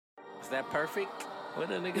that perfect? What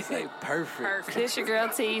the nigga say? Perfect. This your girl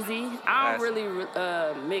Teezy. I don't really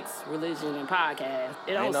mix religion and podcast.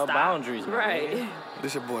 It don't Ain't no stop. boundaries, man. Right.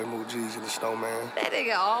 This your boy Moo G's and the Snowman. That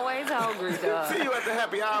nigga always hungry, dog. See you at the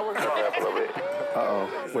happy hour.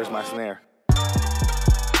 Uh-oh, where's my snare?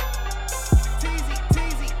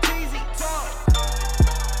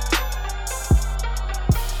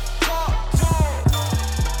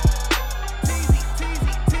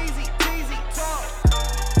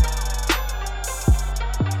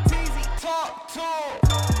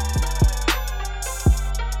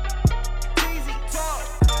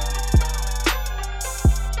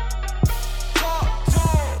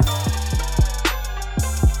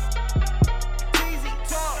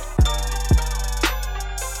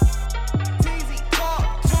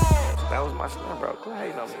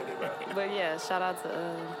 But yeah, shout out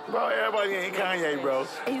to Bro, everybody ain't Kanye, bro.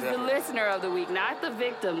 he's the listener of the week, not the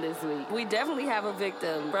victim this week. We definitely have a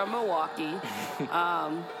victim from Milwaukee.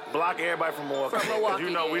 Block everybody from Milwaukee. From Milwaukee, You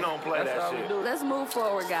know we yeah. don't play That's that all we shit. do. Let's move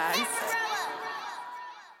forward, guys.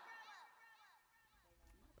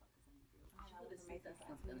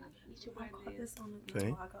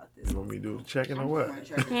 See? You want me to do the checking or what?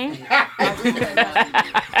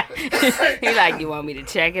 He like, you want me to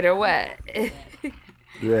check it or what?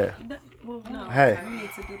 Yeah. Hey,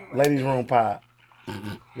 ladies' room pod.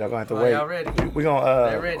 Y'all gonna have to wait. Y'all ready? We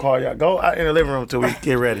gonna call y'all. Go out in the living room till we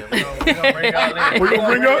get ready. We gonna bring y'all in. We gonna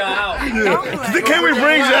bring y'all out. Yeah. Can we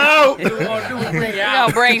bring y'all out? What we gonna do is bring We y'all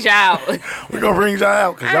gonna bring y'all out. We gonna bring y'all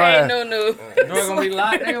out because I ain't y'all. no. The door gonna be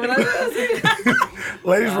locked, nigga.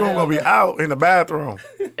 Ladies' room gonna be out in the bathroom.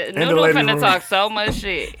 Nunu ladies' finna room. talk so much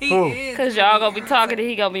shit. Who? Cause y'all gonna be talking and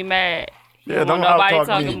he gonna be mad. Yeah, Don't don't want nobody out-talk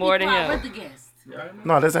talking me. more than With him. the guests.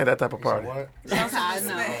 No, this ain't that type of party. That's how I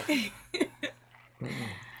know.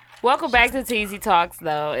 Welcome back to Teezy Talks,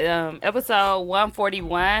 though. Episode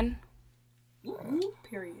 141.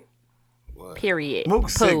 Period.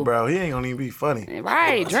 Mook's Poo. sick, bro. He ain't gonna even be funny.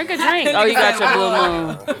 Right, drink a drink. Oh, you got your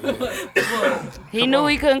blue moon. He knew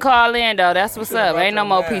he couldn't call in, though. That's what's up. Ain't no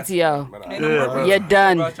more PTO. Yeah, bro. You're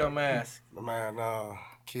done. Brought your mask. Man,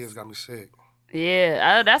 kids got me sick.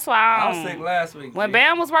 Yeah, that's why I I was sick don't. last week. When G.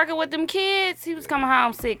 Bam was working with them kids, he was coming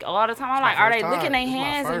home sick all the time. I'm like, my are they first licking time. their This my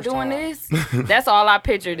hands and first doing time. this? That's all I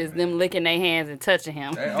pictured is them licking their hands and touching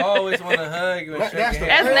him. They always want to hug you and shake That's your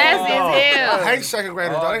the- hand. That's nasty as hell. I hate second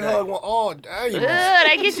graders, All dog. They day. hug one all day. Ugh, man.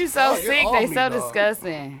 they get you so Dog, get sick. off They me, so dog.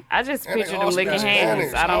 disgusting. I just And they picture all them licking speak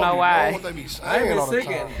hands. Spanish. I don't know be knowing why. what they be I saying ain't all been the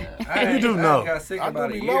sick. time. You do know. I got sick I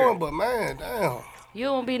about do a be year. knowing, but man, damn. You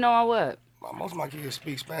don't be knowing what? Most of my kids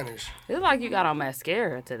speak Spanish. It's like you got on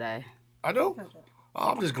mascara today. I do? Oh,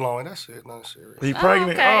 I'm just glowing. That's it. Nothing serious. He Oh,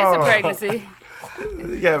 pregnant. okay, it's a Oh.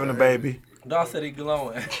 pregnancy. He having a baby. Dog said he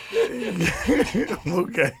glowing.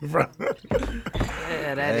 Okay, bro.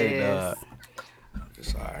 Yeah, that is. dog.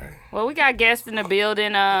 It's all right. Well, we got guests in the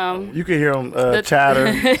building. You can hear him chatter.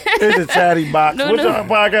 It's a chatty box. No, What's no. your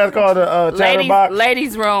podcast called? The chatter box?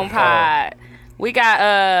 Ladies Room Pod. We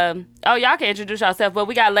got y'all can introduce yourself, but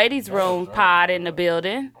we got Ladies Room Pod in the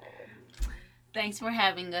building. Thanks for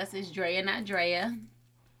having us. It's Drea, not Drea.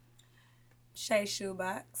 Shay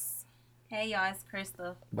Shoebox. Hey, y'all. It's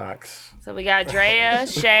Crystal. Box. So we got Drea,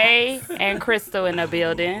 Shay, and Crystal in the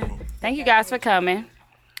building. Thank you guys for coming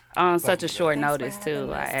on such a short notice too.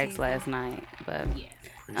 I asked last night, but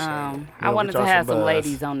I wanted to y'all have some some buzz.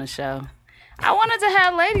 ladies on the show. I wanted to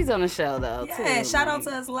have ladies on the show though too. Yeah, shout out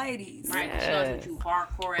to us ladies. Right. Shows what you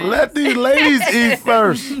hardcore ass. Let these ladies eat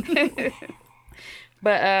first.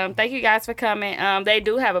 But thank you guys for coming. They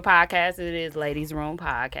do have a podcast. It is Ladies Room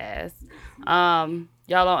Podcast.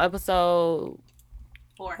 Y'all on episode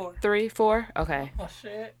 4. 3, 4? Okay. Oh,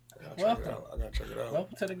 shit. Welcome. I gotta check it out.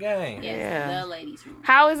 Welcome to the game. Yes, Yeah. the ladies' room.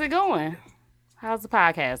 How is it going? How's the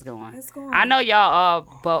podcast going? It's going. I know y'all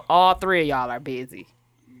all three of y'all are busy.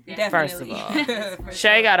 First of Definitely. all,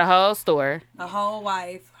 Shay got a whole store. A whole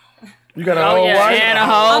wife. You got a Oh whole yeah, wife? and a I'm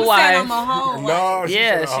whole saying wife. I'm a whole wife. No,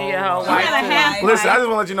 Yeah, said she a whole You wife. gotta too. have Listen, I wife. just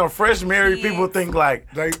want to let you know, fresh married people think like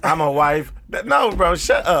I'm a wife. No, bro,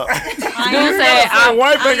 shut up. I Dude am said, A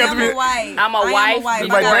wife I ain't got to am be. a wife. I'm a I am wife I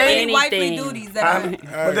before got many wifely anything. duties that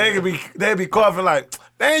But they be coughing like,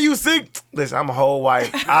 "Dang, you sick?" Listen, I'm a whole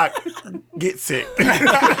wife. I get sick.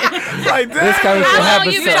 Like This that. kind of shit How long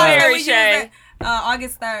happens you to been us. married, Shay?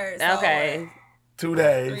 August 3rd. So Okay. 2 Three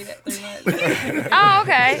days. months. Oh,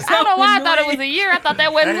 okay. I don't know why I thought it was a year. I thought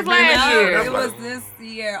that wasn't his last No, year. it was this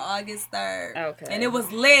year, August 3rd. Okay. And it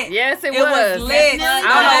was lit. Yes, it It was. was lit. I don't know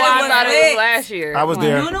why I thought it was lit. last year. I was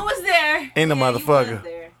there Luna was there. in the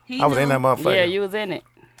motherfucker. I was in that motherfucker. Yeah, you was in it.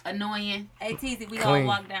 annoying. Hey, Teezy, we Clean. all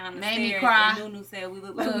walked down the Made me stairs. cry. And Nunu said we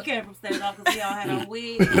looked like we came from stairs off because we all had on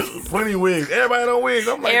wigs. Plenty wigs. Everybody on wigs.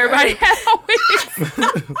 I'm like, Everybody dang. had a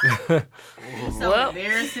wig. So Well,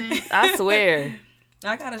 embarrassing. I swear.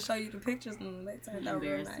 I gotta show you the pictures, and they turned out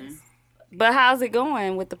real Embarrassing. nice. But how's it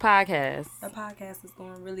going with the podcast? The podcast is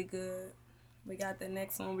going really good. We got the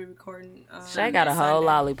next one we recording. Shay got a whole Sunday.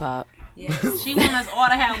 lollipop. Yes. She want us all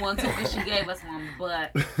to have one too because she gave us one,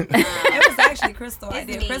 but It was actually Crystal. I It's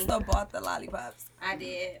did. me. Crystal bought the lollipops. I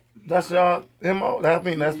did. That's y'all MO. I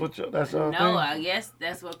mean, that's what that's y'all No, thing. I guess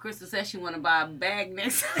that's what Crystal said. She want to buy a bag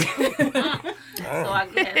next. So I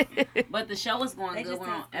guess. But the show is going They good. just We're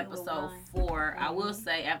on did the episode wine. 4. I will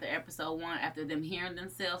say after episode 1, after them hearing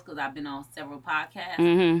themselves, because I've been on several podcasts,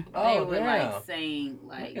 Mm-hmm. they Oh, were damn. like saying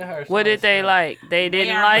like. Look at her What did they showing like? They They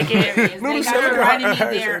didn't are like it? hilarious. Nunu They said, got look her at writing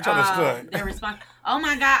her. me She's trying to stunt. their response. Oh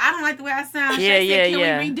my God, I don't like the way I sound. Yeah, Shay yeah, said, can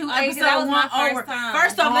yeah. we redo because episode that was 1 my first over? time.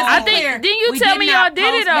 First off, let's I be think. clear. Didn't you We tell did me not y'all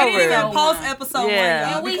did it post- We didn't over? even Over. post episode Yeah.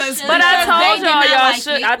 one, And we because should. But I Because told they did y'all not y'all like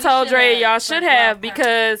should. it. I We told should Dre have. y'all should have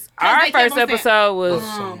because our they kept first on saying, episode was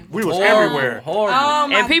We was Horrible, everywhere. Horrible. Oh,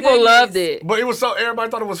 my and people goodness. loved it. But it was so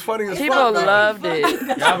everybody thought it was funny as People fuck. though. loved it.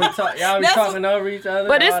 Y'all be That's talking over each other.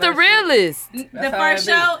 But it's all the that shit. realest. The That's how first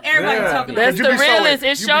it be. show, everybody Yeah. talking That's You the be so realest.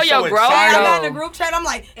 It you show be your so growth. excited. I got in the though. group chat. I'm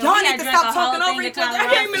like, And y'all we need had to drank stop a whole talking thing over of each other. I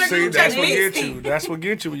Colorado. came in the See, group that's chat. what get Misty. you. That's what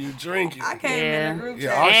get you when you drink it. I came Yeah. in the group Yeah,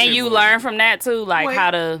 chat. our And shit you was- learn from that too, like Wait.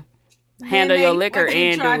 how to handle your liquor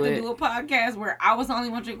and tried do to it. do a podcast where I was the only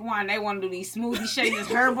one drinking wine. They want to do these smoothie shakes, this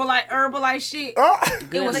Herbalife shit.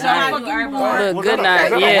 Good It was so night. fucking Look, boring. Was good that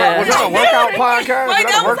night. a- was Yeah. that a workout podcast? Wait, Was that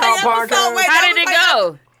that a was workout like episode. podcast? Wait, How that did it was like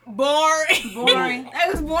go? Boring. Boring.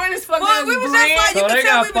 It was boring as fuck. Well, we was just like, you So could they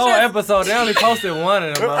tell got we 4 was just. episodes. They only posted one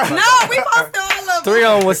of them. motherfuckers. No, we posted all of them. 3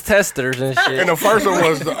 of them was testers and shit. And the first one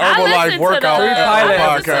was the I Herbalife listened to workout the I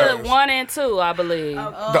listened podcast. to 1 and 2, I believe. The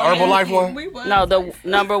Herbalife one? We was. No, the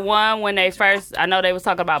number 1 when they first. I know they was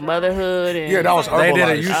talking about motherhood and Yeah, that was They did a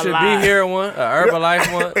Herbalife. You A Should lot. Be Here one, a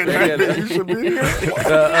Herbalife one. They did a- You should be here.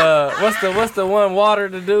 what's the one water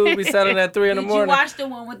the dude be selling at 3 in the Did you morning? watch the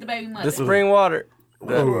one with the baby mother? The spring water.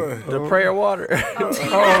 The prayer water.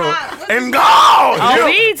 And gone! on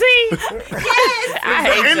BET. I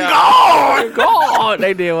hate And y'all. gone! God,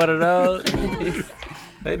 they did one of those.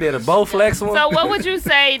 They did a Bowflex one. So what would you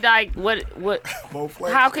say? Like what? Both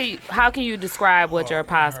ways. How can you describe what your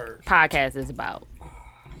podcast is about?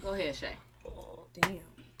 Go ahead, Shay.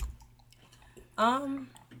 Damn.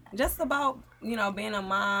 Just about, being a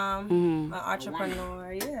mom, an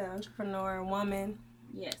entrepreneur. Yeah, entrepreneur, woman.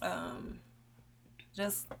 Yes.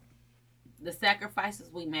 Just The sacrifices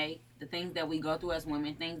we make, the things that we go through as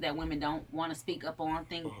women, things that women don't want to speak up on,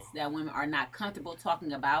 things that women are not comfortable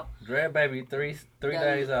talking about. Dread baby, three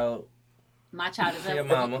days old. My child is Your up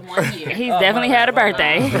mama. 1 year. He's Oh, definitely my had a bad.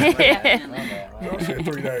 birthday. Definitely. No shit,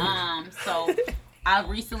 3 days. So I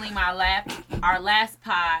recently our last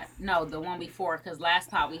pod, no, the one before, because last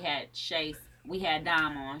pod we had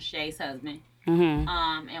Dom on, Shay's husband. Mhm.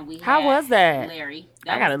 And we had How was that? Larry.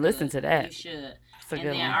 I gotta was listen good. to that. You should. a And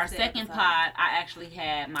good then one. our second pod, I actually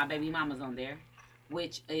had my baby mamas on there,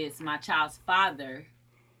 which is my child's father.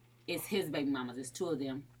 It's his baby mamas. It's 2 of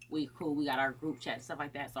them. We cool. We got our group chat and stuff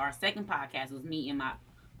like that. So our second podcast was me and my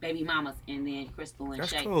baby mamas, and then Crystal and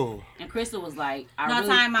That's Shay. cool. And Crystal was like, I no really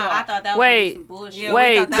time out. I thought that Wait. was some bullshit. Yeah,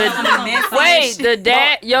 Wait, we thought that was some messy Wait, shit. the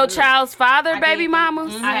dad, your child's father, I baby did.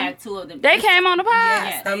 mamas, I had 2 of them. they came on the pod.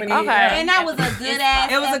 Yes. How many? Okay. And that was a good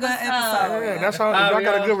ass. It was a good episode. Yeah, that's how y'all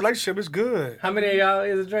got a good relationship. It's good. How many of y'all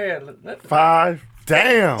is a Dread? 5.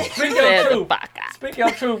 Damn. Speak Said your the truth. fuck out. Speak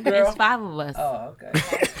your truth, girl. It's 5 of us. Oh,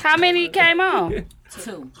 okay. How many came on?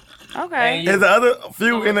 2. Okay. And Is the other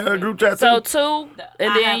few in the group chat too? So 2,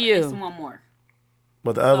 and then It's you. 1 more.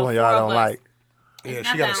 But the other so one y'all 4 of don't us. like. Yeah, It's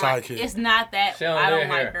she not got a that I like- sidekick. It's not that She don't I don't live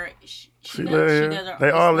like here. her. She live here. doesn't- They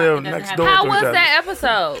it's all not- live it doesn't next have- door. How to was each other. that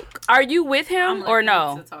episode? Are you with I'm him or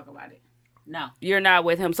no? to talk about it. No, You're not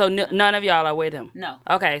with him. So none of y'all are with him. no.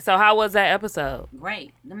 Okay. So how was that episode?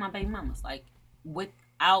 Great. They're my baby mamas. Like,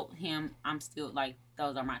 without him, I'm still, like,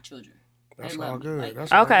 those are my children. That's They love all me. good. Like,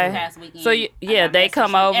 That's all Okay. good. Past weekend, So I yeah, got they messages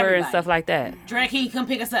come from over and everybody. stuff like that. Dre, can you come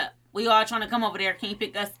pick us up? We all trying to come over there. Can you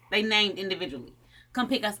pick us? They named individually. Come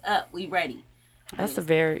pick us up. We ready. That's a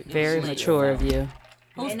very, very mature of you.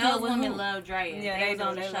 Who's And still those with women who? love Drea. Yeah, they they was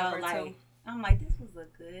on do. the They love show her, like too. I'm like, this was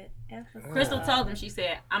a good episode. Crystal told them, she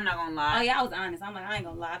said, I'm not going to lie. Oh yeah, I was honest. I'm like, I ain't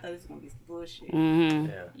gonna lie. I thought this was gonna be some bullshit.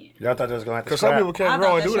 Mm-hmm. Y'all thought they was gonna have to Because some scrap? people can't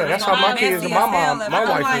grow and do that. That's how my kids and my mom,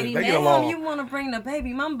 my wife is. They get along. You want to bring the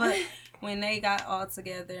baby mom, but when they got all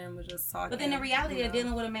together and was just talking. But then the reality of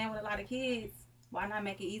dealing with a man with a lot of kids, Why not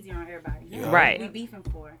make it easier on everybody? Yeah. Right. We beefing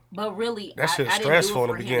for. But really, That shit's I didn't stressful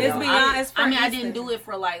do in it the for him. beginning. It's beyond. It's for I didn't instant. do it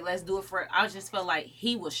for like, let's do it for. I just felt like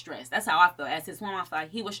he was stressed. That's how I felt. As his woman, I felt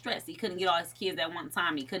like he was stressed. He couldn't get all his kids at one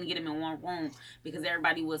time. He couldn't get them in one room because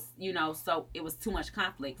everybody was, so it was too much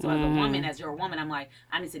conflict. So as a woman, as your woman, I'm like,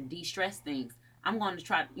 I need to de-stress things. I'm going to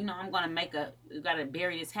try, I'm going to we got to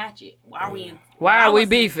bury this hatchet. Why are we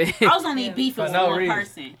beefing? I was only beefing with no one reason.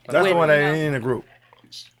 person. That's the one that you know. ain't in the group.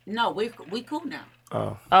 No, we cool now.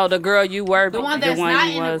 Oh, the girl you were The one that's not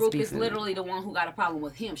you in the was group is beefing. literally the one who got a problem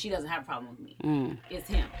with him. She doesn't have a problem with me. It's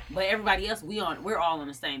him. But everybody else, we're all on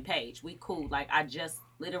the same page. We cool. Like I just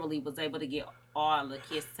literally was able to get all the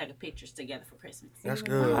kids to take a pictures together for Christmas. That's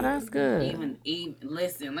good. Oh, that's good. Even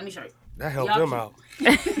listen, let me show you. That helped Y'all them out.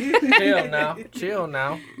 Chill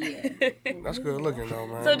now. Yeah. That's good looking though,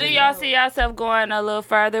 man. So do y'all see yourself going a little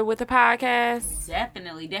further with the podcast?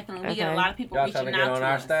 Definitely. We Okay. get a lot of people Y'all trying reaching to get out on to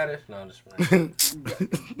our us. status? No, I'm just playing.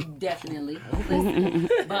 Definitely. Listen.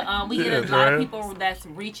 But we get a lot of people that's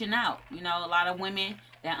reaching out. A lot of women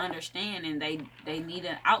that understand and they need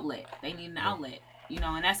an outlet. They need an outlet.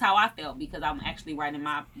 And that's how I felt because I'm actually writing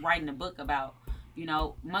a book about,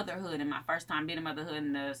 motherhood and my first time being a motherhood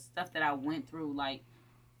and the stuff that I went through, like,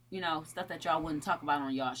 stuff that y'all wouldn't talk about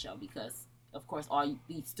on y'all show because of course all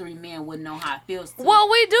these three men wouldn't know how it feels to Well,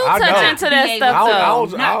 we do I touch know. into that be stuff able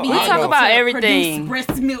to though. not be We able talk to about produce everything.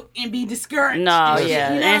 breast milk and be discouraged. No, and shit, yeah. you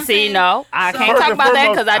know what And I'm see, saying? no, I So- can't First talk and about that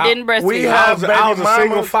foremost, because I didn't breastfeed. we I have was a baby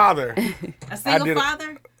single mamas. father. A single did it.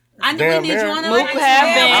 father. I Damn we need you near. on the Mook line. have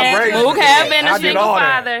I been, break- Mook have been I a did single all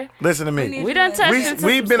that. father. Listen to me. We done touched into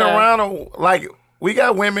We've some been stuff. around, like, we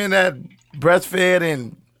got women that breastfed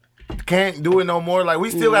and can't do it no more. Like, we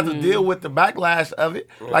still have to deal with the backlash of it.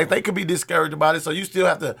 Like, they could be discouraged about it, so you still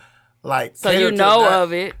have to, like, So cater you to know that.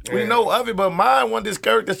 of it. We know of it, but mine wasn't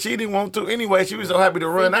discouraged because she didn't want to anyway. She was so happy to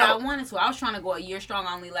run But I out. wanted to. I was trying to go a year strong.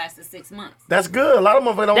 I only lasted 6 months. That's good. A lot of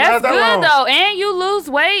motherfuckers don't That's last that long. good though, and you lose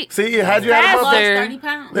weight. See, had you had a Faster. I lost motherfucker, 30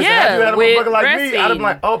 pounds. listen, Yeah, had you had a with motherfucker like me, I'd have been breastfeeding.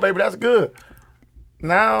 like, oh, baby, that's good.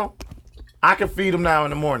 Now, I can feed them now in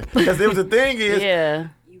the morning. Because there was the thing is, Yeah.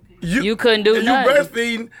 You couldn't do if nothing. you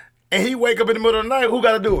breastfeeding and he wake up in the middle of the night, who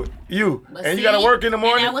got to do it? You. But and see, you got to work in the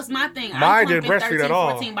morning. And that was my thing. Mine I'm didn't pumping breastfeed 13, at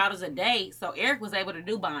all. 14 bottles a day. So Eric was able to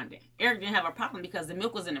do bonding. Eric didn't have a problem because the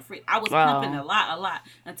milk was in the fridge. I was Wow. pumping a lot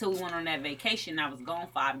until we went on that vacation. I was gone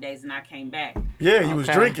 5 days and I came back. Yeah, you was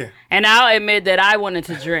Okay. drinking. And I'll admit that I wanted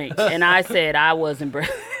to drink, and I said I wasn't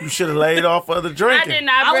breastfeeding. You should have laid off of the I drinking. did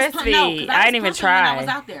not I was breastfeed. no, 'cause I didn't even pumping when I was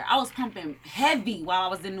try. out there. I was pumping heavy while I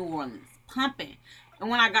was in New Orleans, pumping. And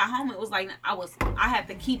when I got home, it was like I had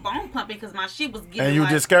to keep on pumping because my shit was getting. And you like,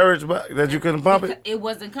 discouraged that you couldn't pump it? It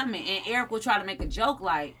wasn't coming. And Eric would try to make a joke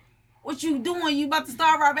like, "What you doing? You about to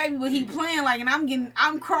starve our baby?" But he playing like, and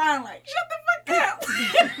I'm crying like, "Shut the fuck up."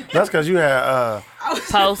 That's because you had I was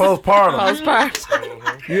postpartum.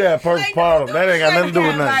 Postpartum. You had postpartum. That ain't got nothing to do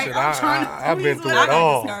with nothing. Shit, I'm trying to I've been please through with I it got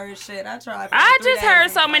all. discouraged. Shit, I tried. for I 3 just days heard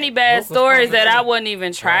and so was many like, bad stories that I wouldn't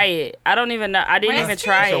even try it. I don't even know. I didn't even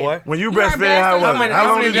try So it. what? When you You are breastfed, how bad. was it? How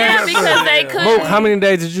long did you Yeah, because breastfeed? they Mook, couldn't. how many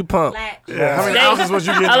days did you pump? Yeah, how many They- ounces was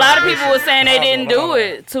you getting? A lot of people were saying they didn't do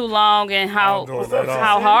it too long and how doing that all.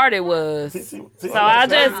 how hard it was. So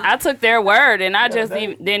I took their word and I just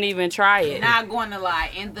didn't even try it. not going to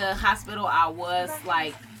lie. In the hospital, I was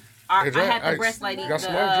like, I had the breast lady, got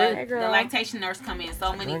some more drink? the lactation nurse come in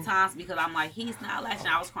so many times because I'm like, he's not latching.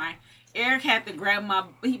 I was crying. Eric had to grab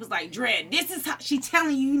he was like, Dread, this is how she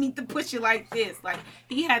telling you need to push it like this. Like,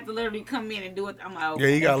 he had to literally come in and do it. I'm like, Yeah,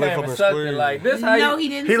 okay. you got to lift Came up and and sucked it squeeze. like this. How No, you? he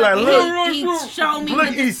didn't. He suck like, it. look, he showed me.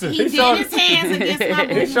 look, Issa. He did his hands against my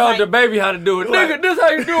boobs. He showed the baby how to do it. Nigga, this how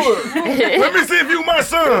you do it. Let me see if you my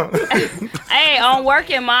son. Hey, on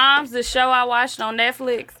Working Moms, the show I watched on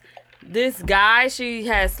Netflix, this guy she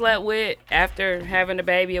had slept with after having a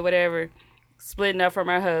baby or whatever, splitting up from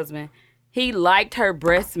her husband, he liked her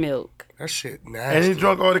breast milk. That shit And nasty. he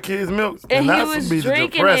drunk all the kids' milk. And he that's was some bitch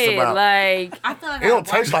drinking depressed it. about. Like, I feel like It I don't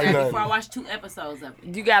watched taste like that nothing. before I watched 2 episodes of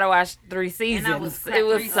it. you gotta watch 3 And I seasons. was It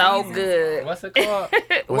was 3 so seasons. good. What's it called?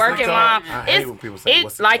 Working it Mom. called? I hate when people say,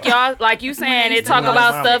 "What's It's it like called?" y'all, like you saying, it Working talk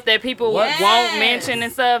about Mom. stuff that people Yes. won't mention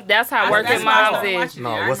and stuff. That's how That's Working why I Moms started is. watching it. No,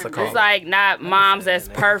 I what's it remember. called? It's like not moms that's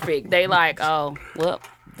perfect. They like, oh, well,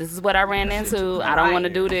 this is what I ran into. I don't want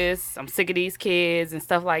to do this. I'm sick of these kids and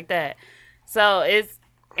stuff like that. So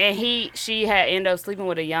she had ended up sleeping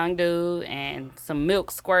with a young dude and some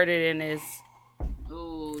milk squirted in his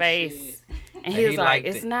Ooh, face. shit. And he was he like, liked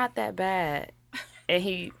it's it. not that bad. And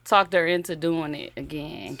he talked her into doing it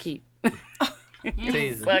again and keep. Teasing.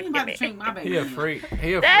 You ain't about to drink my baby. He a freak.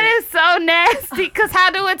 He a That freak. is so nasty. Cause how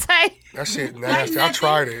do it taste? That shit nasty. I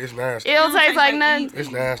tried it. It's nasty. It don't taste like nothing.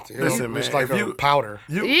 It's nasty. Listen, It's man, like if a you- powder.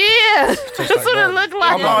 Yeah, that's like what it nothing. looked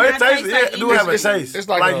like. No, it It tastes. tastes like It do have a it's- taste. it's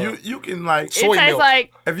like like a- you can like It soy tastes milk.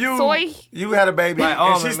 like if you soy. you had a baby Like and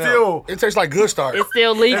almond she milk. still It tastes like Good Start. It's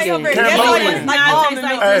still leaking. That's Cambodian. like Nah, it almond tastes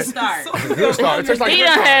like milk. Good Start. Good Start. It tastes like He Good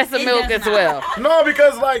done Start. had some It milk does as not. well. no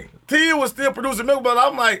because like Tia was still producing milk, but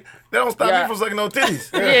I'm like that don't stop Yeah. me from sucking no titties.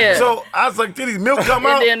 Yeah. So I was like titties, milk come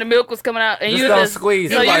out. And then the milk was coming out, and Just you don't just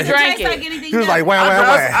squeeze So it. you Like- drank Tastes like it. anything He was else. like, wow, wow,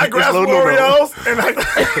 wow. I grabbed some Oreos and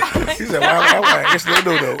I He said, wow, wow, wow. It's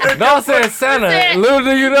little noodle. Don't say Santa. said- Little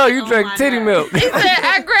do you know, you Oh drink my titty God. milk. He said,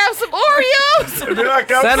 "I grabbed some Oreos." and then I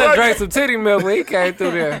kept Santa sucking. drank some titty milk when he came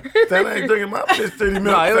through there. Santa ain't drinking my bitch titty milk.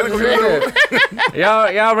 No, it Santa was gonna get good.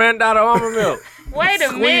 y'all ran out of almond milk. Wait a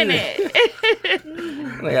Squeeze minute.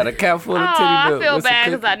 They got a cap full Oh, of titty I milk. feel with some bad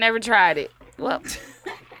because cookies. I never tried it. Well,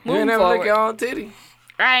 You moving ain't never lick forward. your own titty.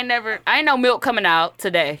 I ain't no milk coming out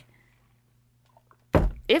today.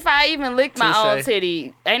 If I even licked my own Touche.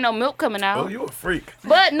 titty, ain't no milk coming Oh, out. you a freak.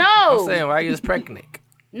 But I'm no, saying, why you just pregnant?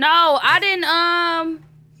 no, I didn't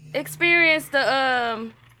experience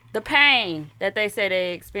the pain that they say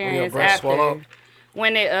they experience breast swell after up?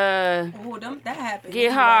 when it Oh, that happened.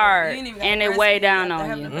 get hard and it weigh down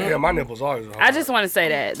on you. Yeah, my nipples always hard. I just want to say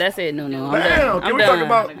that. That's it, Nunu. I'm Damn, done. can I'm we talk done.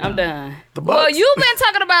 about I'm done. the Well, butts? you've been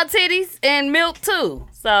talking about titties and milk too,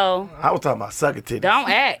 so I was talking about sucking titties. don't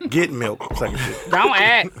act. Get milk, sucking titties. Don't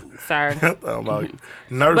act, sir. I'm talking about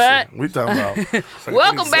nursing. But- We talking about.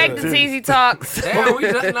 Welcome back to titties. TZ Talks. Damn, we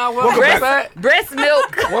just not welcome back. Breast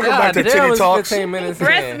milk. Welcome back to damn, Titty it's Talks. 15 minutes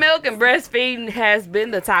Breast in. milk and breastfeeding has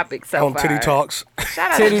been the topic so On far. Titty Talks.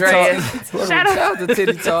 Shout out Titty to Dre. Talks. Shout out to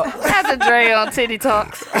Titty Talk. shout out to Dre on Titty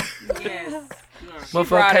Talks. Yes. Motherfucker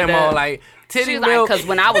brought came it up. on like titty She was like, milk. because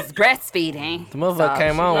when I was breastfeeding. The motherfucker So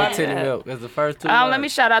came she on brought with it titty up. milk. That's the first two. Let me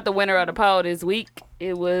words. shout out the winner of the poll this week.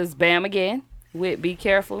 It was Bam again with Be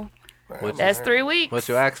Careful. That's 3 weeks. What's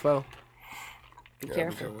your ask for? Be Yeah,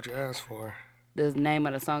 Careful. what you asked for. The name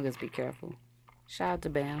of the song is Be Careful. Shout out to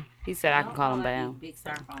Bam. He said I can call him Bam. Big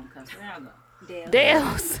styrofoam cups. Where y'all go?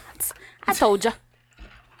 Dales. I told ya.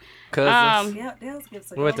 Cousins. Yeah, Dale's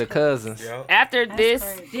gives a We went to cousins. Yeah. After this,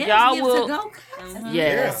 crazy. Did y'all give will. to go?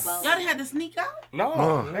 Yes. Y'all done had to sneak out?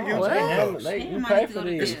 No, they give What? it to us. You Damn, I pay need to for go to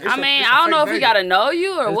these. bed. I mean, it's a I don't know if fake he baby. got to know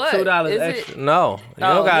you or It's what. $2 Is extra. it? No, you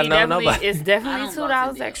don't Oh, gotta he know definitely. nobody. It's I definitely don't go to $2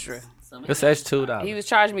 deals. extra. So It's extra $2. He was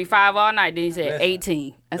charging me $5 all night. Then he said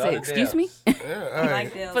 18. I said, Go to excuse me. Yeah, I hey.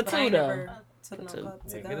 like Dale's, For but I ain't $2 never took no cup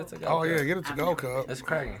to Get go. it to go. Oh, yeah, get it to go, cup. It's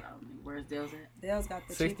cracking. Where's Dale's at? Dale's got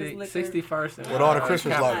the 60, cheapest liquor. 61st. and, With all the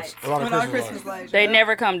Christmas Capital. lights. With all the With all Christmas Christmas lights. lights. They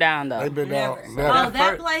never come down though. They've been down. Never. Never. Oh,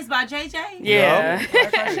 that place by JJ? Yeah.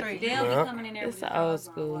 Across the street. They'll Yeah. be coming in there. It's with old the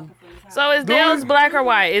school. walking from his house. So is Dale's black or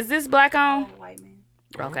white? Is this black on? White man.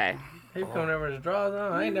 Okay. He come there with his drawers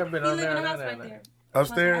on. I ain't never been He on live there. in the or house nothing. right there.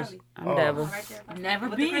 Upstairs? I'm devil. Right there. Never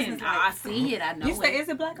With the been. Christmas I lights. see it. I know You say, it. is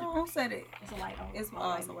it black on? Who said it? It's a light on. It's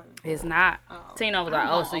it's a white. It's not. Oh. Tino was like,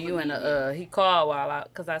 oh, so you in the, he called while I,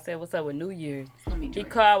 because I said, what's up with New Year's? Let me He drink.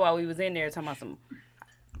 called while we was in there talking about some,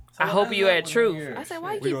 I So hope what you is at up with Truth. New Year's? I said,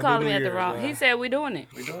 why you We keep gonna do calling me New at the Year's, wrong? man. He said, we doing it.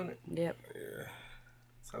 We doing it. Yep.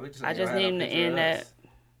 So we just I just gonna need have him to a picture end of that. us.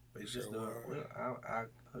 We just do it. I'll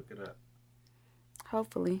hook it up.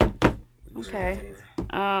 Hopefully. Okay.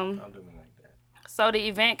 Don't do me like that. So the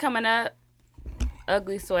event coming up,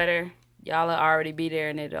 Ugly Sweater. Y'all will already be there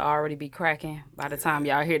and it'll already be cracking by the time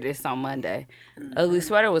y'all hear this on Monday. Ugly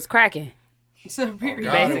Sweater was cracking. Superior.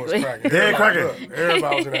 God, it was Basically. cracking. Dead cracking. Look,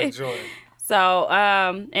 everybody was in that joint. So,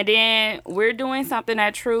 and then we're doing something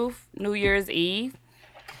at Truth New Year's Eve.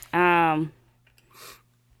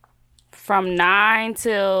 From 9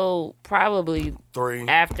 till probably 3.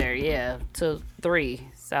 after, yeah, till 3.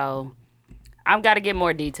 So I've got to get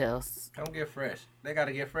more details. Come get fresh. They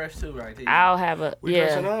gotta get fresh too, right? Here. I'll have a We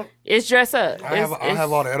dressing yeah. up? It's dress up. I have It's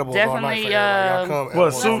all the edibles all night for definitely, everybody. Y'all come. What,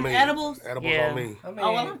 Edibles soup? on me. Edibles? Edibles Yeah. on me. I mean,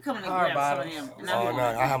 Oh, well, I'm coming to hard grab some of bottles. them. And All I'm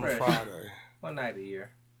night. I have them Fresh. Friday. One night a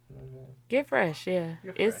year. Get fresh, yeah.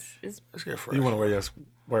 Get It's Let's get fresh. You want to wear your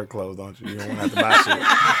work clothes, don't you? You don't want to have to buy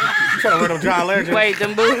shit. You trying to wear them John Legend? wait,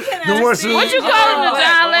 them boots. You want shoes? What you call them? The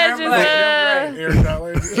John Legends? Air John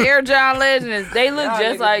Legend. Air John Legends. They look Y'all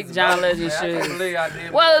just niggas like is John bugging, Legend man. I can't shoes. believe I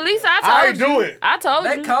did. Well, at least I told I you. ain't do it. I told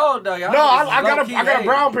They you. cold though, y'all. No, niggas I got low-key a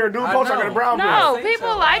brown hating. pair, dude. Post, I got a brown pair. No, think people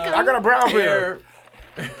so. like I them. got a brown pair.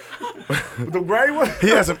 Here, The gray one? He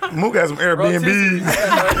had some. Mook had some Airbnbs.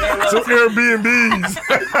 Some Airbnbs.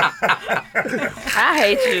 I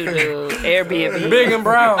hate you, dude. Airbnb. Big and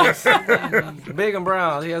Browns. Big and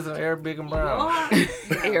Browns. He has some Air Big and Browns.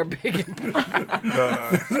 Air Big and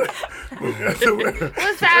Browns.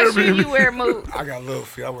 What size shoe you wear, Mook? I got a little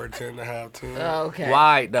feet. I wear 10.5 too. Oh, okay.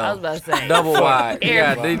 Wide though. I was about to say. Double wide. He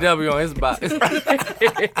Air- got DW on his box.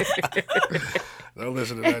 Don't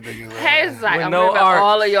listen to that nigga. Hayes like, With I'm no gonna art.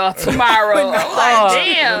 all of y'all tomorrow. I'm like,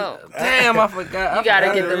 damn. Damn, I forgot. You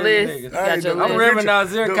gotta get the list. You got your I'm list. ripping out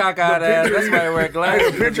zero cockeyed ass. That's why I wear Hey,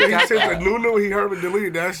 glasses. the picture he sent to Nunu, he heard me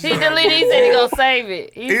delete that He shit. deleted. He said he gonna save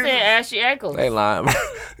it. He He- said Ashley Eccles. They lying.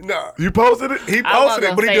 No, You posted it? he I posted wasn't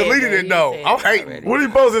it, but he gonna say it, deleted but it he though. said I'm it hating. already. What did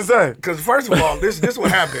he post and say? Because first of all, this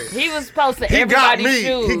what happened. He was posting He got everybody's me.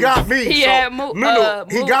 shoes. He got me. He so, had Nunu,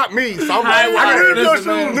 he Mook. got me. So I'm High like, I waters. got your Listen,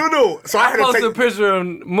 man. shoes. Nunu. So I I had to posted a take. picture of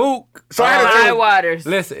Mook. So I had to High take. waters.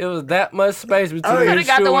 Listen, it was that much space between Coulda Could his have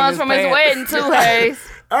got shoe the and ones from his pants. wedding too, Hayes.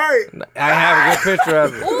 Hey, I have a good picture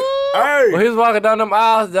of it. hey. When he was walking down them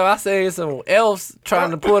aisles, though, I seen some elves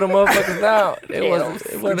trying to pull them motherfuckers down. It wasn't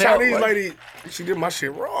The help, Chinese like- lady, she did my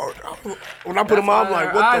shit wrong. When I put them on, I'm like,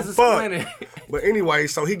 Her what eyes the is fuck? squinting. But anyway,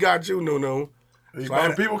 so he got you, Nunu. So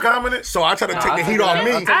I, People commented? so I try to take the I heat took off it-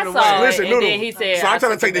 me. I took I it saw away. Listen, it, and Nunu. then he said, So I try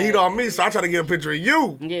to took take the it heat back. off me. So I try to get a picture of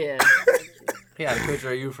you. Yeah. He had a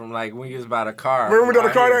picture of you from like when you was by the car. Remember we did the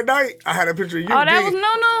Right car here. that night? I had a picture of you. Oh, that big. was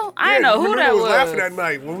Nunu? I didn't know who Nunu that was was. laughing that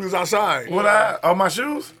night when we was outside. What on my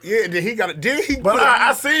shoes? Yeah, then he got it. Then he But put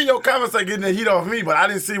I seen your comments like getting the heat off me, but I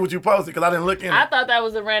didn't see what you posted because I didn't look in I it. thought that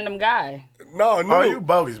was a random guy. no, Oh, you Nunu.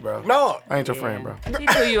 bogus, bro. No. I ain't your friend, bro. He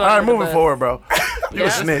threw you All right, under the moving bus. forward, bro. You Yeah.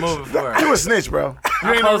 a snitch. Moving forward. You a snitch, bro. You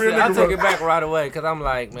I, ain't no real posted, I nigga, took bro. it back right away because I'm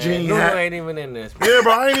like, man, Gene Nunu hat. ain't even in this. Yeah,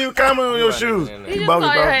 bro. I ain't even comment on your wasn't shoes. in there. He You just bogus,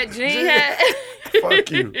 saw your bro. hat, jean hat.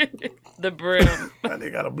 Fuck you. The brim. That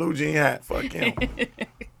nigga got a blue jean hat. Fuck him.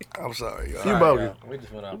 I'm sorry, y'all. You bogus. We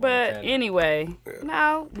just went off on a But tangent. anyway,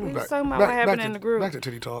 no, we was talking about what happened in the group. Back to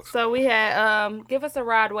Titty Talks. So we had give us a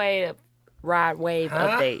ride wave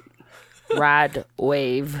update. Ride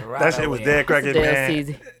wave. That shit was dead cracking, Dale man.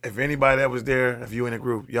 Season. If anybody that was there, if you in the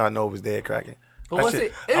group, y'all know it was dead cracking. But That was shit-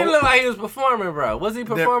 it? It didn't look like he was performing, bro. Was he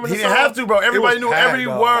performing? He the didn't song? have to, bro. Everybody was knew packed, every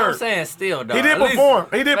dog. I'm word. saying still, dog. He did At least perform.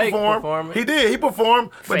 He did fake perform. performance. He did. He performed.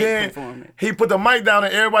 But Fake then performance. he put the mic down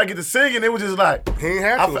and everybody get to singing. It was just like, He ain't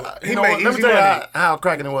have to. you He know made what? Let me easy tell you money. how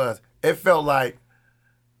cracking it was. It felt like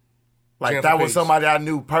Chance that of was peace. somebody I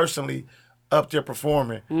knew personally up there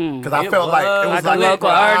performing. Because I It felt like it was. was Like like a a local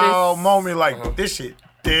proud artist. moment. Like this shit,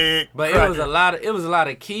 dick. But it was a lot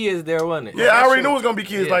of kids there, wasn't it? Yeah, I already knew it was gonna be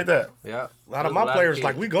kids Yeah. like that. Yeah. A lot of my players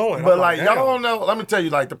like we going. But I'm like y'all damn. don't know. Let me tell you,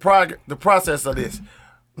 like the process of this.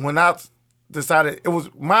 When I decided it was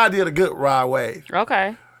my idea to good ride wave.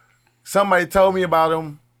 Okay. Somebody told me about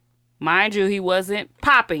him. Mind you, he wasn't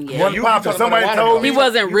popping yet. One you popping. talked about Somebody it a while told ago. me He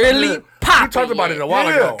wasn't really popping. We talked about it yet. a while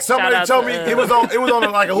Yeah, ago. somebody Shout out told to, me it was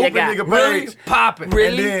on like a hooping guy. nigga Really page. popping.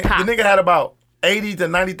 Really And then popping. the nigga had about 80 to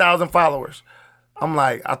 90,000 followers. I'm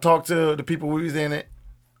like, I talked to the people we was in it,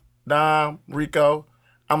 Dom, Rico.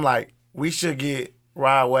 I'm like, we should get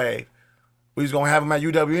Rod Wave. We was gonna have him at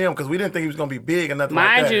UWM because we didn't think he was gonna be big or nothing like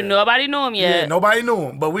Mind that. you, nobody knew him Yeah, yet. nobody knew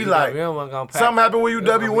him, but we like UWM wasn't gonna pack. something happened with It was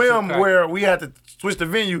gonna be too UWM crazy. where we had to switch the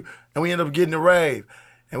venue and we ended up getting the rave,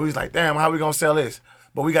 and we was like, damn, how we gonna sell this?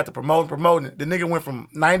 But we got to promoting it. The nigga went from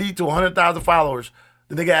 90 to 100,000 followers.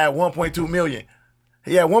 The nigga had 1.2 million.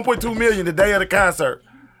 He had 1.2 million the day of the concert.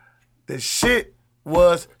 The shit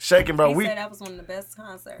was shaking, bro. He we said that was one of the best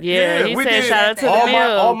concerts. Yeah, Yeah, he we said did. shout out to All the my-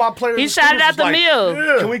 mill. all my players He and shouted out students the was like, mill.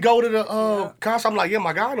 yeah. Can we go to the concert? I'm like, yeah,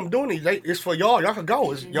 my God, I'm doing it. It's for y'all. Y'all can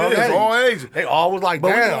go. It's y'all Yeah, it's age. all ages. They all was like, But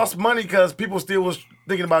we damn. lost money because people still was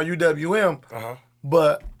thinking about UWM. Uh-huh.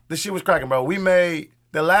 But the shit was cracking, bro. We made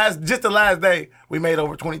the last day, we made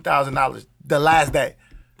over $20,000. The last day.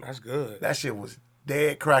 That's good. That shit was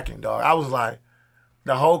dead cracking, dog. I was like,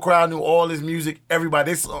 the whole crowd knew all his music.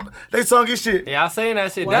 Everybody, they sung his shit. Yeah, I seen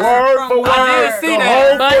that shit. Word That's Word for word. I did see the that.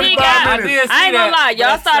 whole But he 45 got- I minutes. did see I ain't gonna that, lie, but y'all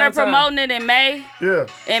at the started same time- promoting it in May Yeah.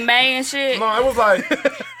 and shit. No, it was like,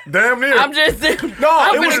 damn near. I'm just, it I'm was-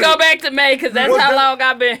 gonna go back to May because that's Was how that- long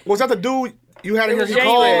I've been. Was that the dude you had in here? was He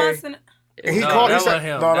January. called. Months in- And he No, called. He that said, wasn't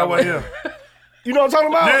him. No, that wasn't him. you know what I'm talking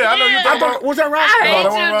about? Yeah, I know you I talking thought, about. was that right? I hate that you,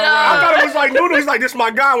 one right. I dog. thought it was like Noodle. He's like, this my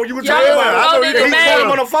guy. When you were Y'all talking I know about you it, promoted he it, called him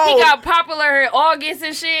man. on the phone. He got popular in August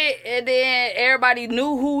and shit, and then everybody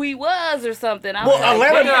knew who he was or something. I was Well, like,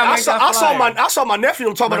 Atlanta. When did I I make saw, that I saw flyer? my I saw my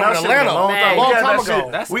nephew talking Man, about that in shit was a Atlanta. long Man. time. Long We had time that ago.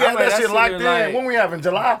 shit. That's- We I had mean, that that shit shit locked was in. like- When we have in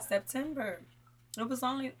July? September. It was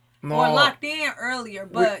only No. or locked in earlier,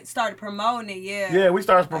 but started promoting it. Yeah, we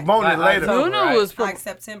started promoting it Like later. October. Nunu Right. was Like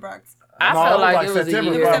September. I No, felt it was like like it was a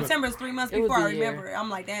September, year. bro. September is 3 months It was before. a I year. remember. I'm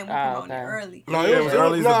like, damn, we Oh, promoted okay. early. No, Yeah, it was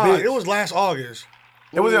early as a bitch. it was last August.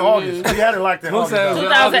 It was in August. We had it locked in Who August. said it though.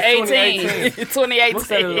 was August 2018. 2018. Who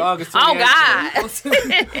said it was August Oh 2018?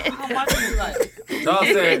 God. Dog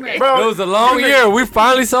said, Bro, it was a long year. We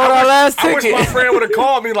finally sold our last I wish my ticket. friend would have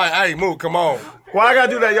called me like, "Hey, Mook, come on." Why I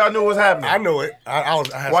gotta do that? Y'all knew what's happening. I knew it. I had Why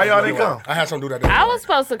something y'all to didn't do come? that. I had something to do that. I was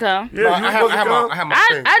supposed to come. Yeah, No, you I had supposed to come. I had my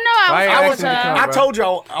I thing. know I Why was you supposed asking to me to come. come? I told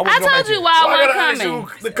y'all I was I gonna told make you it. why I Why I wasn't gotta ask coming.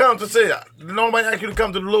 you to come to see? Nobody asked you to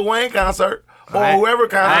come to the Lil Wayne concert or I- whoever I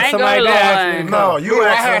concert. ain't Somebody go to did Lil ask me to Wayne. come. No, you I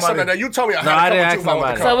asked had something somebody. that you told me I No, had I to didn't come ask with you if I wanted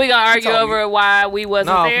somebody. to come. So we gonna argue told me. over why we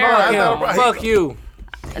wasn't No, there? fuck that's not him. right. Fuck you.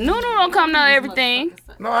 Nunu don't come to everything.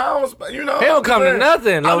 No, I don't. You know, He don't come to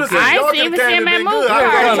nothing, I'm low just key. saying, I ain't y'all even could've came seen and that been movie good. party.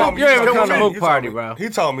 I You told ain't even come come with to me. Mook You party, told me. bro. He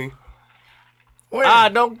told me.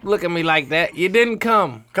 Don't look at me like that. You didn't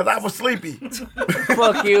come. Cause I was sleepy.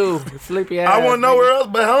 Fuck you, sleepy ass. I wasn't nigga. nowhere else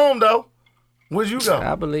but home though. Where'd you go?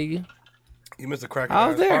 I believe you. You missed a cracking I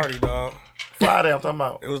was ass there. party, dog. Friday, I'm talking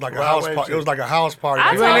about. It was like a Ride house Wave party. shit. It was like a house party.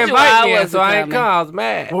 I You told ain't you why I invite me, wasn't so I ain't coming. come. I was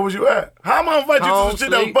mad. Where was you at? How am I gonna invite you Home, to some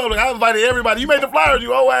shit that was sleep. public? I invited everybody. You made the flyers,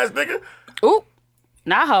 you old ass nigga. Oop.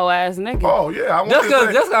 Not hoe ass nigga. Oh yeah, I want Just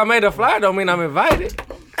this cause thing. I made a flyer don't mean I'm invited.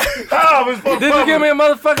 Oh, it's for Did you public. give me a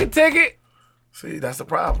motherfucking ticket? See, that's the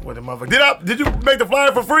problem with the motherfucker. Did you make the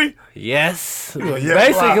flyer for free? Yes. a yes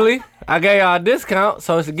Basically, I gave y'all a discount,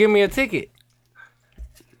 so it's to give me a ticket.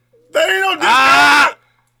 They ain't no discount. Ah!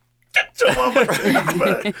 Get your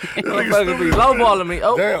motherfucker. This nigga Motherfucker be stupid. lowballing me.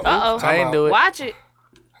 Oh, Damn. Uh-oh. I ain't do it. Watch it.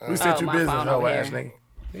 We sent you my business, phone hoe over ass here. nigga.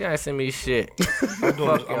 You ain't send me shit. I'm doing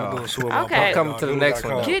y'all. a Super Bowl Okay. party, Coming dog. to the You next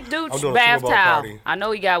gotta one. come. Get I'm Dude's doing a bath Super Bowl towel. party. I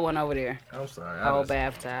know he got one over there. I'm sorry. Oh,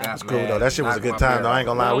 bath towel. It's cool though. That shit was a good time though. I ain't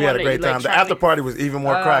gonna lie. Well, We had a one great of the time. The after electronics. party was even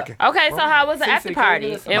more cracking. Okay, so how was the CC, after can you party?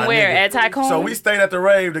 do this? And My where? nigga. At Tycoon? So we stayed at the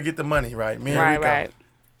rave to get the money, right? Me and Right, Rico. right.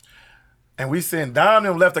 And we sent Don and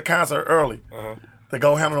them left the concert early to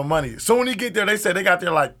go handle the money. Soon he get there, they said they got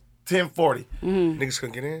there like 10:40. Niggas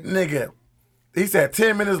couldn't get in. Nigga, he said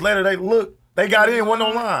 10 minutes later they got in, wasn't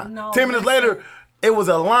no line. No, 10 minutes listen. later, it was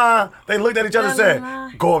a line. They looked at each other and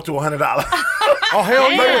said, go up to $100. Oh hell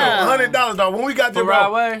Damn. no! $100, dog. When we got there, For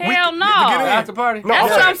bro, Ride Wave? Hell to no. get in. After party? No, That's I'm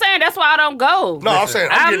what I'm saying. saying. That's why I don't go. No, I'm saying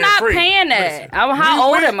I'm I'm getting it not free. paying that. How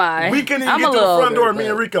old am I? We couldn't even I'm get a to the little front door, older, me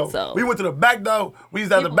and but- Rico. so- We went to the back door. We used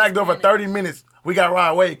to have the back door for 30 minutes. We got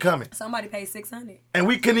Rod Wave coming. Somebody paid $600. And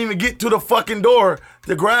we couldn't even get to the fucking door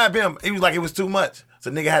to grab him. He was like, it was too much. So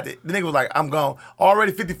the nigga was like, I'm gone.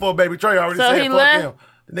 Already 54 Baby Trey already So said he fuck left? him.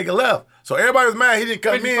 The nigga left. So everybody was mad he didn't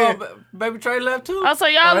come in. Baby Trey left too? Oh, so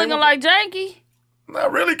y'all looking like janky?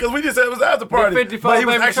 Not really, because we just said it was after party. 54 But he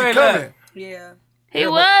was Baby actually Trey coming. left. Yeah. He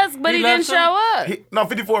was, but he he left didn't some? show up. No,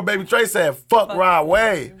 54 Baby Trey said, fuck Rod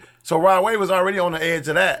Wave. So Rod Wave was already on the edge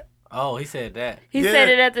of that Oh, he said that. He Yeah. said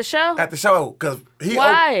it at the show. at the show. Because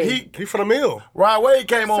Why? He for the meal. Rod Wade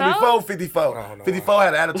came on So? before 54. Oh, no. 54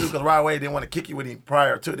 had an attitude because Rod Wade didn't want to kick you with him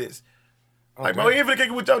prior to this. Like, bro, he ain't finna kick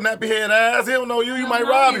you with your nappy head ass. He don't know you. You might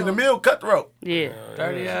rob him. The mill cutthroat. Yeah.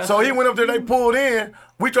 Dirty ass. So he went up there, they pulled in.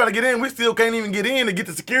 We trying to get in. We still can't even get in to get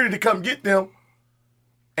the security to come get them.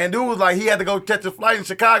 And dude was like, he had to go catch a flight in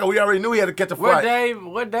Chicago. We already knew he had to catch a What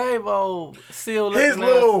flight. Dave old seal His looking ass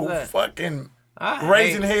little is that? fucking I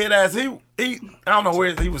raisin hate- head ass. He I don't know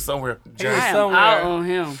where he was somewhere. He was I am somewhere. out on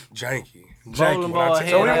him. Janky. Bowling ball head.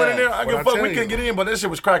 So we went in there. I What give I a fuck. tell We you. couldn't get in, but that shit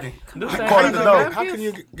was cracking. Dude I said caught he at the was door. a How can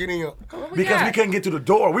you get in your... Because we couldn't get to the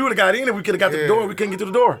door. We would have got in if we could have got to the Yeah. door. We couldn't get to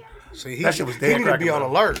the door. See, That shit was he dead needed to be cracking, on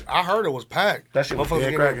bro. alert. I heard it was packed. That shit was Motherfuckers dead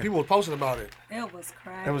getting- cracking. People was posting about it. It was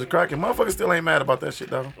crazy. It was a cracking. Motherfuckers still ain't mad about that shit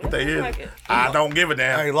though. But they is. I don't give a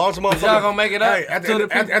damn. Hey, long as a motherfucker. y'all gonna make it up Hey, at the, to end,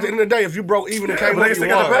 the at the end of the day, if you broke even and came but they up, still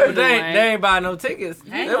you gotta won. pay. But they ain't buying no tickets.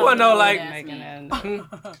 It wasn't no like.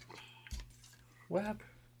 What happened?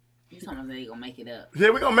 You talking about they gonna make it up?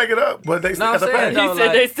 Yeah, we gonna make it up, but they still No, I'm got to saying pay. He though, said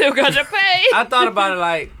like- they still got to pay. I thought about it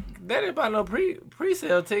like they didn't buy no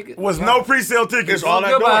pre-sale tickets. Was no pre-sale tickets. It's all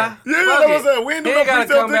that Goodbye. doing. Yeah, Fuck that's what I it. said. We ain't do He no ain't gotta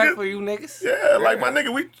pre-sale come back tickets. for you niggas. Yeah, like my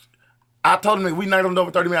nigga, I told them we knocked them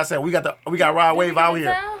over 30 minutes. I said we got Rod Wave out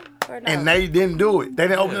here, and they didn't do it. They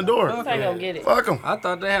didn't open the door. Fuck They it. gonna get it. Fuck them. I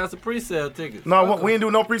thought they had some pre-sale tickets. No, Fuck 'em. we ain't do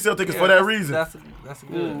no pre-sale tickets Yeah, for that that's- reason. That's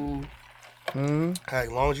good. Hey,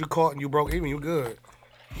 as long as you caught and you broke even, you good.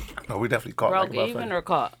 No, we definitely caught. Broke like a even motherfucker. or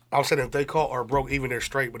caught? I'm saying if they caught or broke even, they're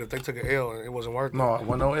straight. But if they took an L, it wasn't worth it. No, it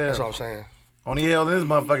wasn't no That's what L. I'm saying. Only L in this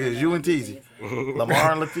motherfucker is you and Teezy.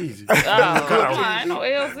 Lamar and Latizi. I know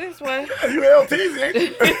L's this way. You L Teezy, ain't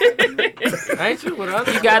you? Ain't you? With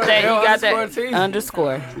You got that. You got that underscore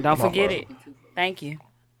underscore. Don't forget it. Thank you.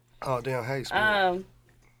 Oh damn, hey, Speed. Um.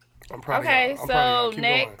 I'm proud Okay, of y'all. I'm proud of so y'all. Keep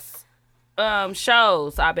next,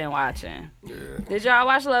 shows I've been watching. Did y'all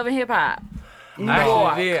watch Love and Hip Hop?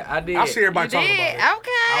 I did. I see everybody talking about it. Okay.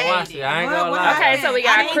 I watched it. I ain't gonna lie. Okay, so we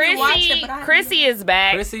got Chrissy. Chrissy is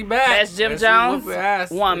back. Chrissy back. That's Jim Chrissy Jones' whoop her ass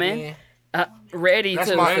woman. again. Ready That's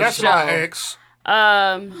to my show. ex.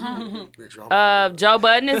 Joe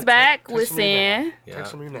Budden is back with Sin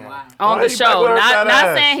Text me now. on Why the he back show. with her Not fat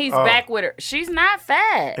ass? saying he's Oh. back with her. She's not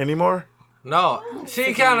fat. Anymore? No,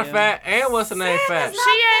 she kind of fat. And what's her name fat? She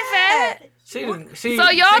ain't fat. She So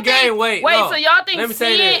y'all she gained think? weight. Wait, No, so y'all think let me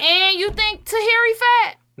say Sin this. and you think Tahiri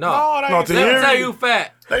fat? No, No, No, ain't to let me hear tell you. you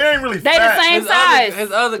fat. They ain't really They fat. the same His size.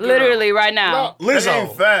 his other girl. Literally right now. No, They Lizzo.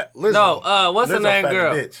 ain't fat. Lizzo. No, what's her Lizzo name, fat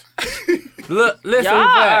girl? bitch. Look, listen, Y'all who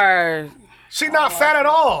fat? are. She not fat at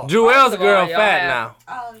all. Jewel's girl y'all fat have- now.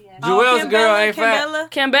 Oh yeah. Jewel's girl ain't fat.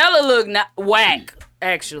 Kimbella look whack.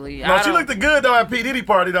 Actually, No, I she don't- looked good though at P. Diddy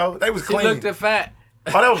party though. They was She clean. looked at fat.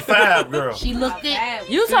 Oh, that was Fab, girl. She looked it.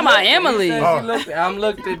 You talking about Emily? She Oh. looked it. I'm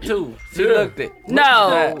looked it too. She Yeah. looked it.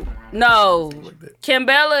 No, no.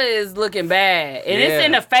 Kimbella is looking bad, and it's Yeah.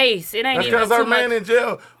 in the face. It ain't That's even because her too man much. in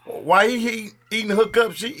jail. Why he eating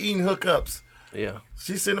hookups? She eating hookups. Yeah.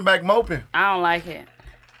 She sitting back moping. I don't like it.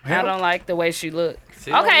 I don't like the way she looked. She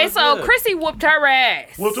don't Okay, look so good. Chrissy whooped her ass.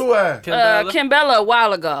 What's who ass? Kimbella a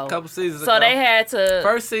while ago. couple seasons So ago. they had to.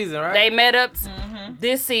 First season, right? They met up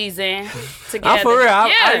this season together. I'm for real. I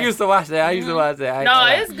Yeah. used to watch that. I used to watch that. I ain't No, gonna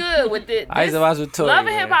lie. it's good with it. I used to watch with Tori. Love and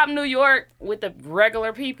man. Hip Hop New York with the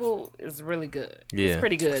regular people is really good. Yeah. It's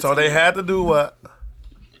pretty good. So they had to do what?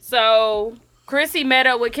 So Chrissy met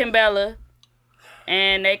up with Kimbella,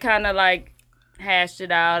 and they kind of like hashed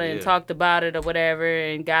it out and Yeah. talked about it or whatever,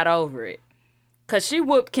 and got over it. Cause she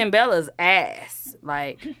whooped Kimbella's ass,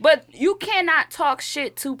 like. But you cannot talk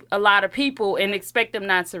shit to a lot of people and expect them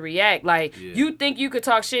not to react. Like you think you could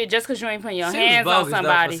talk shit just cause you ain't putting your She hands was on bogus, though,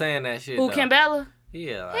 somebody. for saying that shit. Who, though. Kimbella?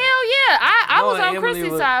 Yeah. Like, Hell yeah, I was knowing on Emily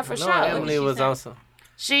Chrissy's was- side for knowing sure. Emily was on some.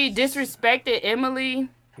 She disrespected Emily.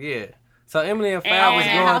 Yeah. So Emily and Fab was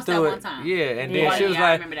And going house that through one it. time. Yeah, and Yeah. then she was Yeah, I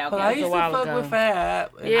like, remember that. well, Okay. I It was used a to while fuck ago. with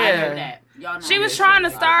Fab. And Yeah. I heard that. Y'all know She was that. trying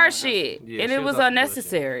to start shit, Yeah, and she it was was on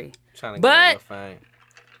unnecessary. Trying to But- get her fame.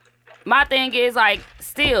 My thing is like,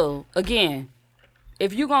 still, again,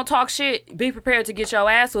 if you gonna talk shit, be prepared to get your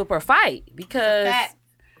ass whooped or fight, because Fact.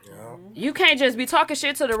 you can't just be talking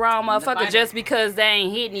shit to the wrong motherfucker fighter. just because they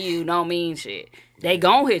ain't hitting you. Don't mean shit. They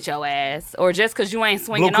gon' hit your ass, or just because you ain't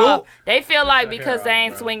swinging Blue off. cool? They feel like because they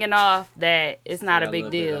ain't swinging off that it's not a got a big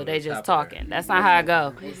little bit deal. on They the just top of talking. That's not how it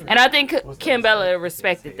go. And I think Kimbella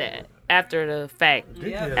respected that after the fact.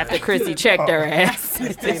 After Chrissy checked her ass.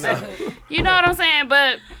 You know what I'm saying?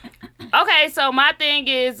 But okay, so my thing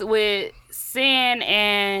is with Sin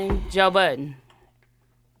and Joe Budden.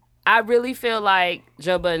 I really feel like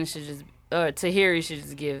Joe Budden should just, or Tahiri should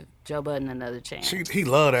just give Joe Budden another chance. He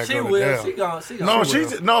love that She girl to will. death. She gon' No,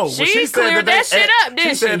 will. She She said cleared they that shit up, didn't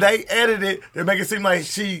She said she? they edited it to make it seem like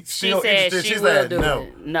she She still said interested. she She will said do no,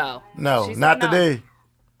 it. No. no, She said not no. today.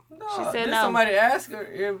 She said Did no. somebody ask her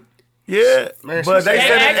if Yeah, Man, but she they They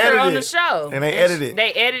said asked they her on edited the it. show. And they edited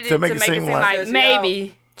They edited to make it seem like like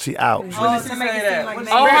maybe. she out. Oh, to make it seem like On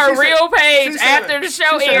Man, her she real page she said after it. the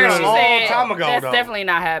show She said aired, it a she long said time ago, that's though. definitely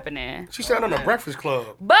not happening. She said on the Breakfast Club.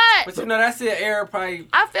 But But you know, that's it. Era probably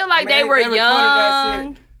I feel like they were recorded that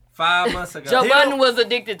young. shit 5 months ago. Joe He Budden don't- was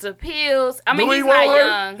addicted to pills. I mean, Do he he's want not her?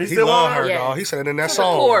 young. He He still love want her, her. Yeah. dog. He said it in that To the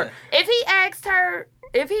song. core. If he asked her,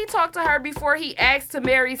 if he talked to her before he asked to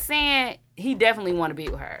marry Sin, he definitely want to be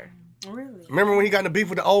with her. Really? Remember when he got in the beef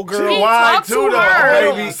with the old She girl? He wide talked too to though,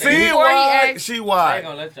 her baby. See before he why asked- she I ain't wide.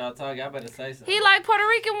 gonna let y'all talk. Y'all better say something. He like Puerto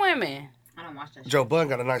Rican women. I don't watch that shit. Joe Budden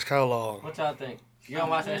got a nice catalog. What y'all think? You don't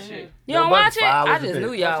watch that shit? You don't Joe watch it? Budden's fine I with just the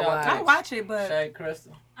knew dick. y'all What y'all watched. I watch it, but Shay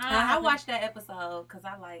Crystal. I watched that episode because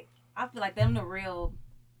I feel like them the real.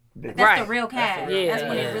 That's Right. the real cast. Yeah. That's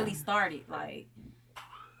when Yeah. it really started. Like,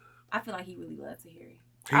 I feel like he really loves Tahiri.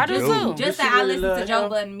 I do too. Just she that I really listen to love Joe him?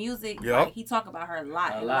 Budden music. Yup. Like, he talk about her a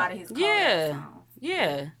lot. A in a lot. lot of his Yeah. songs.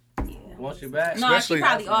 Yeah. Yeah. Want you back? No, Especially- she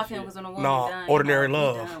probably off him because when a woman No, done, Ordinary you know,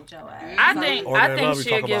 Love. he done with your ass. I So- think Ordinary Love we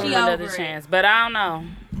she'll talk give about. him She another over it. chance, but I don't know.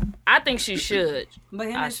 I think she should. but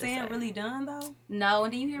him I and should Sam say. really done though. No,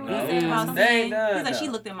 and then you hear what he No. said about They Sin. ain't done, He's like, she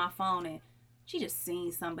though. looked at my phone and she just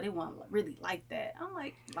seen something, but it wasn't really like that. I'm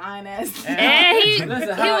like, lying ass. And he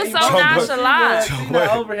Listen, he how was he so Joe Budden- nonchalant. She's not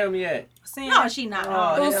over him yet. Sam, No, she not.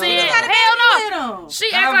 Oh, Who hell said, no. hell no. With him.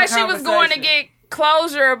 She Have act a like she was going to conversation. get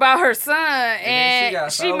closure about her son, then she got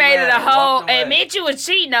and she so made mad it a and whole. walked away. Admit you was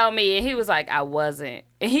cheating on me, and he was like, I wasn't.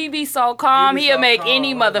 And he be so calm. He be He'll so make calm,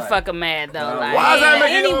 any like- motherfucker mad though. Like, Why is that Yeah,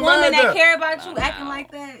 making any you woman mad that though? care about you acting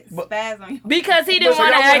like that, spaz on you. because he didn't so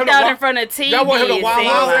want to y'all want him act to out wa- in front of TV. y'all want him to and wild say,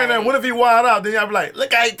 out I was there saying that. What if he wild out? Then y'all be like,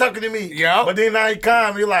 look how he talking to me. Yeah. But then now he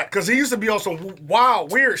calm. You're like, Because he used to be on some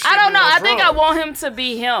wild, weird shit. I don't know. when he I was think drunk. I want him to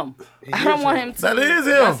be him. I don't want him to that is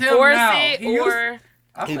That's him. him force now. it He used- or.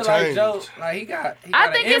 I He feel like changed. Joe, like he got I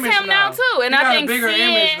an think it's image him now, too, and he I got think a bigger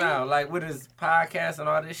image Sin- now, like with his podcast and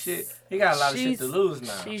all this shit. He got a lot of shit to lose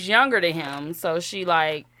now. She's younger than him, so she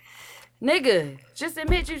like, nigga, just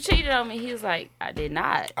admit you cheated on me. He was like, I did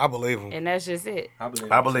not, I believe him. and that's just it. I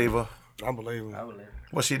believe. I believe her. I believe him. I believe.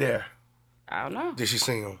 Was she there? I don't know. Did she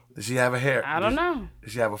see him? Did she have a hair? I don't know.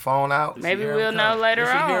 Did she have a phone out? Maybe Hear him we'll know come. later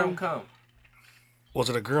Did she hear him on. come? Was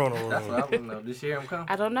it a girl in the That's room? what I want to know. Did she hear him come?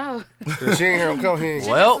 I don't know. If she ain't hear him come, he ain't.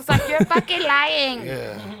 Well, It's like you're fucking lying.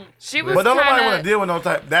 Yeah. She was But don't nobody want kind to of. deal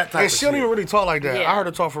with that type And of she shit. don't even really talk like that. Yeah. I heard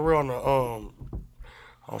her talk for real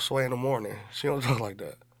on Sway in the morning. She don't talk like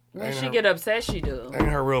that. When she get upset, she do. Ain't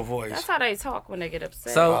her real voice. That's how they talk when they get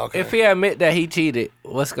upset. so Okay. if he admit that he cheated,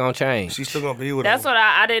 what's gonna change? She's still gonna be with That's him. what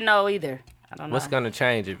I didn't know either. I don't know. What's gonna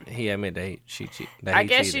change if he admit that she that I he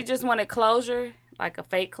guess she cheated? just wanted closure, like a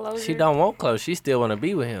fake closure. She don't want closure. She still want to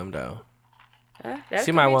be with him though. That She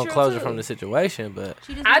could might be want true, closure too. from the situation, but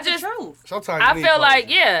She just I wants just- the truth. Sometimes you I need feel closure.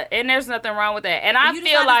 like and there's nothing wrong with that. And I If you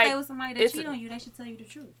feel decide to like stay with somebody that it's- cheat on you, they should tell you the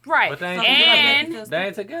truth. right. but they ain't And together. They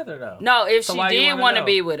ain't together though. no, if So she why you did wanna want to know?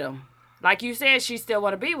 be with him, like you said, she still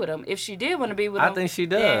want to be with him. If she did want to be with I him, think she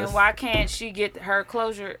then does. why can't she get her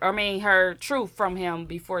closure? I mean, her truth from him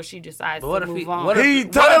before she decides But what to if move he? on? What if, He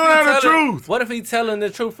what telling if he her the telling- truth. What if he telling the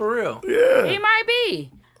truth for real? Yeah. He might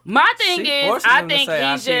be. My thing She is, forces I him to think say,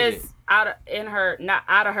 "I he's cheated." just not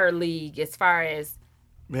out of her league as far as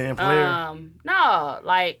Man, player. no,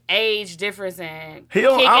 like age difference and He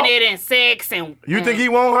don't- I kicking don't- it in sex and You think he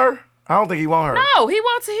want her? I don't think he want her. No, he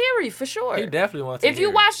wants Tahiri for sure. He definitely wants. to If you hear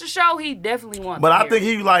it. watch the show, he definitely wants. But I Tahiri. think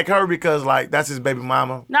he like her because like that's his baby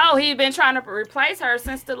mama. No, he been trying to replace her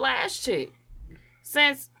since the last chick.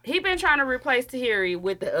 Since he been trying to replace Tahiri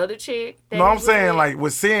with the other chick. that No, he I'm was saying with. like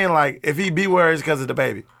with seeing like if he be with her it's because of the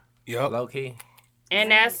baby. Yup. low key. and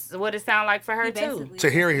that's what it sound like for her He too. basically-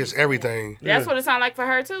 Tahiri is everything. That's what it sound like for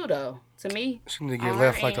her too, though. To me, She need to get on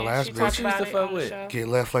left her like the end, last she bitch. talked Who she used about to it fuck on the with? show. Get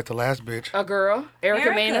left like the last bitch. A girl,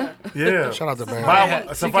 Erica Mena. Yeah. Shout out to Ben. But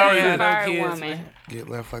She Safari can't is have no Fire kids, woman. man. Get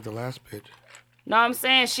left like the last bitch. No, I'm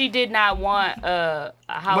saying she did not want a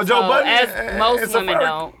household, But Joe Budden as and most women Safari,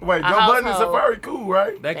 don't. Wait, A Joe Budden and household. Safari cool,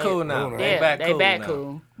 right? They cool now. cool now. They Yeah, back they cool back now.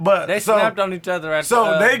 cool. But They so, snapped on each other at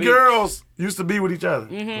so the they beach. girls used to be with each other.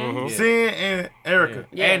 Mm-hmm. Sin and Erica.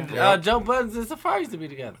 Yeah. And Joe Buttons and Safari used to be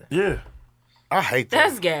together. Yeah. I hate that.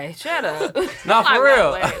 That's gay. Shut up. No, for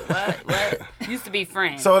real. Wait, what? Used to be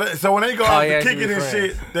friends. So when they go out yeah, to kick she it be and friends.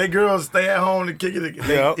 shit, they girls stay at home to kick it.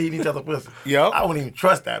 They Yep. eating each other pussy. Yep. I wouldn't even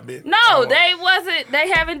trust that bitch. no, they wasn't. They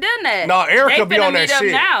haven't done that. No, Erica they be finna on that meet up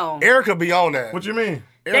shit. now. Erica be on that. What you mean?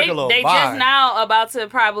 Erica They little just vibe. now about to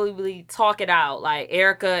probably talk it out, like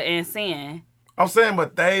Erica and Sin. I'm saying,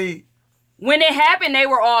 but they. When it happened, they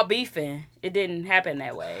were all beefing. It didn't happen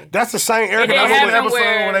that way. That's the same Erica. didn't that That's was the happen with- episode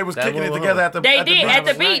where- when they was That kicking it was- together at the They at did the at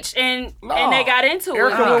the beach. beach, and they got into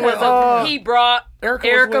Erica it was with, because he brought Erica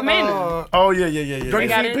was Erica with, Mena. Oh yeah. They Dirty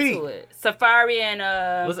got Feet into Pete. it. Safari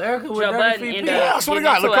and Was Erica with Joe Dirty Budden Feet ended Pete? up Yeah, I swear to getting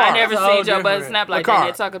God, into it. I LaCar. never That's seen all Joe Budden different. snap like LaCar. that.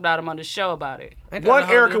 They talk about him on the show about it. Ain't that One a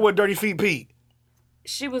whole Erica different- with Dirty Feet Pete.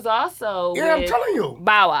 She was also Yeah, I'm with telling you.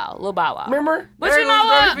 Bow Wow, Lil Bow Wow. Remember? But you Erica know was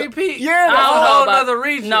what? Dirty Feet Pete. Yeah, I that's don't a know whole about- nother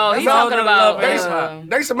region. No, That's he's a whole talking nother about love.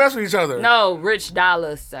 They used to mess with each other. no Rich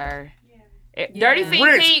Dollars, sir. Dirty Feet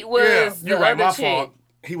Rich. Pete was yeah, the you're right. other My chick. fault.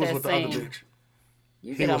 He was that with the other sang. bitch.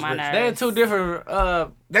 You He get on was my rich. nerves. They in two different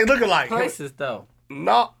They look alike. places though.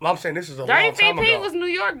 No, I'm saying this is a Dirty long Feet time Pete ago. was New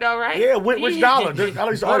York though, right? Yeah, Rich Dollar. Rich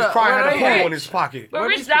Dollar used to always What cry, where had a they poodle at? in his pocket. But Where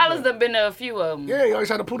Rich these people Dollars done been to a few of them. Yeah, he always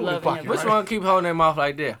had a poodle in his Loving pocket. him. Which right? one keep holding their mouth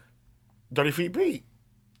like that? Dirty Feet Pete.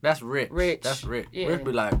 That's Rich. Rich. That's Rich. Yeah. Rich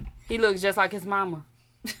be like, He looks just like his mama.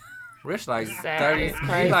 Rich like Sad. 30. It's He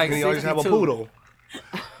crazy. like And he always have a 62. poodle.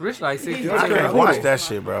 Rich like 62. I can't watch that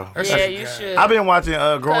shit, bro. Yeah, you should. I've been watching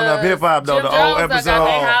Growing Up Hip Hop though, Jim the old Jones done episode. got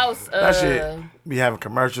their house, that shit be having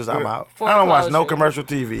commercials. I'm out. I don't watch no foreclosure. commercial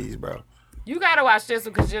TVs, bro. You gotta watch this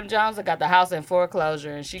one because Jim Jones got the house in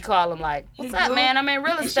foreclosure, and she called him like, "What's up, man? I'm in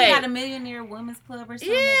real She estate." had a Millionaire Women's Club or something.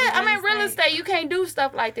 Yeah, I'm in real estate. You can't do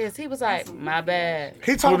stuff like this. He was like, "My bad."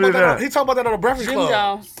 He talked Who about did that. that? He talked about that on the Breakfast Jim Club.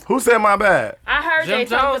 Jones. Who said my bad? I heard Jim they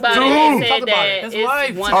talked Jones about did. it. Who? They Talked said about that it. His it's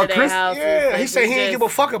wife. one Oh, of their Chris? houses. Yeah, that he said he didn't give a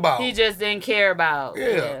fuck about. He just didn't care about.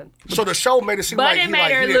 Yeah. So the show made it seem But like it he made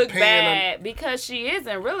like her he didn't look pay him. bad because she is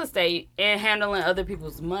in real estate and handling other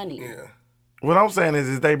people's money. Yeah. What I'm saying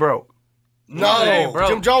is they broke. No, bro.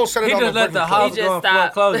 Jim Jones said it He on just the let the Breakfast Club. house He go just in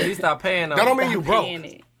stopped. foreclosure. He stopped paying them. That don't mean you broke. Paying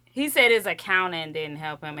it. He said his accountant didn't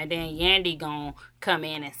help him, and then Yandy gonna come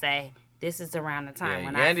in and say, "This is around the time Yeah,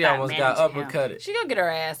 when Yandy I stopped almost got managing him." uppercutted. She gonna get her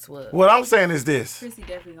ass whooped. What I'm saying is this. Chrissy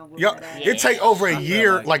definitely gonna whoop Yo, that ass. it take over a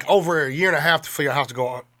year, like over a year and a half for your house to go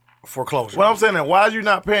on foreclosure. What I'm saying is, why are you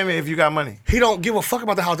not paying it if you got money? He don't give a fuck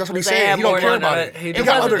about the house. That's what he They said. had He don't more care than about that. it. He He just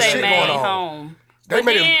got wasn't other they shit main going on. home. They But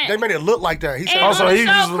made then- it. They made it look like that. He said, And Also, on the he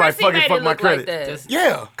show, just was like, Chrissy fuck it, made fuck my look like credit. that. Just,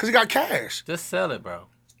 "Yeah, because he got cash." just sell it, bro.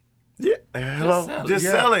 Yeah. Hello. sell it. Just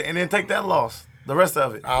Yeah. sell it and then take that loss. The rest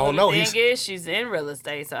of it. I don't know. The He's. thing is, she's in real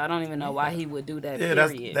estate, so I don't even know why he would do that. Yeah,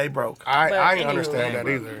 that's period. they broke. I But ain't anyway. understand that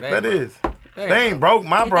either. That is. They ain't broke.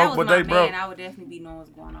 My If broke, that was but my they broke. man, I would definitely be knowing what's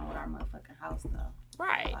going on with our motherfucking house, though.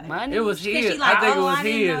 Right, money. It was She his. like, I think it oh, was I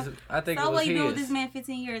didn't his. know. I think So it was what you doing with his. this man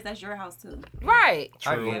 15 years? That's your house, too. right.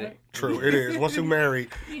 I get it. True, it is. Once you married,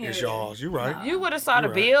 it's yours. You right. You would have saw the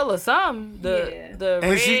You're right. bill or something. The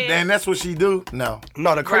And red. that's what she do? No.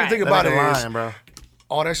 No, the crazy Right. thing about it That nigga is, lying, bro.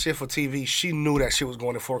 all that shit for TV, she knew that shit was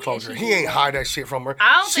going to foreclosure. He ain't hide that shit from her.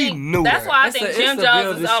 I don't She think knew that's that. why I It's think a- Jim it's a build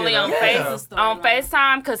Jones is this only shit on up. on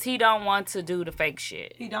FaceTime because he don't want to do the fake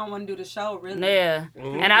shit. He don't want to do the show, really. Yeah,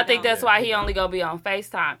 and I think that's why he only gonna be on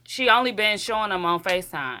FaceTime. She only been showing him on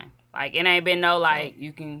FaceTime. Like it ain't been no like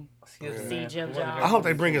you can see Jim Jones. I hope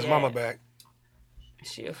they bring his mama back.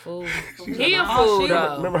 She a fool. He a fool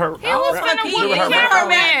though. Remember her? He was finna He whoop was him. her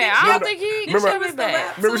Man, I don't Remember- think he remember- should be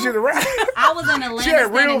back. Remember she the rap? I was in Atlanta She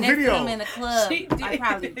had real standing next video. to him in the club. She Like did.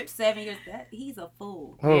 probably 7 years. He's a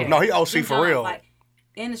fool. Yeah. No, he OC Jim for Jones, real. Like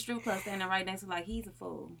in the strip club, standing right next to him, like he's a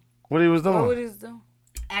fool, What he was What would doing? he do?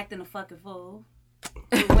 acting a fucking fool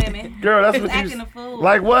with women. Girl, that's He was what acting you a fool.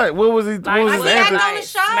 like. What? What was he? What Like, was Like, his he Like, acted answer? on the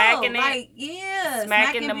show. smacking it. Like, yeah.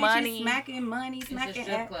 Smacking the bitches, money. Smacking money, It's a smacking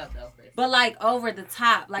strip ass. club though, Chris. But like over the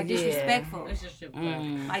top, like Yeah. disrespectful. It's a strip club.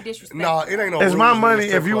 Like disrespectful. No, it ain't no. It's my rules in money. the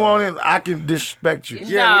strip If you club. want it, I can disrespect you.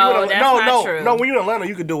 Yeah, No, when you in that's no, not no, true. no. When you in Atlanta,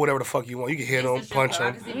 you can do whatever the fuck you want. You can hit him, punch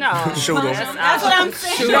him, No, shoot him. That's what I'm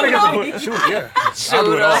saying. You gotta get the shoot. Yeah, I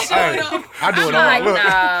do it all. Hey, I do it all. Like, Look,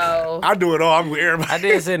 no. I do it all. I'm with everybody. I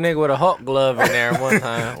did see a nigga with a Hulk glove in there one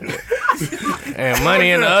time. And money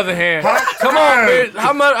in the other hand. Come on, bitch.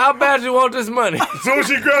 How bad you want this money? Soon as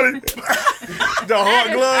she grabbed it, the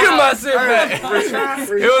hot glove. Give my shit back. It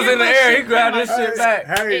was in the air. He grabbed this shit back.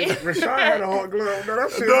 Hey, Rashawn had a hot glove. No,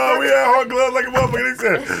 that shit. No, we had hot gloves like a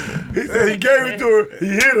motherfucker. He said he gave it to her. He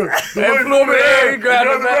hit her. The And money flew him in the air. He the grabbed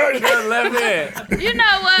other it back. way. Grabbed left hand. You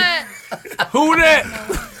know what? Who that?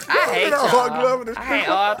 I hate That hot glove y'all. in the I hate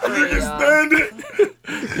all three You of can y'all. stand it.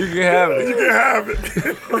 You can have You it. can have it.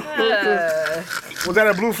 Was that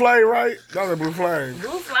a blue flame, right? That was a blue flame.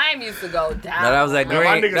 Blue Flame used to go down. No, that was that My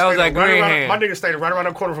green. nigga That was stayed that right green around- My hand. nigga stayed right around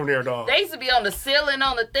the corner from there, dog. They used to be on the ceiling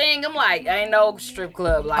on the thing. I'm like, ain't no strip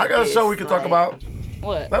club like I got a this. show we can talk Like, about.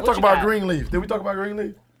 What? Let's talk about Greenleaf. Did we talk about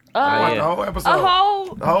Greenleaf? yeah. The whole episode. A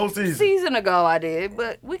whole The whole season. season ago I did,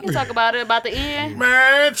 but we can talk about it about the end.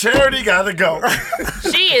 Man, Charity gotta go.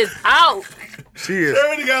 She is out. She is.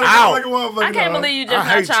 Charity gotta Ow. go like a motherfucker. I can't dog. believe you I just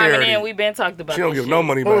hate not chiming Charity. in. We've been talked about She don't this give no shit.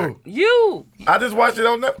 money back. You. I just watched it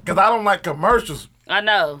on Netflix because I don't like commercials. I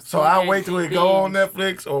know. So I wait till it go on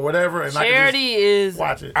Netflix or whatever, and I can Charity is just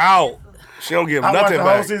watch it. Out. She don't give I watched nothing the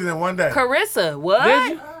whole back. season in one day. Carissa.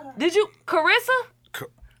 What? Did you? Carissa?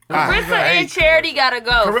 I Carissa and hate Charity gotta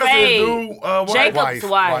go. Carissa Fade. is dude, wife. Jacob's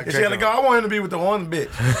wife. And she had to go. I want him to be with the one bitch.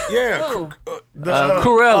 Yeah. Who?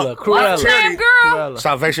 Cruella. What's Cruella. her name, girl? Cruella.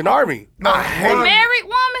 Salvation Army. I hate Married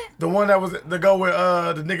woman? the one that was to go with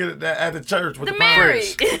the nigga that at the church with The the married.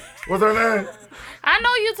 prince. What's her name? I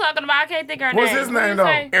know you talking about. I can't think of her What's name. his What name, you though?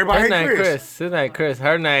 say? Everybody His hate name Chris. Chris. His name Chris.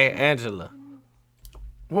 Her name Angela.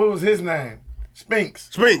 What was his name? Spinks.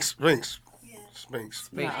 Spinks. Spinks. Spinks.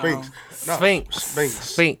 No. Spinks. No. Sphinx. Sphinx.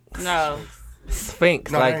 Sphinx. No.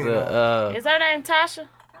 Sphinx. No, Like ain't the Is her name Tasha?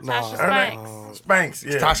 No. Tasha Her Spanks. Spanks.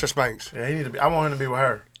 Yeah. Tasha Spanks. Yeah, he need to be. I want him to be with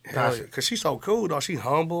her. Hell yeah. Cause she's so cool, though. She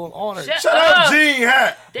humble. All that. Shut Shut up, up. Gene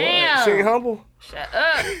Hat. Damn. She ain't humble. Shut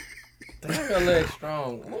up. her leg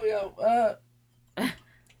strong.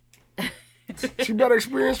 She better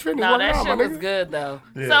experience fitness. No, working that out, shit my was nigga. good though.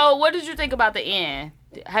 Yeah. So, what did you think about the end?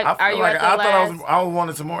 I Are feel you like at the I last? thought I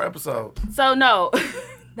wanted some more episodes. So no,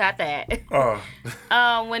 Not that.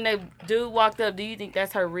 When the dude walked up, do you think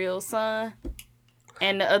that's her real son?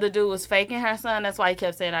 And the other dude was faking her son. That's why he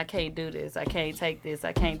kept saying, I can't do this. I can't take this.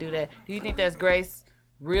 I can't do that. Do you think that's Grace's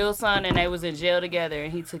real son and they was in jail together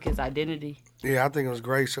and he took his identity? Yeah, I think it was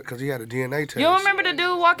Grace because he had a DNA test. You don't remember the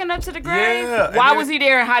dude walking up to the grave? Yeah. Why was he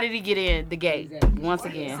there and how did he get in the gate? Once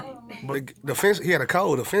again. The fence, he had a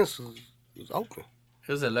code. The fence was open.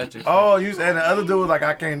 It was electric. Oh, and the other dude was like,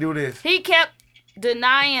 I can't do this. He kept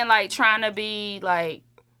denying, like, trying to be, like,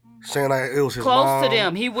 Saying like it was his close mom. to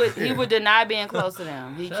them. He would deny being close to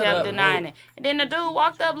them. He kept up, denying it. And then the dude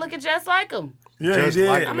walked up looking just like him. Yeah, Just he did.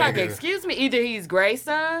 like I'm like, nigga. excuse me, either he's Grace's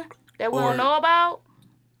son that we Or- don't know about,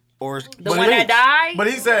 Or the one that died. But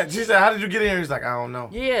she said, how did you get in here? He's like, I don't know.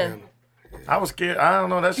 Yeah. I was scared. I don't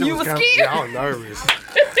know. That shit You was was kinda, scared? yeah, I was nervous.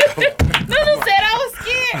 Lulu said I was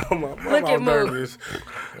scared. Look at Moo. nervous.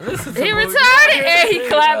 He retarded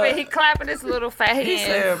and he clapping his little fat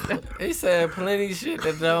hands. He said plenty of shit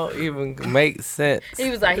that don't even make sense. He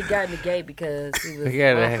was like, he got in the gate because he was. He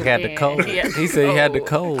had the cold. He said he had the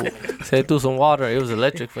cold. Said he threw some water. It was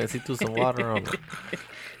electric fence. He threw some water on it.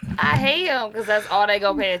 I hate him because that's all they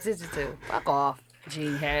gonna pay attention to. Fuck off,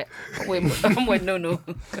 G hat. I'm with Nunu.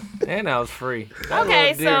 And I was free. That Okay,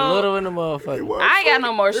 little deer, so- little in the motherfucker. I ain't got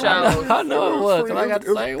no more shows. I know it was. 'Cause I got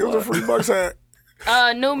the same It was a one. free bucks hat.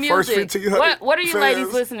 New music. 1,500 What are you fans.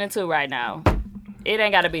 ladies listening to right now? It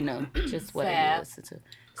ain't gotta be new. Just whatever you Fab. listen to.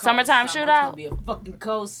 Summertime It's gonna Shootout. be a fucking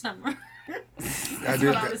cold summer.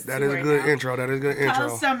 That is a good intro. That is a good intro.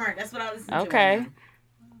 Cold summer. That's what I was. Okay.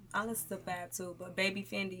 I listen to Fab too, but Baby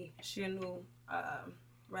Fendi, she a new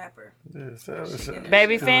rapper.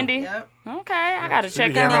 Baby Fendi. Yep. Okay, I gotta check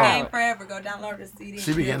be that getting Nigga off. ain't forever. Go download the CD.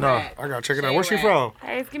 She be getting off. I gotta check it out. Where's she from?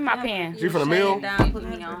 Hey, give me my pen. She from the mill? Down, put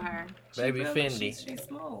me on her. Baby Fendi. She's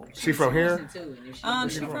smooth. She from here?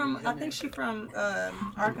 She from. I think she from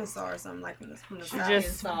Arkansas or something like that. From the south.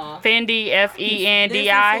 Just Soft. Fendi, Listen to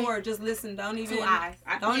Fendi. her. Just listen. Don't even. 2 eyes.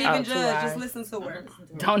 Don't Oh, even 2 judge. eyes. Just listen to her.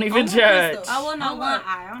 Don't even judge. Oh well, no, one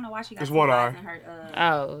eye. I don't know why she got Just two one eyes eye. in her.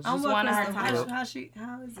 Oh, I'm just one of her.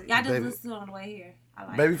 How is it? Yeah, I just Baby. listened to it on the way here. I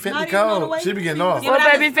like Baby it. Fendi Not even on the way cold. She be to getting see off. you. What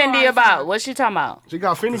Yeah, Baby but I just Fendi saw about? What's she talking about? She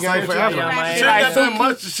got Fendi game forever. Yeah, She man. ain't got that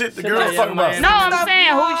much shit the girls talking about. No, I'm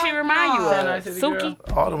saying who she remind you of?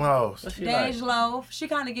 Suki? All them hoes. Dej Loaf. She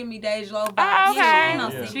kind of give me Dej Loaf vibes. Oh,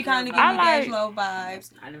 okay. Yeah. She kind of give I me like- Dej Loaf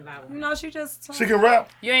vibes. I didn't vibe with You her. know, she just. She can rap.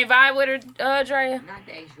 You ain't vibe with her, Drea? Not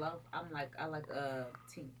the age low. I like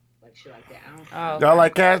Tink, like shit like that. I don't. Oh. Y'all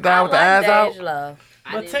like Cash Down with the ass out? Love.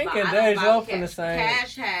 I But didn't Tink vibe- and I don't Dej vibe Loaf with in the Cash. same.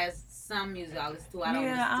 Cash has some music I listen to. I don't Yeah,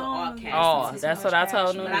 listen to I all don't Cash. Oh, Listen that's to what I Cash,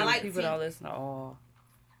 told but Nunu. I like People Tink. don't listen to all.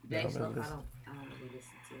 Dej Loaf, I don't really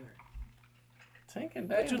listen to her. Tink and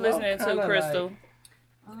What Dej you Loaf listening to, kinda Crystal?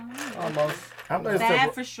 like almost. I'm listening Bad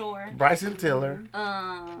to for sure. Bryson Tiller.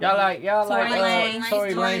 Y'all like Tory Lanez.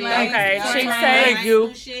 Tory Lanez. Okay, Tory Chick Lanez. Say. Thank you.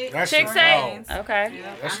 New shit. That Chick shit Say. cold. Okay.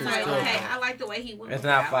 That shit's like, cool. okay, I like the way he went. It's with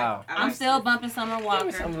not it. foul. I'm still bumping Summer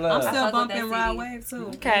Walker. Some I'm love. still fuck with bumping that Ride CD. Wave too.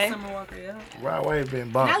 Okay. Summer Walker, yeah. Right Wave been And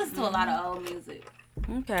I bumped. listen to a lot of old music.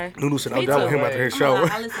 Okay. Nunu said I'm Me done too. with him after his I show.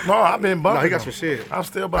 listen No, I've been bumping. No, he got them. some shit. I'm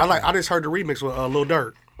still bumping. I just heard the remix with Lil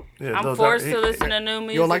Durk. Yeah, I'm those forced are- to listen to new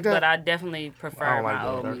music, like that? but I definitely I prefer don't like my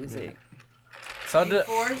Lil old Durk, music. So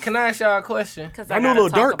can I ask y'all a question? Cause I knew Lil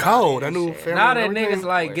Durk cold. I knew Family. Family Now that and everything. niggas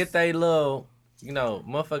like get they little,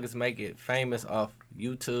 motherfuckers make it famous off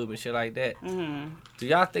YouTube and shit like that. Mm-hmm. Do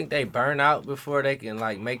y'all think they burn out before they can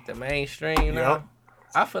like make the mainstream? You know? Yep.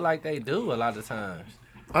 I feel like they do a lot of times.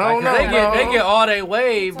 I don't know. Like, 'cause they bro. get all they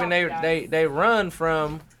wave and they run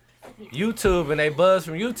from YouTube and they buzz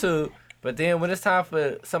from YouTube. But then when it's time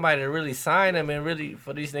for somebody to really sign them and really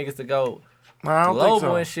for these niggas to go I don't global think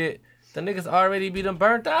so. and shit, the niggas already be them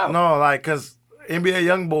burnt out. No, like, cause NBA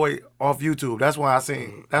YoungBoy off YouTube. That's when I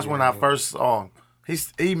seen. That's when I first saw him. He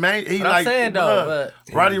But I'm like. saying though,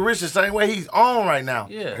 but Roddy Ricch the same way he's on right now.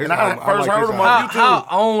 Yeah. And I I first like heard his him album. on how YouTube.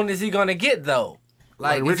 on is he gonna get though?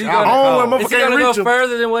 Like, Like is he Rich gonna, album. On, is he motherfucker gonna go reach him.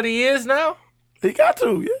 further than what he is now? He got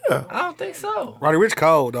to, yeah. I don't think so. Roddy Ricch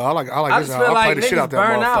cold though. I like I this. just feel I like play the shit niggas out that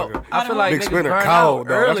burn motherfucker. out. I feel like Big niggas Spinner burn cold out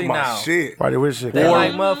though. That's early my now. shit. Roddy Ricch shit. They War-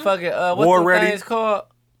 like motherfucking what War the ready. things called?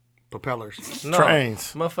 Propellers. No,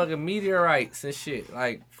 Trains. motherfucking meteorites and shit.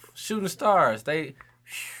 Like shooting stars. They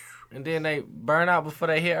and then they burn out before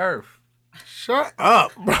they hit Earth. Shut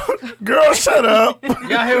up, bro. Girl, shut up.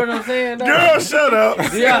 Y'all hear what I'm saying? though? Girl, shut up.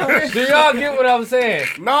 Do y'all get what I'm saying?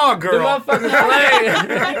 Nah, The girl.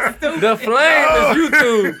 motherfuckers flame. The flame is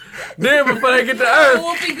YouTube. Then before they get to Earth,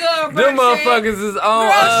 Whoopi Goldberg them shit. motherfuckers is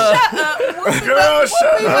on. Girl,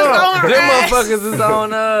 shut up. Them motherfuckers is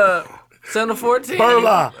on. Channel 14.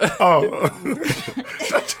 Burla. Oh.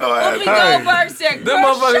 Whoopi Goldberg said, Them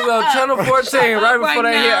motherfuckers on Channel 14 right before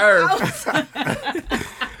they hit Earth.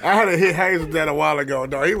 I had to hit Hayes with that a while ago,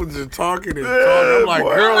 dog. He was just talking and talking. I'm like,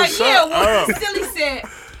 girl, like, shut up. Silly said,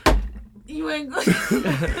 you ain't good.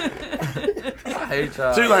 I hate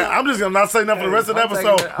y'all. She's like, I'm just gonna not say nothing for the rest of the I'm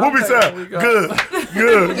episode. taking it- Whoopi I'm said, taking it. We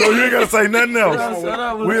good. No, you ain't gotta say nothing else. Shut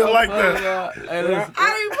up with We your like fuck, that. y'all. Hey, listen,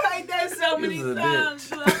 I done played that so many This is a times.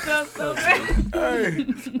 bitch. but I felt so bad.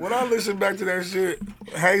 Hey, when I listen back to that shit,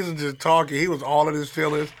 Hayes was just talking. He was all in his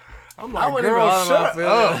feelings. I'm I like, wouldn't even girl, all in my shut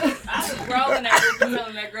up. feelings. I was rolling that group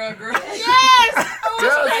telling that girl. Yes!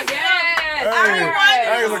 Hey,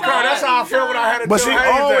 Hayes was crying. That's how I feel when I had to But tell she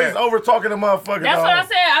Hayes always that. over talking to motherfuckers. That's dog. what I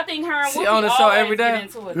said. I think her and She Whoopi on the show always every day? get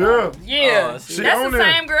into it, though. Yeah. Yeah. She That's on the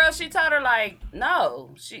there. same girl. She told her like, no.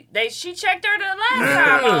 She checked her the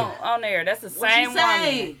last time on there. That's the same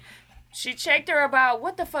woman. She checked her about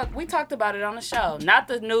what the fuck. We talked about it on the show. Not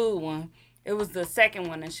the new one. It was the second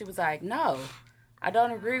one, and she was like, no, I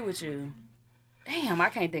don't agree with you. Damn, I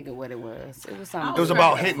can't think of what it was. It was something. It was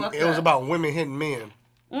about hitting. It was about women hitting men.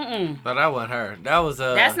 But that wasn't her. That was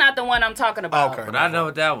That's not the one I'm talking about. Okay. But I know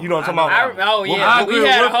what that was. You know what I'm talking I about? know Oh yeah, I we agree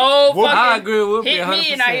had a with whole Whoopi. fucking I agree with Whoopi hit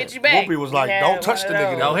me and I hit you back. Whoopi was We like, had "Don't touch one the of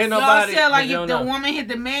nigga, those. Don't hit Y'all nobody. said like you if don't the know. woman hit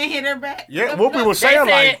the man, hit her back. Yeah, Whoopi was They saying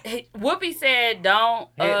like, said, Whoopi said, "Don't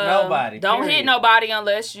Hit nobody, Don't period. hit nobody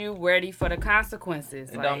unless you ready for the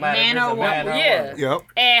consequences." It Like, don't matter if man it's or a man woman. or Yeah. woman. yep,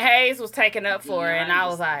 And Hayes was taking up for her, Yeah, and I I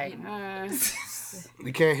was like,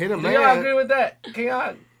 you can't hit a Do y'all agree man. with that? Can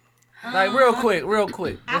y'all? Like real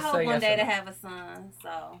quick. I Just hope say one yes day or to no. have a son,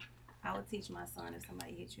 so I would teach my son if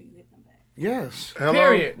somebody hit you, you hit them back. Yes. Hello?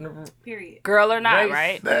 Period. Period. "Girl or not, Race.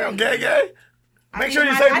 right?" Damn, gay. Make I sure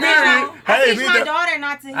teach you my- say I teach period. my- I Hey, teach me my the- daughter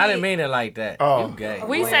not to hit. I didn't mean it like that. Oh. You gay.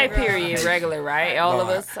 We say period regular, right? All of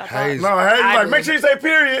us. I thought. Hayes, No, hey, I like, do. make sure you say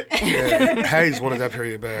period. yeah, Hayes wanted that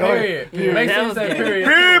period bad. Period. Make that sure you was say good. period.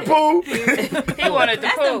 Period, poo. He wanted to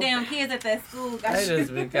That's them poop. damn kids at that school. Got They shit.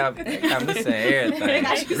 just be got me saying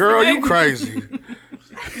everything. Girl, you crazy.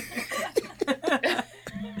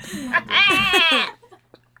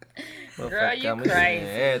 Girl, you Got me saying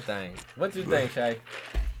crazy. Everything. What you think, Shay?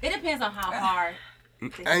 It depends on how hard.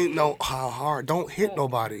 Ain't no how hard. Don't hit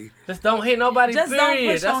nobody. Just don't hit nobody. Just period. don't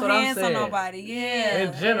put That's your what I'm hands on saying. nobody. Yeah.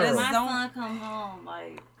 In general. Just My don't. son come home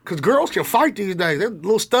like Cause girls can fight these days. They're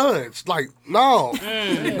little studs. Like, no.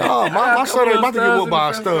 No, my son ain't about to get whooped by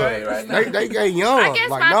a stud. They young. I guess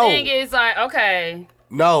like, my no. thing is like, okay,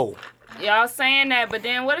 No. y'all saying that, but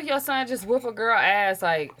then what if your son just whoop a girl ass,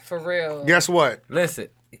 like, for real? Guess what? Listen,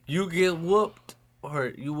 you get whooped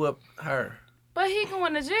or you whoop her. But he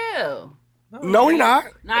going to jail. No, he not.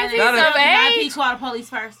 not If if he's of if he age. call the police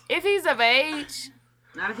first. If he's of age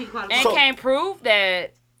Not if he call the and police. can't prove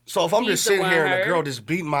that, So if I'm He's just the sitting one here and a hurt. girl just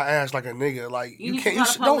beating my ass like a nigga, like You you need can't, to you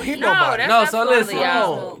call the don't hit police. No, nobody. that's No, so absolutely listen.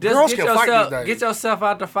 awful. Just Girls get can fight yourself, these days. get yourself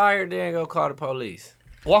out the fire, then go call the police.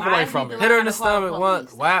 Walk away Why from is it. he Hit her in the allowed to call stomach once.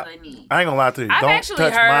 police? Wow. That's what they need. I ain't gonna lie to you. I've Don't actually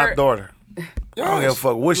touch my heard- daughter. I don't give a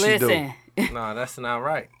fuck what she do. listen, No, that's not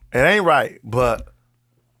right. It ain't right, but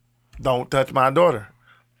don't touch my daughter.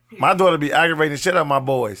 My daughter be aggravating the shit out of my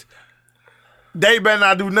boys. They better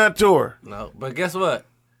not do nothing to her. No, but guess what?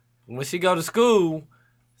 When she go to school,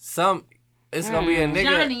 it's gonna be a nigga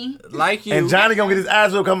Johnny. like you. And Johnny gonna get his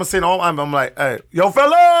ass whipped, come and sit on. I'm like, hey, yo,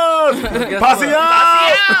 fellas, Guess posse what?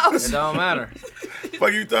 out. It don't matter.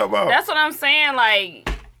 Fuck you talking about? that's what I'm saying. Like,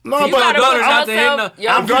 No, you but gotta daughter's put out there hitting yourself- the-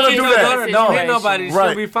 your I'm gonna kids do in that. that Don't hit situation. nobody. Right.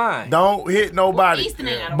 She'll be fine. Don't hit nobody. Easton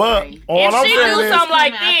ain't gotta But worry. all If I'm she saying do is, something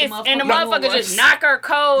like Come out this the and the motherfucker motherfucker will just knock her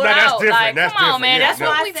cold No, that's out, different. like, That's come on, different. man, Yeah, that's yeah.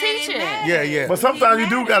 what we I said it teaching. back. Yeah, yeah. but sometimes you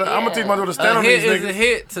do gotta. I'm gonna teach my daughter to stand A on these hit is a niggas.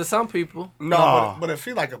 hit to some people. No, No. but it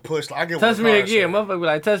feel like a push. I get what Touch the me car again. said. Motherfucker be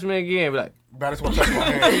like, touch me again. Be like, But I just want to touch my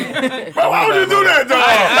hand. Bro, why would you do that, dog?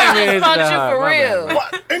 I I ain't just punch that you hard. for My bad, real. man.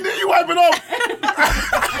 What? And then you wipe it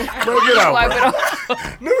off. Bro, get out, Wipe bro. it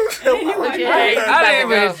off. I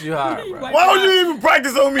didn't even hit you hard, bro. Why would you even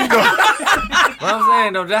practice on me, though? What I'm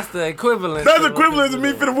saying though, that's the equivalent. That's to what equivalent to this me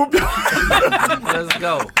is. finna whoop you. Let's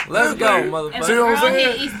go. Let's go, If motherfucker. See a what I'm girl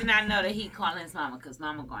saying? hit Easton, I know that he calling his mama because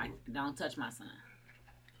mama going, don't touch my son.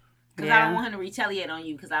 Because I Yeah. don't want him to retaliate on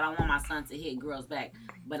you because I don't want my son to hit girls back.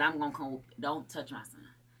 But I'm going to come, don't touch my son.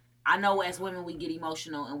 I know as women we get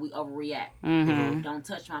emotional and we overreact. Mm-hmm. Don't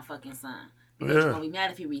touch my fucking son. Because Yeah. you're going to be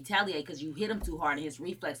mad if he retaliate because you hit him too hard and his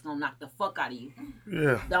reflex going to knock the fuck out of you.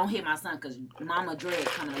 Yeah. Don't hit my son because mama dread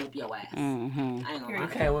coming to whip your ass. Mm-hmm. I ain't going to You lie.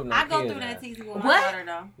 can't whip no I go kids, through that man. teasing with my What? daughter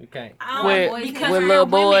though. You can't. I don't With- like with we're little women.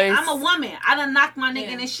 boys. I'm a woman. I done knocked my nigga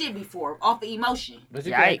in Yeah. his shit before off of emotion. But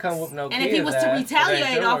you Yikes. can't come with no And kids. if he was to ass. It ain't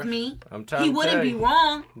retaliate off yours. me, I'm trying he to wouldn't tell be you.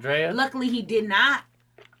 wrong. Drea? Luckily, he did not.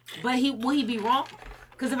 But will he be wrong?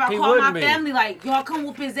 Because if I He call my wouldn't be. family, like, y'all come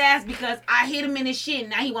whoop his ass because I hit him in his shit and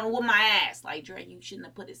now he want to whoop my ass. Like, Dre, you shouldn't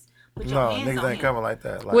have put your No, hands niggas on ain't him. coming like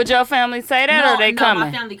that. Like, Would your family say that, or they no, coming?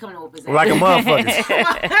 my family coming to whoop his ass. like a motherfucker.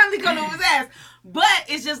 My family coming to whoop his ass. But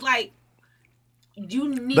it's just like, you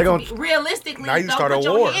need They to gonna- be realistically. Now you don't start put a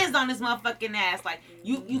your war. hands on this motherfucking ass. Like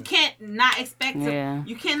you can't not expect to. Yeah.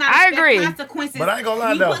 You cannot. I expect agree. Consequences. But I ain't gonna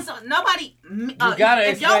lie, You though. put nobody. gotta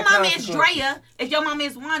if your expect mama is consequences. Drea, if your mama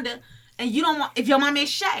is Wanda, and you don't want, if your mama is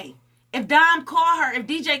Shay, if Dom call her, if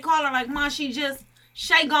DJ call her, like, Mom, she just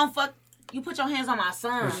Shay gon' fuck. You put your hands on my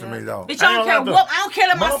son. Listen to me, though. Bitch, I don't care what. I don't care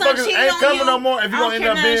that my son Motherfuckers cheated ain't on coming you. no more if you I don't gonna end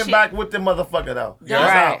care up none of being shit. back with the motherfucker, though. That's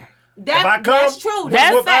That's right. If I come, That's true.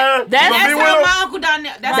 That's whoop ass, that's- you gonna be That's with how him? my uncle down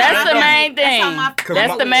there. That's how the my- main that's how thing. my-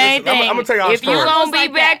 That's the main listen, thing. I'ma tell y'all a If you story. gonna be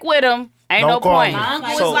back with them, ain't Don't no call point. me. My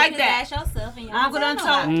uncle So- was like that. Yourself and My uncle done told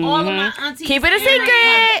told. all of my aunties. Keep it a and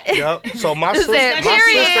my secret. Yep. So my Said, sister,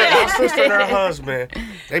 period. my sister and her husband,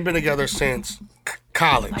 they've been together since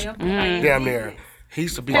college. Damn near. He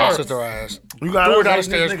used to beat my sister's ass. You got Threw her us, down the nigga,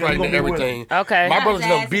 stairs, you pregnant, gonna be with him. everything. Okay. My brothers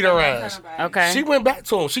done beat her ass. Okay. She went back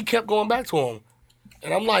to him. She kept going back to him.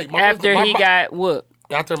 And I'm like, After he got whooped.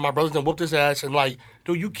 after my brothers done whooped his ass and like,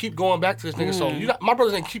 dude, you keep going back to this nigga. So you not, my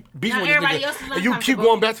brothers didn't keep beating Now with this everybody else is nigga. And you keep uncomfortable.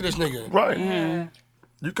 going back to this nigga. Right.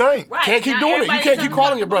 You can't. Right. Can't keep Now doing it. You everybody can't keep comes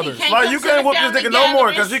calling your up- brothers. he Like, you come to can't the whoop this family nigga no more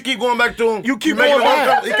because gatherings. you keep going back to him. You keep make going him back.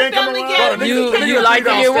 uncomfortable. He can't come Family around. gathering. You- Nigga you done like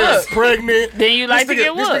been to get downstairs whooped. Pregnant. Then you like to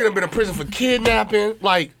get This nigga whooped. done been in prison for kidnapping.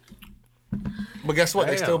 Like, but guess what?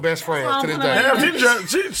 They still best friends to this day.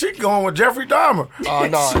 Damn, she going with Jeffrey Dahmer. Oh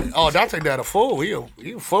no! Oh, Dante that a fool. He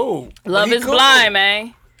a fool. But Love he is cool. blind,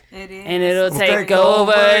 man. It is. And it'll take take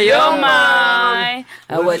over over your your mind.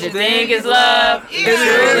 And what you think is love is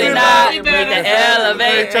truly not. With the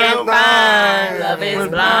elevator and find. Love is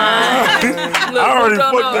blind. I already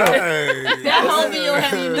put that. Hey. That homie will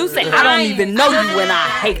have you. You say, I don't even know you when I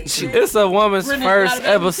hate you. It's a woman's first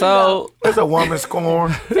episode. It's a woman's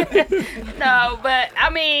scorn. No, but I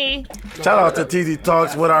mean, Shout out to TZ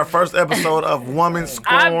Talks with our first episode of Woman's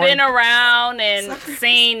Scorn. I've been around and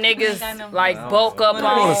seen niggas like bulk up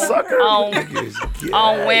sucker.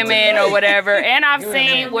 on women or whatever, and I've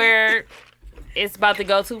seen where it's about to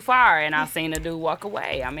go too far, and I've seen a dude walk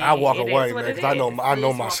away. I mean, I walk it is away, what man, it because is. I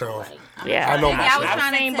know myself. Yeah, I know I was myself. I've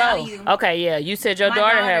trying seen to tell both. you. Okay, yeah, you said your My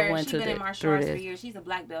daughter had went she's to been in the, martial through arts for this. years. She's a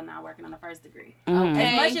black belt now, working on a first degree. Mhm.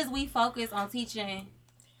 As much as we focus on teaching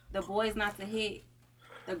the boys not to hit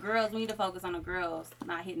the girls, we need to focus on the girls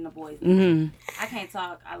not hitting the boys. Mm-hmm. I can't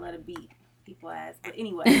talk. I let her beat people ass. But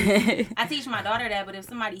anyway, I teach my daughter that. But if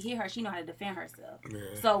somebody hit her, she know how to defend herself.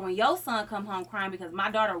 So when your son come home crying because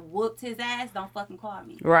my daughter whooped his ass, don't fucking call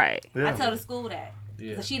me. Right. I tell the school that.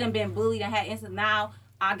 Because she done been bullied and had incidents. Now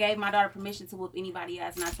I gave my daughter permission to whoop anybody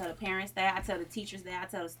else, and I tell the parents that, I tell the teachers that, I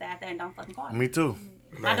tell the staff that, and don't fucking call me. Me too.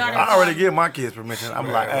 My daughter. I already give my kids permission. I'm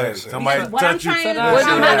like, hey, somebody What I'm touch you. trying to What do-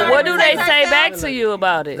 do my they, daughter what do they protects say herself. back to you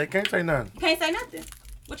about They it? can't say nothing. Can't say nothing.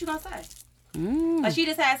 What you gonna say? Like she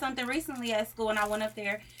just had something recently at school, and I went up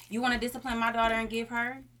there. You want to discipline my daughter and give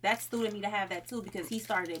her? That student need to have that too because he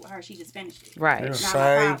started it with her. She just finished it. Right. Not my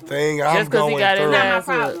Same problem. thing I'm Just 'cause he going got his through. Not my ass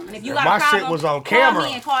whooped. problem. And if you If got my a shit problem, was on call camera.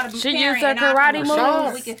 me and call the She parent used her and I'll karate come moves?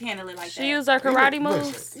 over. We can handle it like She that. used her karate moves.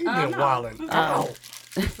 Listen, you been no. wilding. Oh.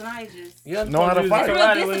 So now it's just You Know how to fight. real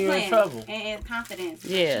karate when you're in trouble. discipline and confidence.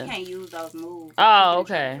 Yeah. You can't use those moves. Oh, You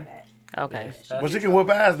get in okay. trouble for that. Okay. But she can whip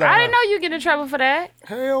ass down. I didn't know you get in trouble for that.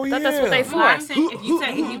 Hell yeah. Thought that's what they Well, I'm for. saying, if you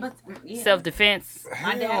say, yeah. Self defense.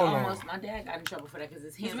 My dad Hell no. my dad got in trouble for that because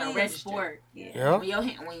his It's hands are really a registered. sport. Yeah. Yeah. When your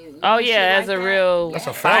hand, when you Oh do yeah, shit as like a that, real That's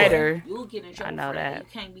a felony. fighter. you'll get in trouble know for that. You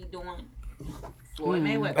can't be doing Floyd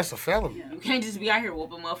Mayweather. That's a felony. You can't just be out here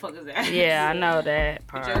whooping motherfuckers' ass. Yeah, I know that With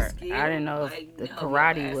part. your I skill, didn't know if like, the no,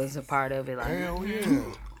 karate ass. was a part of it. Like, Hell yeah.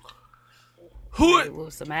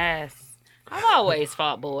 whoop some ass. I've always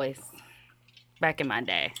fought boys. Back in my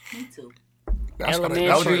day. Me too. That's what they-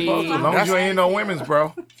 That was Elementary. supposed to. As long as you ain't no women's,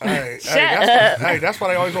 bro. Hey, Shut up. that's why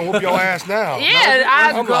they always gonna whoop your ass now. Yeah,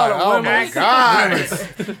 I'm like, oh my god.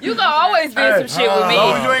 you gonna always be some shit with As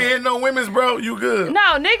long as you me. ain't hitting no women's, bro, you good. No,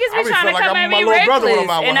 niggas I be be trying to feeling like come I'm at my me little brother with reckless,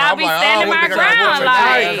 my and one. I'll I'm be like, standing oh, my we think I got ground one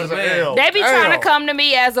like. because of L. They be trying to Damn. come to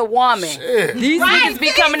me as a woman. Shit. These niggas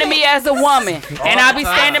be coming to me as a woman, and I be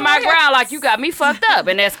standing my ground like you got me fucked up,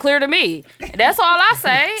 and that's clear to me. That's all I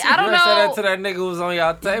say. I don't You said that to know. that nigga who was on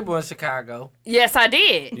y'all table in Chicago. Yes, I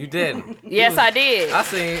did. You didn't. Yes, I did. I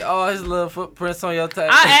seen all his little footprints on your table.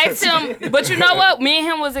 I asked him, but you know what? Me and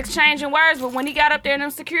him was exchanging words, but when he got up there and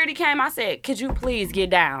them security came, I said, could you please get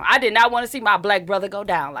down? I did not want to see my black brother go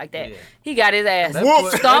down like that. Yeah. He got his ass They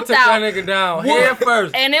stomped took out. that nigga down head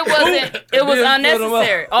first. And it wasn't, it was Then put him up.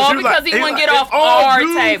 unnecessary. All She was because like- he wouldn't like, get off it's all our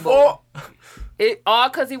you table. fault. It all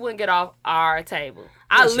because he wouldn't get off our table.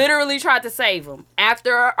 I literally tried to save him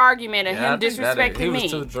after an argument of him disrespecting me.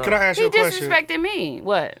 Can I ask you a question? He disrespected me.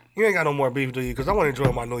 What? You ain't got no more beef, do you? Because I want to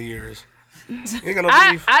enjoy my New Year's. You ain't got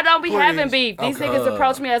no beef? I don't be Please. having beef. These niggas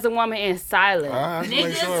approach me as a woman in silence.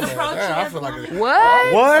 Niggas approach you I as feel a like woman.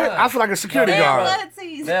 What? What? I feel like a security guard.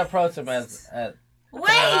 They approach him as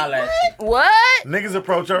Wait, What? Niggas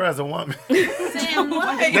approach her as a woman. Sam,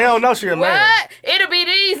 what? They don't know she a man. What? It'll be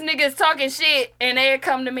these niggas talking shit, and they'll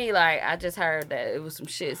come to me like, I just heard that it was some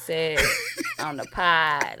shit said on the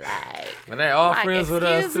pod. Like, And they all like, friends with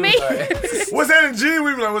us too. excuse me? Like, What's that in G?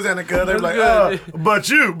 We be like, what's that in cuz? They be like, What's but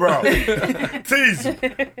you, bro. Tease you.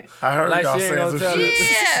 I heard Like y'all she ain't saying gonna some tell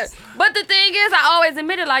shit. Yeah. But the thing is, I always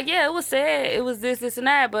admitted, like, yeah, it was said, it was this, and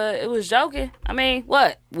that, but it was joking. I mean,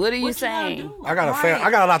 what? What are you saying? I got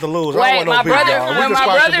a lot to lose. I Wait, don't want no my beef, brother, y'all. We when can my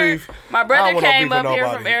squash the brother, beef. my I don't brother want no came beef with up here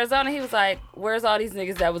from nobody. Arizona, he was like, "Where's all these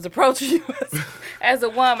niggas that was approaching you as a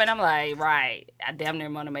woman?" I'm like, right. I damn near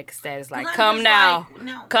want to make a status like, I'm "Come just now, like,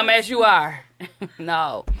 no, come as you are."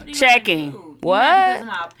 No, What are you checking. gonna do? What? Because of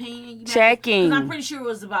my opinion. Checking. Because I'm pretty sure it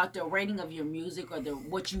was about the rating of your music or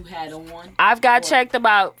what you had on. I've got Or checked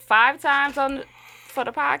about 5 times for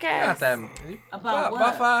the podcast. not that. About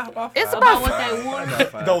what? About five. It's About about what they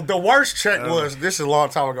wanted. The worst check was, this is a long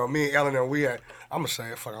time ago, me and Ellen and we had, I'm going to say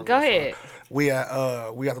it. Fuck, I'm Go gonna say ahead. it. We had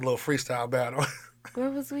the little freestyle battle.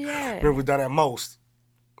 Where was we at? Remember we done at most.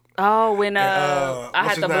 Oh, when And, I what's had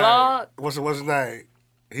his the name? blog. What's his name?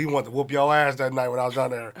 He wanted to whoop your ass that night when I was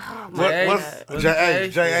down there. What's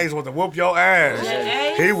J.A.'s wanted to whoop your ass.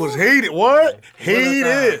 J.A.'s? He was heated. What?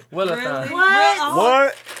 Heated. Willithon.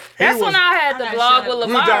 What? He That's was, when I had the blog with we was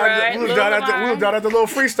Lamar, down right? at we was down at the little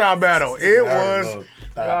freestyle battle. It was.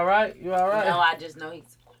 You all right? You all No, right? I just know he's.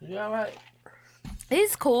 You all right?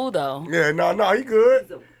 He's cool though. Yeah, no, he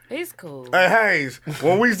good. He's cool. Hey, Hayes,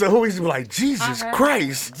 when we used to be like, Jesus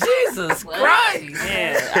Christ. Jesus Christ!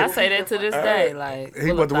 Yeah, I say that to this day. Like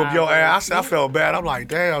He went to whoop your ass. I felt bad. I'm like,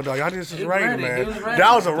 damn, dog, y'all just is ready, ready. man. He was ready.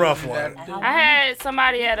 That was a rough one. I had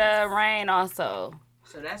somebody at Rain also.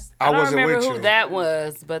 So that's. I I don't wasn't remember with who you. that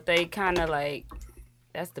was, but they kind of like,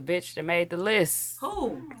 that's the bitch that made the list.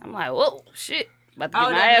 Who? I'm like, whoa, shit. About to Oh,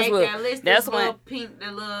 get my that ass make whooped. that list. That's This when. little pink,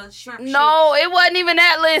 the little shrimp. No, it wasn't even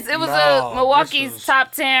that list. It was No, Milwaukee's this was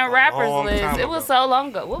top 10 a rappers long list. time It was ago. so long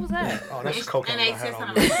ago. What was that? Oh, that's shit. cocaine. And they I had said on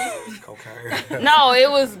something me. like Cocaine. No,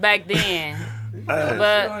 it was back then.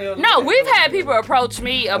 But no, we've had people approach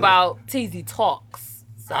me about TZ Talks.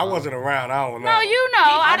 So. I wasn't around. I don't know. No, you know,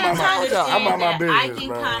 I didn't about tell I'm y'all. about my I business, can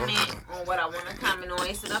man. comment on what I want to comment on.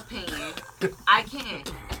 It's an opinion. I can.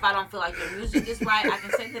 If I don't feel like your music is right, I can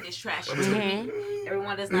say that it's trash.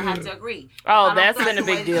 Everyone does not have to agree. If I Oh, don't that's feel been a like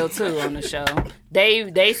the big way- deal too on the show.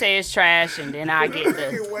 They say it's trash, and then I get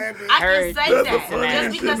the. I Heard can say that. this and that.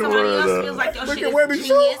 Just because somebody else feels like your Look shit at Webby is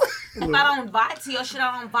genius. If I don't vibe to your shit,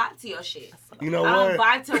 I don't vibe to your shit. You know I don't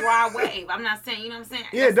what? vibe to ride wave. I'm not saying, you know what I'm saying?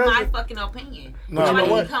 Yeah, That's my doesn't- fucking opinion. No, Nobody you know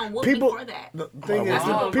can what? come whoop People- me for that. The thing is,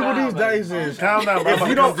 Oh, people wow. these days is Calm down, bro. if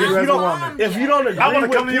you don't agree I wanna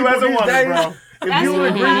with come to you people as a these woman, days, bro. If That's you the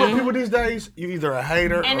agree problem. with people these days, you either a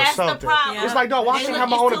hater And or that's the something. problem. It's like, dog, why They should I look- have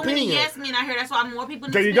my it's own too many opinion? yes men out here. That's why more people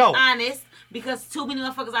need There to you be go. honest. Because too many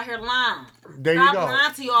motherfuckers out here lying. There you Stop go.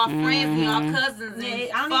 lying to y'all friends and y'all cousins and Yeah,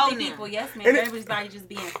 I don't phone even think them. people yes man. And it- Everybody just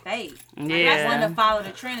being fake. Like, Yeah. that's when to follow the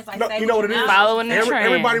trend. It's like No, say you know what it know. is? Following the trend.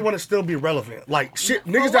 Everybody want to still be relevant. Like shit,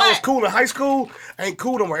 niggas that was what? cool in high school ain't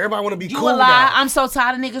cool no more. Everybody want to be You cool a lie. now. I'm so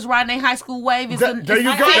tired of niggas riding their high school wave. It's There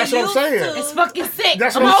you go. That's what I'm saying. It's fucking sick.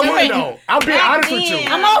 That's I'm what I'm over saying it. though. I'm being Back honest with you.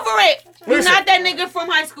 then. I'm over it. You're Listen. not that nigga from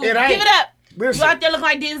high school. It Give ain't. it up. Listen. You out there looking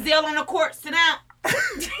like Denzel on the court. Sit down.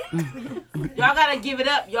 Y'all gotta give it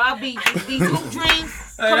up. Y'all be these hoop dreams.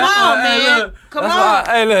 Come on, man. Come on.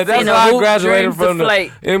 Hey, look, that's Seen a why I hoop graduated dream from the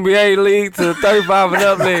deflate. NBA league to the 35 and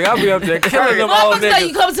up league. I'll be up there killing them old Motherfuckers say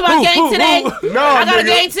you niggas. come to my game today. No, I got a nigga.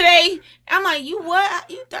 game today. I'm like, you what?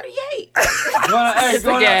 You 38. It's a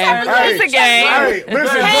game. Hey, It's a game. Hey,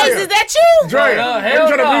 listen, Hey, Drea. is that you? Drea, No, let me hell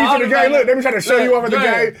try to no. bring you to the game. Look, let me try to show you over the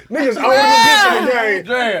Drea. game. Niggas older than this in the game.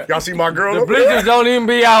 Drea. Y'all see my girl? The over there? bleachers don't even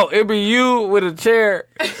be out. It be you with a chair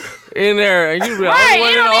in there, and you be the Right, only one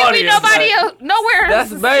it in the don't even be audience. nobody Like, else, nowhere that's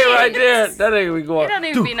to the bait sit. right there. That nigga be going. It don't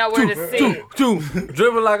even be nowhere to sit.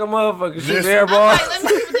 Dribble like a motherfucker. Shoot the air I'm ball. like, let me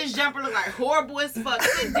see what this jumper look like. Horrible as fuck.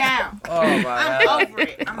 Sit down. Oh my I'm god. over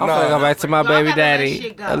it. I'm gonna go back to my Y'all baby gotta let daddy.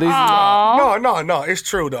 shit go. At least Aw. No, it's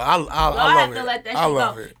true though. I Y'all love have it. to let that I shit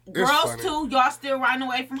love go. it. It's Girls funny. too, y'all still riding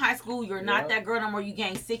away from high school. You're not that girl no more. You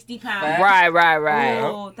gained 60 pounds. Right.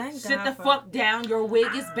 Oh, thank Sit God the for- fuck down. Your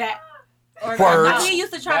wig is back. Or Words. he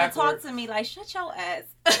used to try to talk Backwards. to me like, "Shut your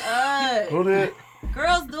ass." Who did?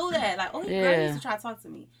 Girls do that. Like, oh, girl Yeah. used to try to talk to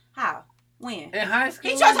me. How? When? In high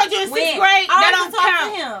school? He tried to talk to you in 6th grade? That don't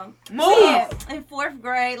count. To him. Move. In 4th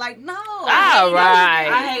grade, like, no. All right.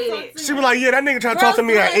 I hate it. She was like, yeah, that nigga tried to talk to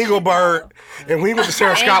me at Engelbert, and when he went to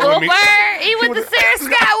Sarah Scott with me. He went to Sarah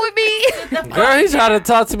Scott with me. Girl, he tried to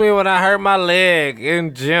talk to me when I hurt my leg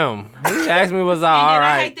in gym. He asked me, was I all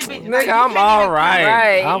right? Nigga, I'm all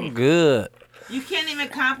right. I'm good. You can't even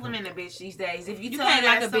compliment a bitch these days. If you tell can't her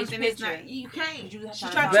like that a bitch something, it's picture. not. You can't. She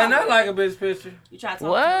tried to Better talk not to like a bitch picture. You try to talk to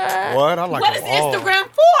What? What? I like What is them all. Instagram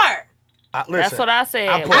for? Listen, That's what I said.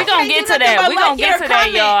 I We put- gonna get to that. We gonna get to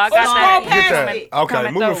that, y'all. I got that. Get that. Okay,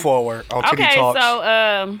 Coming moving through. forward on Titty Okay, Talks.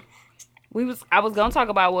 so I was gonna talk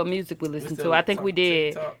about what music we listen to. I think we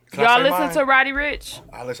did. Can I Y'all say listen mine? to Roddy Rich?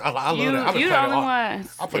 I love that. I've been You playing the only it all. one.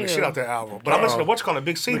 I play the still. shit out that album. But I'm listening to what's called a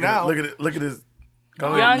Big C now. Look at this. Go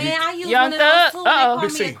Oh, ahead. man, I use Young one of those Thug? too. Uh-oh. They call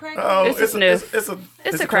Big me C. a crackhead. Oh, It's a sniff.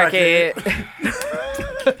 It's a crackhead.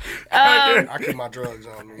 I keep my drugs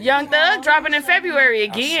on me. Young Thug dropping in February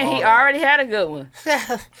again. saw He that. already had a good one.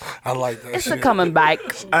 I like that It's a shit. coming back.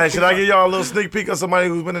 Hey, should I give y'all a little sneak peek of somebody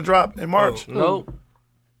who's been to drop in March? Nope.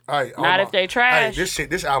 Hey, Not if they trash. Hey,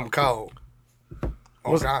 this album cold.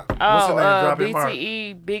 Oh, God. What's the Oh, name dropping in March?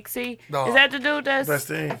 BTE, Big C. No. Is that the dude that's... Best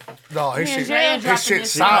thing. No, his Yeah, shit, Jay his dropping shit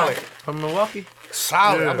this solid. From Milwaukee?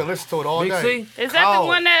 Solid. Yeah. I've been listening to it all Big day. C? Is that the Cold.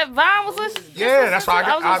 one that Vine was listening to? Yeah, that's why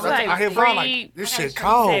I was gonna say, I hear free- Vine like, this shit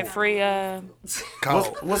cold. Said free,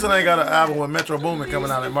 Cold. What's the name got an album with Metro Boomin coming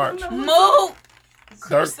out in March? Move.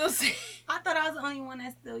 Dirk. I thought I was the only one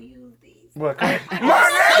that still used these. What?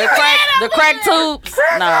 the crack tubes.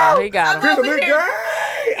 No, he got He's them. a big guy.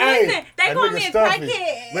 Hey, Listen, they that call nigga me a stuffy.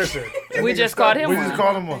 crackhead. Listen. We just called him We one. just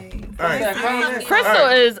called him one. Hey, Crystal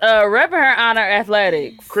is repping her honor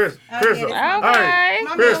athletics. Crystal. Okay. My man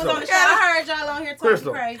was Crystal. on the show. I heard y'all on here talking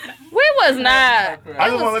Crystal. crazy. We was not. I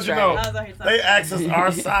just want to let you know. I was on here talking They asked us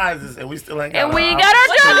our sizes and we still ain't got And we our ain't got our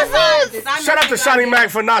crazy. joggers. Shout out to Shani Mac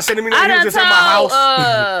for not sending me I that. He done was just at my told,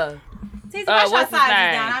 house. write what's your his sizes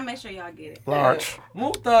name? down. I make sure y'all get it. Large.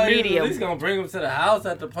 Mook thought he was Medium. at least gonna bring him to the house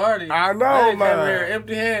at the party. I know, They man. came here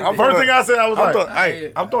empty-handed. I'm First thing I said, I was like,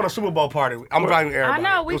 Hey, I'm throwing a Super Bowl party. I'm inviting everybody.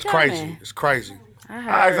 know, we It was coming. crazy. It's crazy.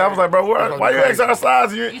 I was like, bro, why you ask our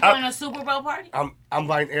size? You throwing a Super Bowl party? I'm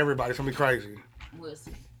inviting everybody. It's gonna be crazy. We'll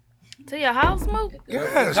see. To your house, Mook?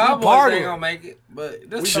 Yes, Cowboys we partying. ain't gonna make it, but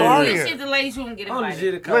this We is partying. Let's see if the ladies room get only invited.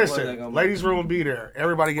 shit the Cowboys ain't Listen, gonna ladies' room will be there.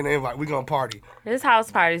 Everybody getting an invite. We gonna party. His house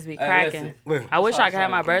parties be Hey, cracking. Listen. I wish I could have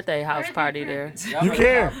my birthday house party there. Y'all You better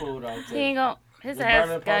can. buy food out He there. ain't gonna. His We ass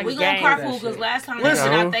burning got police. We gonna game. carpool because last time they Listen.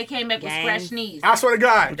 went out, they came back with Gang. scratched knees. I swear to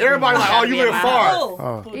God, everybody like, oh, you live far.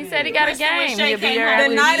 Oh, He said he got a game. Shay He'll be came there home. at the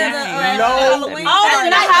least. night of the No. Halloween Oh, party.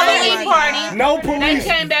 the Halloween party. No They police.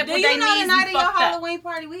 came back Do with you their know the knees night of your fucked up. Halloween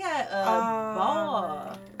party? We had a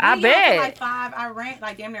ball. I We had bet. Like 5. I ran,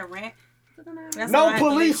 like damn near ran. No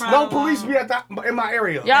police. No police be at that in my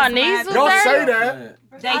area. Y'all knees was Don't there? say that.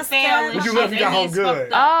 They I fell stabbed- and But you shit. left, you got Their home knees good.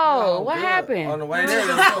 fucked up. Oh, what Good. On happened? the way there,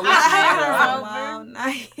 the police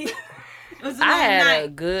Night. It was a I long had night. a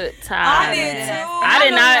good I time. did too. man. I I did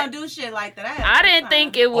know not. you don't do shit like that. I didn't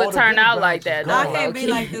think it would All the turn good out vibes like is that. gone. though, I can't be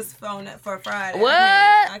low-key. like this for Friday. What?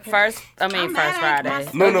 I can't. First I'm First mad at Friday.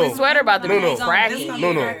 myself. No, no. The sweater about to No, be no. It's cracking. gonna be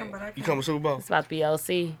No, no. cracking, but I You can't. coming Super Bowl? It's about to be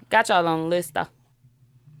LC. Got y'all on the list though.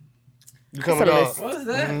 You coming, It's a dog? list. What's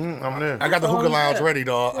that? I'm there. I got the hookah lounge ready,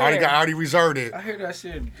 dog. I already reserved it. I hear that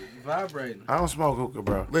shit vibrating. I don't smoke hookah,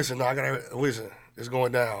 bro. Listen, no, I gotta listen. It's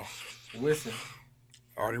going down. Listen.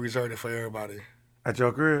 I already reserved it for everybody. At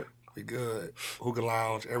your crib? We good. Hookah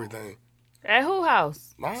lounge, everything. At who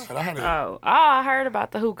house? Man, I had it. Oh, I heard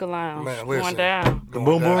about the hookah lounge Man, going listen. down. The boom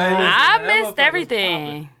boom Hey, room? listen, I that missed motherfucker was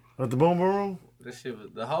everything. At the boom boom room? popping. This shit was,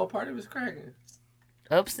 the whole party was cracking.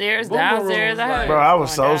 Upstairs, Boom, boom downstairs. room I was heard. like- Bro, I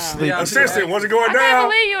was Going so down. sleepy. Yeah, Assistant, was it going I can't down?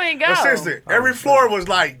 believe you ain't go. Assistant. Every floor was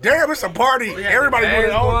like, damn, it's a party. We had Everybody the doing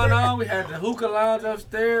games it all going day. on. We had the hookah lounge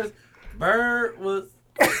upstairs. Bird was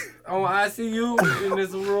on ICU in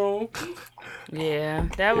this room. Yeah,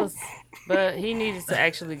 that was. But he needed to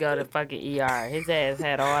actually go to fucking ER. His ass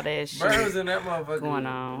had all that Bird shit. was in that motherfucker Going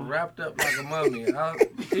on. wrapped up like a mummy.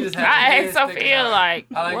 He just had I his asked head sticking Sophia out. like,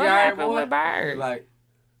 I like, what you all right, happened boy? with Bird? Like,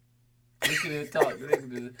 he couldn't talk. The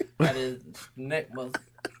nigga just had his neck muscle.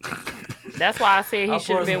 That's why I said he I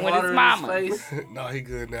should have poured been some with water his in mama. face. No, he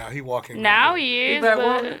good now. He walking. Now good. he is. back but-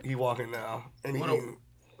 walking? He walking now. And he What eating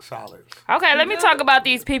solids. Okay, let me talk about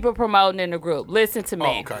these people promoting in the group. Listen to me.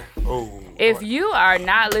 Oh, okay. Oh. If you are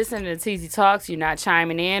not listening to TZ Talks, you're not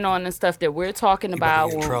chiming in on the stuff that we're talking about about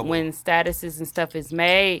to get in trouble. when statuses and stuff is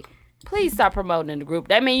made, please stop promoting in the group.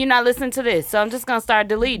 That means you're not listening to this. So I'm just going to start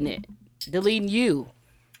deleting it. Deleting you.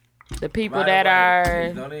 The people Right that away.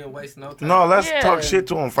 are. Don't even waste no time. No, let's Yeah. talk shit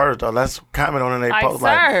to them first, though. Let's comment on it. They Like, post sir.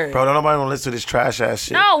 like, bro, don't nobody want to listen to this trash ass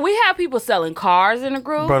shit. No, we have people selling cars in the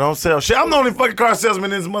group. Bro, don't sell shit. I'm the only fucking car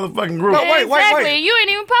salesman in this motherfucking group. No, wait. Exactly. You ain't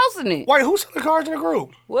even posting it. Wait, who's selling cars in the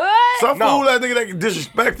group? What? Some No. fool that nigga that get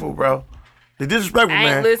disrespectful, bro. They disrespectful, I ain't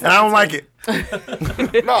man. And listening I don't to like it.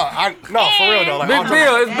 it. No, for real though. Like, Big all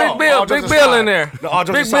Bill, jokes- it's no, Big Bill. all jokes Big Bill aside. in there. No, all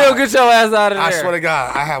jokes Big aside. Bill, get your ass out of there. I swear to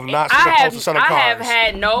God, I have not seen a post of selling I cars. have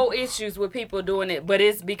had no issues with people doing it, but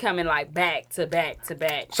it's becoming like back to back to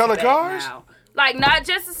back. to Selling back cars? now. Like not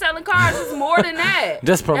just to selling cars, it's more than that. Just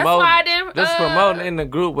That's promoting. why I didn't, Just promoting in the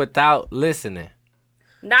group without listening.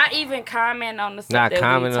 Not even comment on the stuff Not that we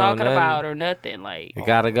commenting on talking nothing. about or nothing. Like, You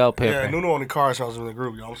gotta go, Yeah, Pippin. Nuno only car sales in the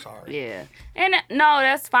group. Yo, I'm sorry. yeah. And no,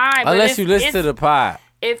 that's fine. but Unless it's- you listen to it's- the pod.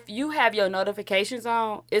 if you have your notifications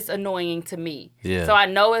on, it's annoying to me. Yeah. So I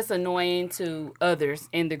know it's annoying to others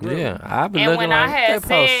in the group. Yeah, I've been And looking when I like, had they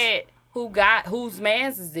post. said whose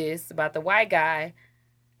man's is this about the white guy,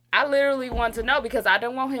 I literally want to know because I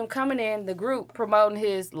don't want him coming in the group promoting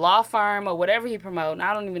his law firm or whatever he promoting.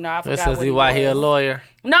 I don't even know. I forgot This is what why he a was. lawyer.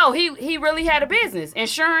 No, he really had a business,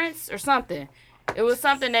 insurance or something. It was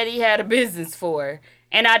something that he had a business for,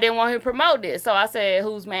 and I didn't want him to promote it. So I said,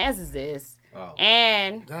 "Whose man's is this?" Oh.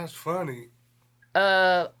 And That's funny.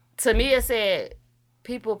 to me, it said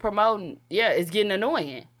people promoting. Yeah, it's getting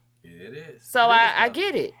annoying. Yeah, it is. So I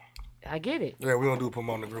get it. I get it. Yeah, we don't do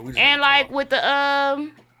promoting the group. We just And do like talk. with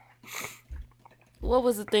the what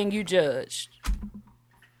was the thing you judged?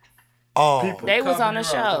 Oh, They was on the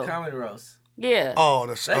show. Comedy roast. Yeah. oh,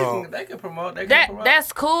 They can promote. They can That promote.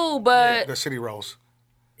 that's cool, but the city roast.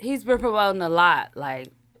 he's been promoting a lot like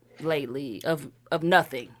lately of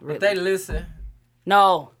nothing. Really. But they listen.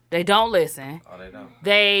 No, they don't listen. Oh, they don't.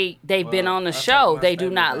 They've been Well, on the I take show. my They do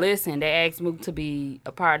statement not back. listen. They asked me to be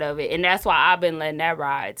a part of it, and that's why I've been letting that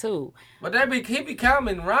ride too. But he be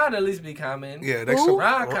commenting. Ron at least be commenting. Yeah, they Who? support.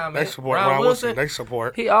 Ron comment. They support Ron Ron Wilson. Wilson. They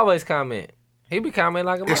support. He always comment. He be commenting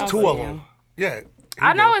like a It's motherfucker. two of them. Yeah.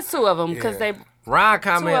 I know it's two of them because Yeah. they Ron Two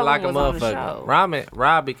comment of like a them was on the motherfucker. show.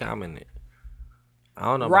 Rob be commenting. I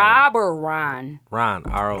don't know. about Rob or Ron. Ron.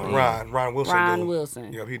 R-O-N. Ron Wilson. Ron do.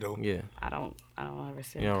 Wilson. Yeah, he do. Yeah. I don't ever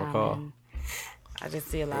see You don't recall? I just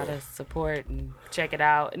see a lot of support and check it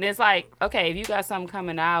out. And it's like, okay, if you got something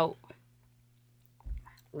coming out,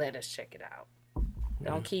 let us check it out.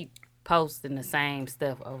 Don't keep posting the same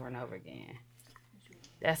stuff over and over again.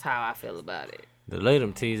 That's how I feel about it. Delete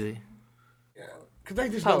them, TZ. Cause they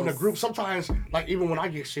just go in the Post. group. Sometimes, like even when I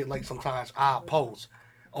get shit, like sometimes I'll post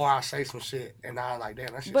or I'll say some shit, and I like,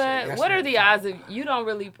 damn, that shit. But what are the odds of you don't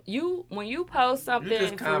really when you post something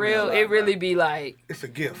just for comment real, a lot, it really be like It's a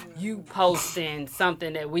gift. you posting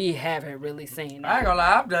something that we haven't really seen. I ain't gonna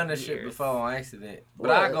lie, I've done this shit Years. before on accident. But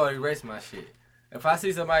What? I go erase my shit. If I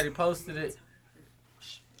see somebody posted it,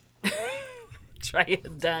 Trey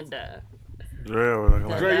Dunda. Dre, looking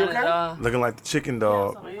like, Dre, you okay? looking like the chicken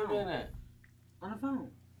dog. where you been at? On the phone.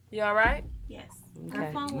 You all right? Yes. Okay.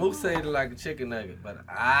 Her phone. Moose said it like a chicken nugget, but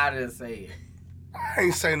I didn't say it. I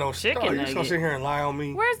ain't say no shit. Chicken You just gonna nugget. sit here and lie on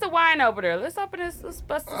me? Where's the wine over there? Let's open this. Let's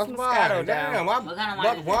bust this That's Moscato fine. down. Damn, What kind of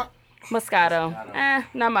wine is what?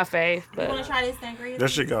 Moscato. Not my fave, You want but to try this sangria? There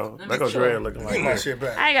she go. There go Dre looking like Get my that. shit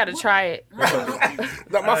back. I ain't got to try it.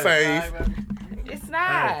 Not my fave. It's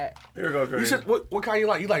not. Here go Dre. You said what kind you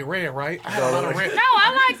like? You like red, right? I had a lot of red. No,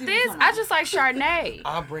 I like this. I just like Chardonnay.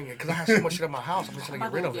 I'll bring it because I have so much shit in my house. I'm just gonna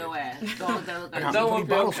get rid of it. Your ass. Don't look at I got Don't 20 want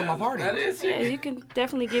bottles your for my party. That is Yeah, it. you can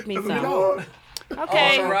definitely give me You some. know,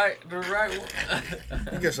 Okay. The right one.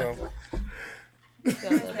 you get some. Go,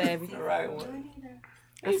 little baby. The right one.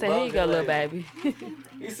 I said, here you go, little baby.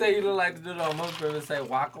 He said you look like the dude on Moose and say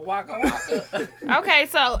waka waka waka. Okay,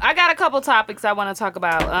 so I got a couple topics I want to talk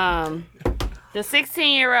about. The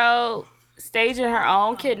 16-year-old staging her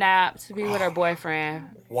own kidnap to be with her boyfriend.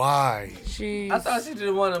 Why? She's I thought she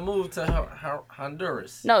didn't want to move to her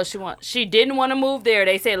Honduras. no, she didn't want to move there.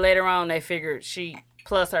 They said later on they figured she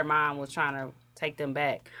plus her mom was trying to take them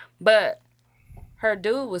back, but her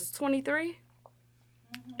dude was 23,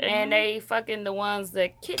 and they fucking the ones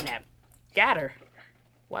that kidnapped got her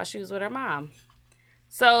while she was with her mom.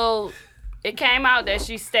 So it came out that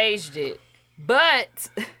she staged it, but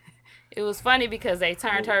it was funny because they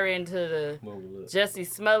turned her into the Jussie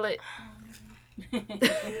Smollett.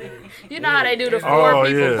 You know how they do the four Oh,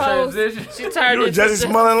 people yeah. post. Transition. She turned You were into Jesse Jussie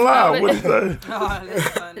Smollett live. What Smollett. is that? Oh, that's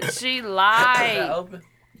funny. She lied. Open.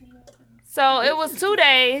 So it was 2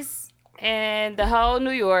 days, and the whole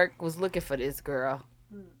New York was looking for this girl.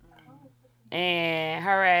 And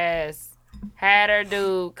her ass had her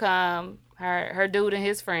dude come, her dude and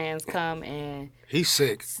his friends come and He's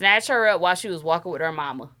sick. snatch her up while she was walking with her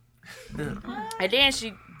mama.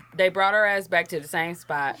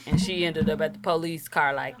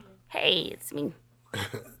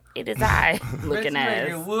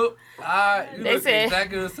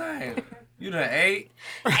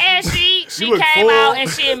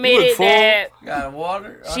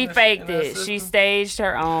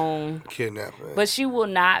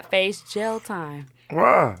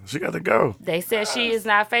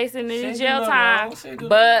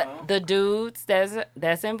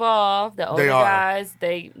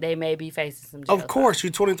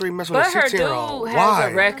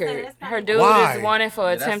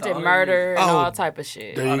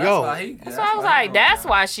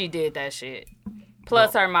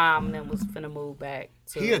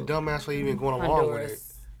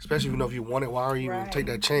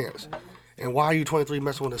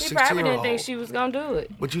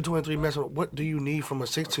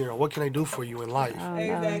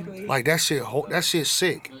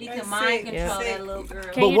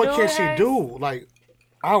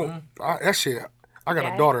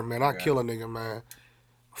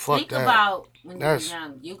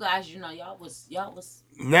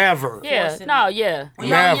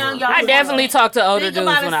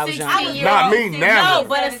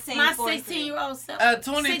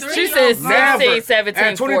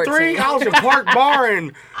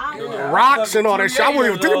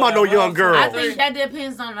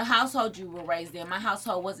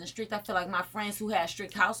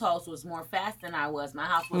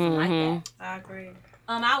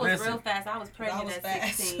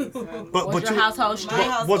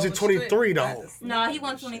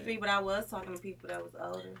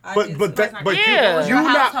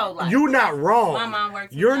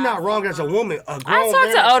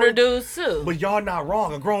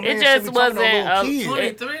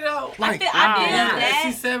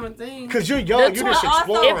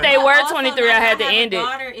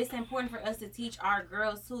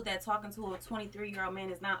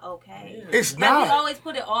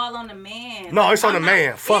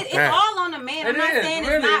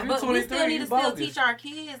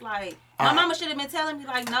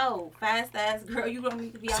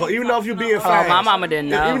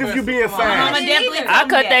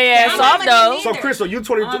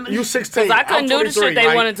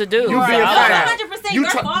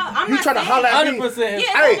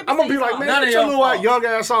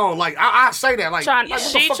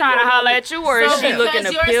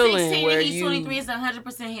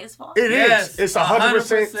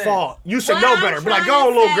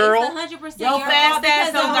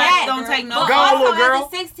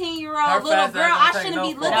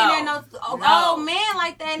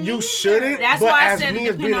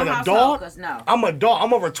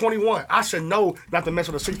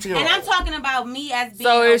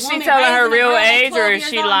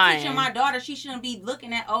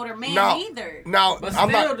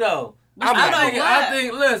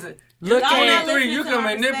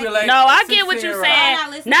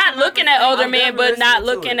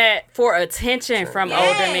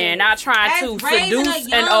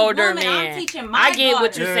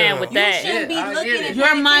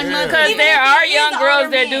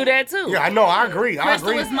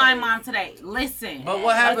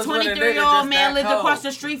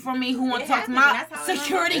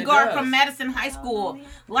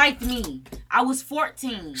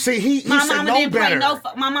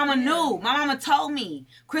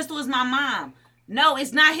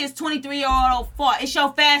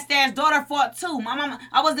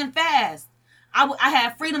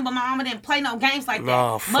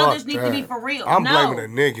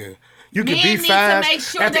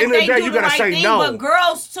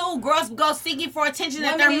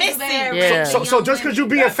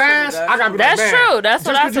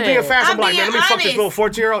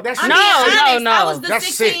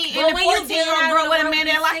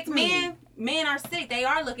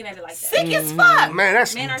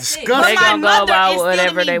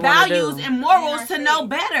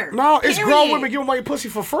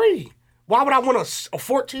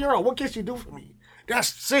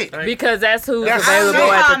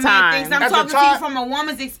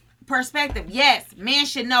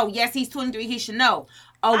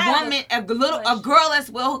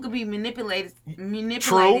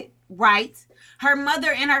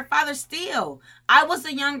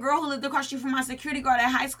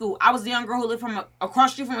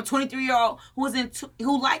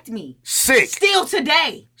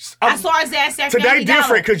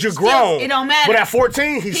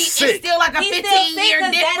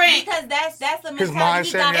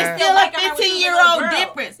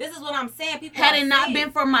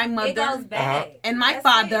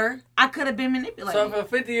 So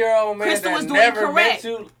if a 50-year-old man Crystal was that doing never correct. met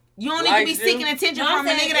you You don't need to be seeking attention from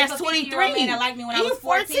a nigga that's 23. Man that liked me when I was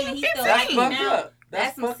 14 and he still like me now.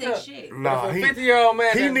 That's some sick shit. Nah, if a 50-year-old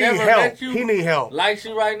man he that need never help. met you He need help. likes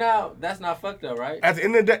you right now, that's not fucked up, right? At the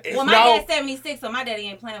end of the day, Well, my dad's 76, so my daddy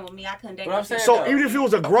ain't playing with me. I couldn't date But I'm him. saying So though, even if it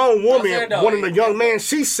was a grown woman, saying though, wanting a young man,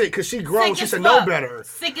 she's sick because she grown. Sick She as should fuck. know better.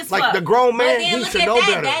 Sick as Like fuck. the grown But man, then he look should at know that.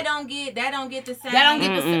 better. That don't get the same. That don't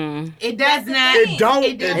get the same. It does not. It don't.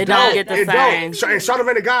 It It don't get the It same. don't. And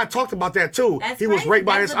Charlamagne the God talked about that too. That's he was crazy. raped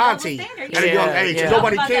by That's his a double auntie standard. at a young Yeah, age. yeah. And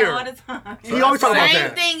nobody Talk about that all cared. the time. He always talk about Same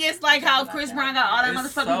that. thing is like how Chris Brown got all that There's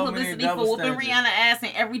motherfucking so many publicity double for whooping standards. Rihanna ass,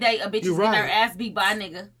 and every day a bitch You is getting her right. ass beat by a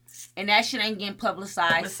nigga, and that shit ain't getting There's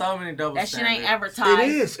publicized. so many double That shit standards. ain't advertised. It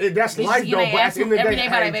is. That's Bitches life get though. their But at ass the end of the every day, day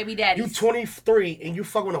by their hey, baby daddies. you 23 and you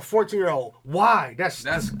fucking with a 14-year-old. Why? That's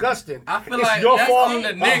disgusting. I feel it's like your that's fault. on the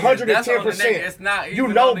nigga. That's on the 110%. nigga. It's not You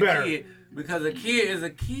even know on the better. kid, because a kid is a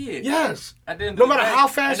kid. Yes. At the end No of the matter day, how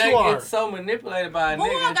fast and you they are. get so manipulated by a Who all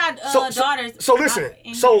nigga. got daughters? So listen.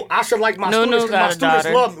 So I should like my Nunu students because got my a students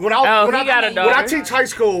daughter. love me. When I He got a when I daughter. teach high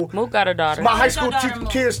school, Mook got a daughter. my high What's your school daughter, Mook?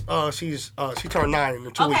 kids, she turned 9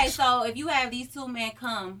 in 2 Okay, weeks. so if you have these two men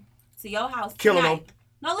come to your house Killing tonight, them.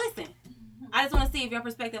 No, listen. I just want to see if your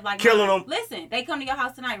perspective like Killing mine. them. Listen, they come to your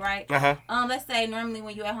house tonight, right? Uh-huh. Let's say normally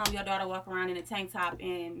when you at home, your daughter walk around in a tank top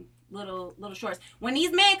and little shorts. When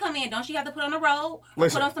these men come in, don't she have to put on a robe?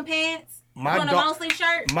 Listen, put on some pants? my put on a long sleeve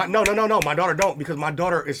shirt? No. My daughter don't because my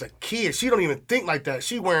daughter is a kid. She don't even think like that.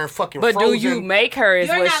 She wearing fucking But Frozen. do you make her is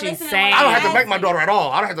You're what not she's listening to saying. what I don't have to Yes. make my daughter at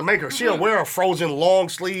all. I don't have to make her. She'll wear a Frozen long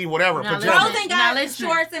sleeve, whatever, Now, pajamas. Frozen Now got listen.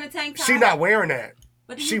 shorts and a tank top. She not wearing that.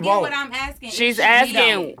 But do she you get won't. what I'm asking? She's If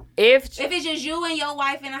asking if if it's just you and your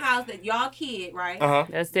wife in the house that y'all kid, right? Uh-huh.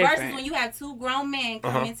 that's Versus different. when you have two grown men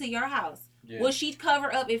come into your house. Yeah. Will she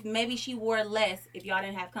cover up if maybe she wore less if y'all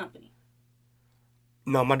didn't have company?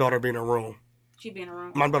 No, my daughter be in a room. She be in a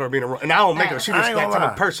room. My daughter be in a room. And I don't make her. She I just ain't that gonna type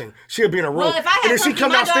lie. of person. She'll be in a room. Well, if I and had if she company, come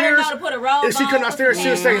my daughter downstairs, know to put a robe if she come on, downstairs, put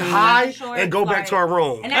she'll some say pants, hi shorts, and go back to her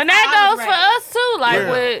room. that's And how I that was goes for raised. us too. Like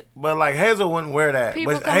Yeah. with But like Hazel wouldn't wear that.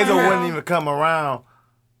 People But come Hazel around. wouldn't even come around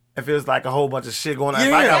if it was like a whole bunch of shit going on. Yeah.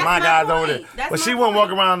 If I got That's my my guys point. over there. That's But my she wouldn't walk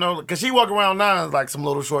point. around though, cause she walk around now in like some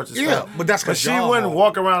little shorts and Yeah, stuff. but that's But because she wouldn't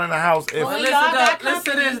walk around in the house if Well, But when listen, y'all got though, listen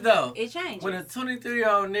to company, this though. It changed. When a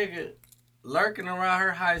 23-year-old nigga lurking around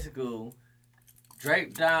her high school,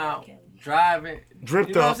 draped down, driving, Dripped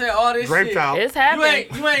you know up, what I'm saying? All this draped shit. out. it's You happening.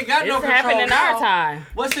 ain't got no It's control happening in our now. time.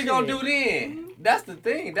 What's she gonna do then? That's the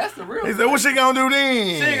thing. That's the real. he said, "What she gonna do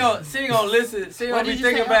then?" She ain't gonna listen. She ain't What gonna be did you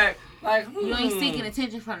thinking say? back like, You ain't seeking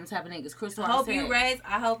attention from them type of niggas. Chris I Rock hope said. you raised.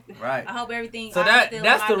 I hope. Right. I hope everything. So I that- still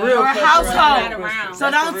that's my the daughter- real Your question household. not around. So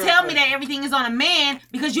That's don't the real tell me question. that everything is on a man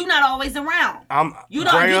because you're not always around. You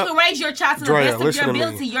Drea, can raise your child to the Drea, best of listen your to me.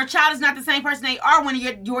 ability. Your child is not the same person they are when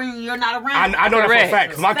you're not around. I know that for a Correct.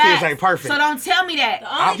 fact. 'Cause my kids Facts. ain't perfect. So don't tell me that.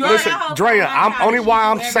 Listen, Drea, I'm only why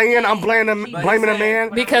I'm saying I'm blaming a man.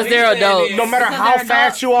 Because What they're he saying adults. is- No matter Because how they're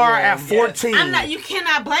fast you are Yeah, at 14. I'm not. You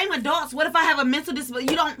cannot blame adults. What if I have a mental disability?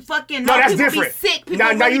 You don't fucking No, know. that's People different. Be sick. People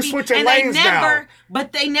Now really you be- switching and lanes they never, now.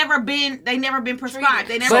 But they never been prescribed.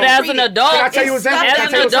 They never. But been as an treated. adult, Can I tell you It's exactly- stuff can I as that tell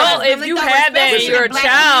an you adult, adult, something? if you don't have that in respect your the black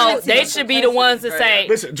child, community. they should be the ones to say,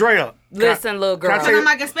 Listen, Drea. listen, little girl. can I Because tell you- I'm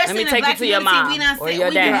like, Let especially me in the take you black to your community, mom we done or said your we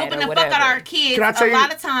be dad whooping or the fuck out whatever. of our kids Can I tell a you-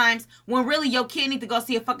 lot of times when really your kid need to go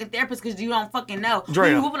see a fucking therapist because you don't fucking know. Drea.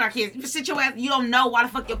 We be whooping our kids. You sit your ass, you don't know why the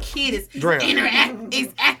fuck your kid is Drea. is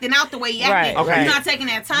acting out the way he Right, acting. okay. You're not taking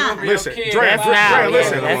that time. Your Listen, kid, Drea, that's Drea, not-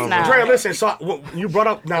 listen, that's not- Drea, listen. So you brought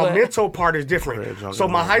up now What? mental part is different. So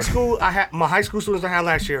my high school, my high school students I had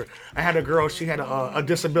last year, I had a girl. She had a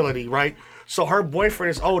disability, right? So her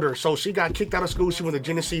boyfriend is older, so she got kicked out of school. She went to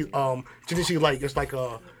Genesee Lake. It's like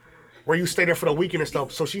where you stay there for the weekend and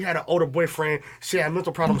stuff. So she had an older boyfriend. She had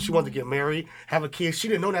mental problems. She wanted to get married, have a kid. She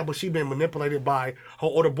didn't know that, but she been manipulated by her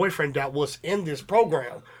older boyfriend that was in this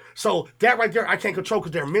program. So that right there, I can't control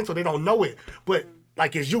because they're mental. They don't know it. But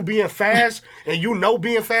like, is you being fast and you know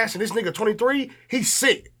being fast and this nigga 23, he's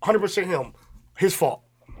sick. 100% him. His fault.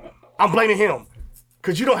 I'm blaming him.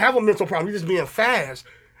 Because you don't have a mental problem. You're just being fast.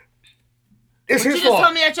 It's You his just fault.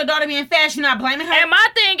 told me that your daughter being fast. You're not blaming her. And my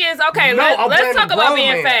thing is, okay, No, I'm let's blaming talk about grown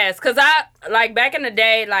being man. fast. Cause I like back in the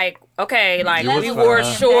day, like okay, like You we was wore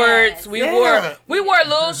fast. shorts, we Yeah. wore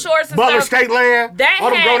little shorts and Butler stuff. Skate Land. That All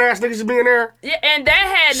them had- grown ass niggas being there. Yeah, and that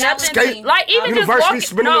had nothing Skate. to like even just University walking.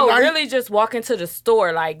 spending No, the night. really just walking to the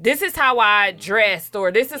store. Like this is how I dressed,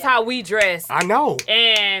 or this is how we dressed. I know.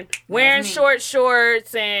 And wearing short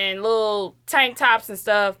shorts and little tank tops and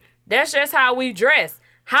stuff. That's just how we dress.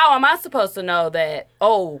 How am I supposed to know that?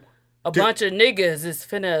 Oh, a bunch of niggas is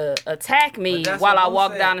finna attack me But that's while what I Mook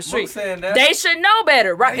walk said. down the Mook street. saying that- They should know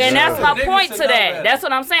better, right? They And that's should. my Niggas point should to know that. better. That's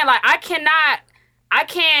what I'm saying. Like I cannot I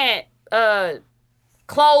can't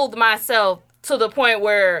clothe myself to the point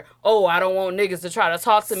where, I don't want niggas to try to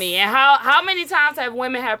talk to me. And how many times have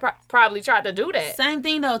women have probably tried to do that? Same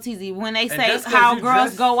thing though, TZ. When they say how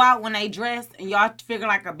girls go out when they dress, and y'all figure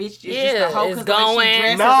like a bitch is just a hoe because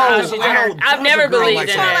going. I've never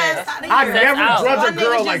believed in that. I never judge a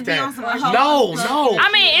girl like that. No.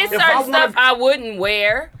 I mean, it's certain stuff I wouldn't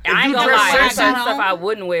wear. I ain't gonna lie. There's certain stuff I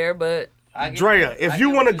wouldn't wear, but. Drea, if you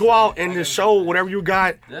want to go out and just show whatever you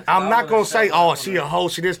got, I'm not gonna say, she a hoe,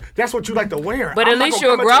 she this. That's what you like to wear. But at least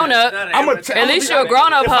you're a grown up. At least you're a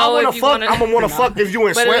grown up hoe. I'm gonna want to fuck if you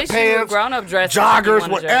in sweatpants, joggers,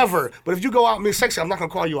 whatever. But if you go out and be sexy, I'm not gonna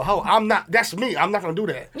call you a hoe. I'm not. That's me. I'm not gonna do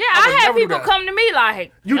that. Yeah, I have people come to me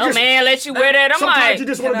like, no man, let you wear that. I'm like, you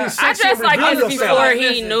just want to be sexy. I dressed like this before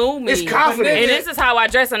he knew me. It's confidence. And this is how I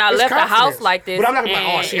dress, and I left the house like this. But I'm not gonna be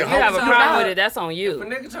like, if you have a problem with it, that's on you. If a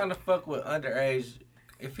nigga trying to fuck with underage.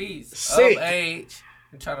 If he's of age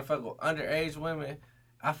and trying to fuck with underage women,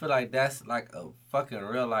 I feel like that's like a fucking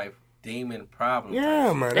real life demon problem.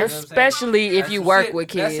 Yeah, man. Especially if you work with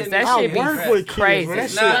kids. That shit be crazy.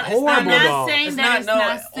 That shit horrible, I'm not saying that it's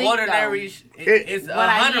not ordinary. It's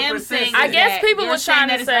 100%. I guess people were trying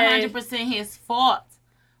to say it's 100% his fault.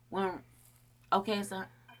 So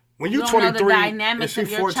when you 23, know the dynamics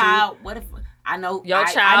of your child. What if? I know your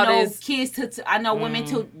child I know is kids I know women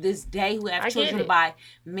to this day who have children by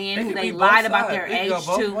men who they lied about their age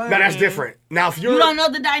to. Now that's different. Now if you don't know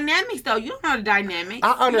the dynamics though, you don't know the dynamics.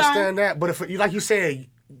 I understand that, but if like you said,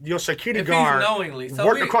 your security guard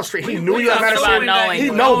worked across the street, he knew you had medicine. He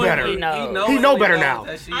know better. He know better now.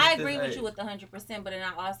 I agree with you with 100%, but then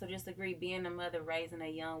I also disagree. Being a mother raising a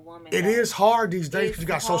young woman, it is hard these days because you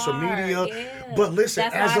got social media. Yeah. But listen,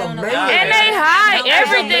 as a man, and they hide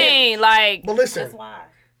everything. But listen. That's why.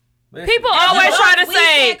 People always try to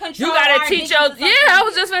say you gotta teach your. Yeah, I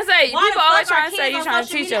was just gonna say people always trying to say you trying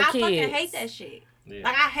to teach your kids. I fucking hate that shit. Yeah.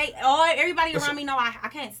 Like I hate everybody around me know I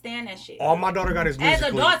can't stand that shit. All my daughter got is Musical.ly.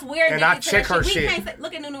 As adults, we're addicted and I check to her that shit. shit.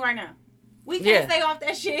 Look at Nunu right now. We can't stay off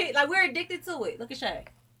that shit. Like we're addicted to it. Look at Shay.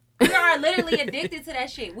 We are literally addicted to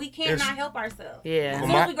that shit. We cannot help ourselves. Yeah. As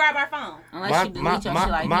soon as we grab our phone. Unless you delete your shit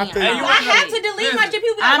like me. I have to delete my shit.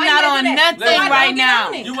 People I'm not on nothing right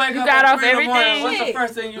now. You wake up got off everything. What's the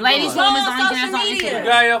first thing you Ladies, women's on social media. You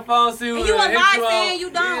got your phone, see what you a lie saying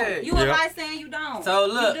you don't. You a lie saying you don't. So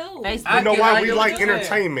look, you know why we like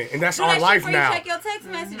entertainment, and that's our life now. Check your text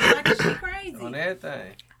messages. Like this shit crazy. On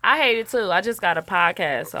everything. I hate it too. I just got a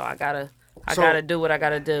podcast, so I gotta do what I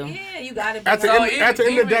gotta do. Yeah, you gotta. At the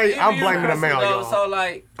end of the day, I'm blaming the male, y'all. So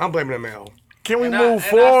like, I'm blaming the male. Can we move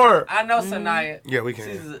forward? I know Sanaya. Yeah, we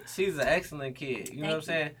can. She's an excellent kid. You know what I'm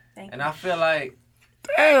saying? And I feel like,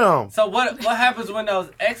 damn. So what happens when those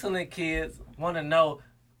excellent kids want to know?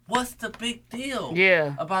 What's the big deal?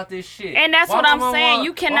 Yeah. About this shit. And that's what I'm saying.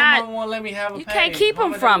 You cannot. Won't let me have a you page. Can't keep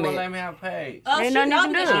them from it. Let me have a page. Oh, ain't nothing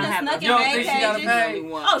nothing you can do. You don't think she got a page?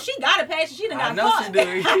 Oh, she got a page. She done got caught. I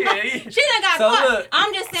know she do. Yeah. She done got caught. Look,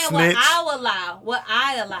 I'm just saying snitch. what I allow. What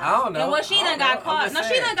I allow. I don't know. And what she done got caught. No,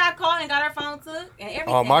 she done got caught and got her phone took and everything.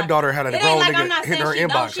 Oh, my daughter had a grown nigga hit her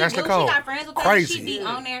inbox. That's Nicole. Crazy. She be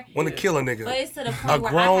on there. Want to kill a nigga. But it's to the point a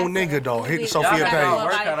grown nigga though hitting Sophia page.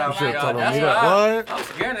 What? I'm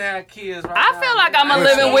scared to have kids right now. I feel like I'm a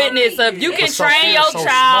living witness of you can train your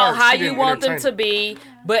child how you want them to be,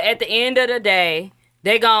 but at the end of the day,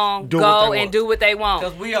 they gon' go and do what they want.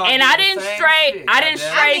 And I didn't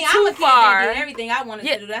stray too far. Everything I wanted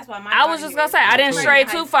to do. That's why I was just gonna say I didn't stray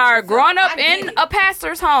too far. Growing up in a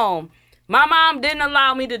pastor's home, my mom didn't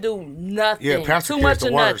allow me to do nothing. Yeah, too much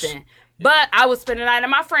of nothing. But I would spend the night at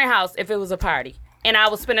my friend's house if it was a party. And I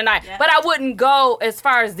would spend the night. Yeah. But I wouldn't go as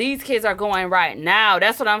far as these kids are going right now.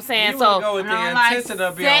 That's what I'm saying. You go with the intention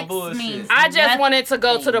of being bullshit. I just wanted to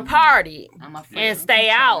go to the party and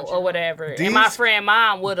stay out or whatever. And my friend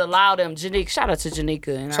mom would allow them. Janika, shout out to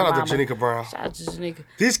Janika. And shout out to Janika Brown. Shout out to Janika.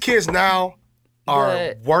 These kids now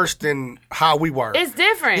are worse than how we were. It's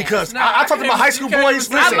different. Because I talked to my high school boys.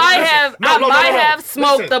 Listen, I might have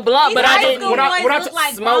smoked the blunt, but I didn't when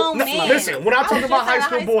I smoke. Listen, when I talk about high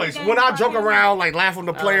school boys, when I joke around, like laugh with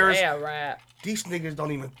the players, these niggas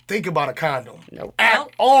don't even think about a condom at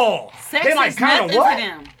all. They like condom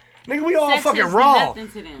what? Nigga, we all fucking raw. Do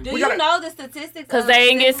you know the statistics? Because they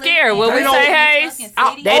didn't get scared. What we say, Hayes?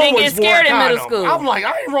 They didn't get scared in middle school. I'm like,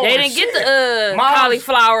 I ain't rolling. They didn't get the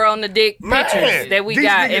cauliflower on the dick pictures that we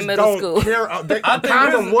got in middle school.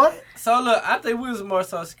 Condom what? So look, I think we was more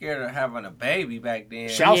so scared of having a baby back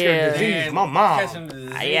then. I was scared of disease. My mom.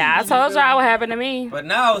 Yeah, I told y'all what happened to me. But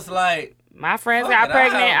now it's like, My friends got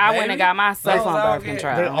pregnant. I went and got myself on birth They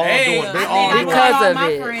control. all doing. They all doing. Because of my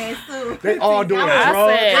it. friends too. They all doing I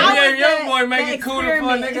drugs. said- Yeah, young boy make it cooler for a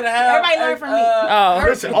experiment. nigga to have. Everybody learn from me. Oh,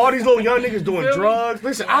 Listen, all these little young niggas doing drugs.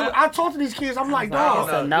 Listen, I talk to these kids. I'm like, dog.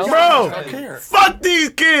 so no. Bro, I care. fuck these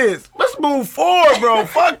kids. Let's move forward, bro.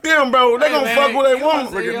 Fuck them, bro. They gonna fuck what they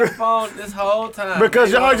want. On your phone this whole time. Because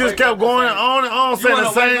You y'all wanna just wake kept up going and say- on and on you saying the wanna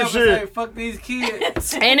wake same up and say, shit. fuck these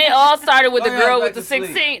kids. And it all started with the Go girl ahead, with the back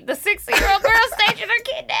to sleep. 16-year-old girl staging her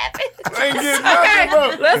kidnapping. Ain't getting nothing,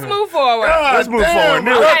 bro. Let's move forward. God Let's move damn, forward.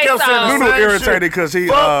 bro. Nunu- I kept Okay, saying the Nunu same irritated shit. because he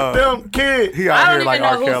Fuck them kids. he I out don't here even like know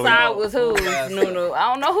R. whose Kelly. side was whose, Nunu.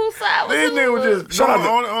 I don't know whose side was These whose. niggas was just Shout out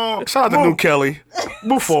going to- on. Shout out to New Kelly.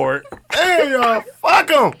 Move forward. Hey, y'all. Fuck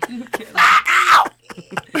them.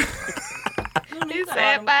 He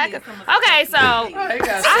said back. Okay, so Hey, you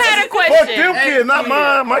got- I had a Fuck them question. kids, not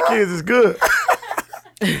mine. My kids is good.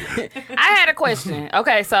 I had a question.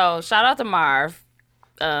 Okay, so shout out to Marv.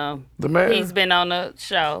 The man. He's been on the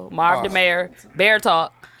show. Marv the Mayor, Bear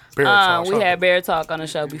Talk. Bear Talk, We something. had Bear Talk on the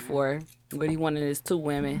show before, where he wanted his 2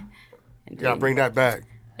 women. And Yeah, bring that back.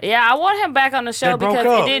 Yeah, I want him back on the show They broke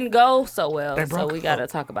because up. it didn't go so well. They So broke we gotta up.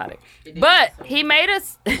 talk about it. But he made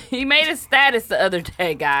a status the other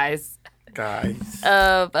day, guys, Guys.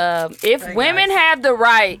 of if women have the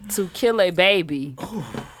right to kill a baby.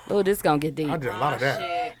 Oh, this gonna get deep. I did a lot of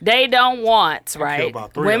that. They don't want, right?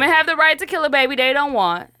 about 3 Women of them. have the right to kill a baby they don't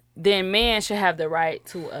want. Then men should have the right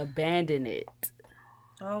to abandon it.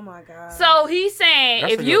 Oh my God. So he's saying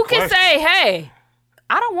That's if a you good can question. say, hey,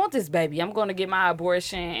 I don't want this baby. I'm going to get my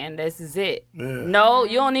abortion and this is it. No,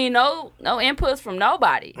 you don't need no inputs from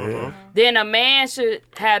nobody. Then a man should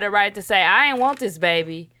have the right to say, I ain't want this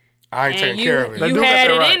baby. I ain't And taking you, care of it. They you do got had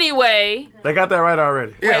that it right. anyway. They got that right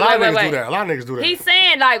already. Yeah, a lot of wait, niggas wait. do that. A lot of niggas do that. He's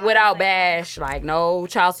saying like without bash, like no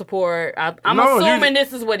child support. I'm No, you- assuming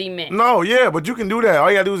this is what he meant. No, yeah, but you can do that. All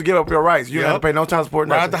you gotta do is give up your rights. You don't have to pay no child support.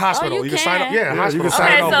 Right at the Nothing. hospital. Oh, you you can sign up. can. Yeah, Yeah, hospital. you can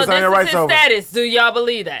sign Okay, up. so Sign your this is rights his over. status. Do y'all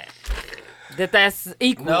believe that? That's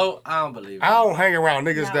equal. No, I don't believe it. I don't hang around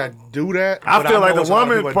niggas that do that. I but feel like know the some other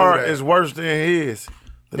woman people that part do that. is worse than his.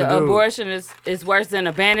 The dude. abortion is worse than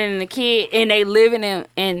abandoning the kid, and they living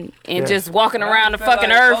in just walking around the I feel fucking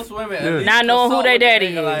like earth. most women at least not knowing who consult they with the daddy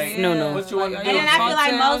nigga, is. like, No. What you want to do? And then I feel like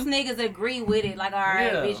Sometimes- most niggas agree with it. Like, all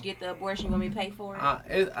right, Yeah. bitch, get the abortion. You want me to pay for it?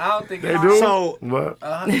 I don't think They it's- do. So, But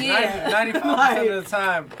 95% of the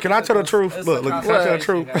time. Can I tell the truth? it's Look, a can I tell the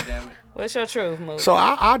truth? conversation, goddammit. What's your truth, Mook? So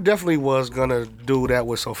I definitely was gonna do that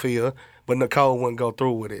with Sophia, but Nicole wouldn't go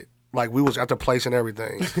through with it. Like we was at the place and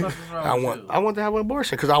everything. I want to have an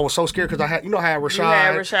abortion because I was so scared because I had I had Rashad,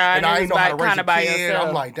 had Rashad, and I and didn't know how to it's raise kinda a by kid. yourself.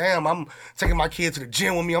 I'm like, damn, I'm taking my kid to the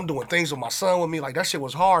gym with me. I'm doing things with my son with me. Like that shit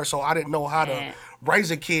was hard, so I didn't know how to Yeah.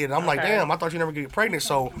 raise a kid. And I'm like, Okay. damn, I thought you never get pregnant.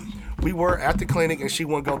 So we were at the clinic and she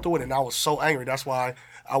wouldn't go through it, and I was so angry. That's why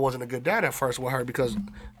I wasn't a good dad at first with her because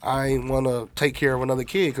I ain't want to take care of another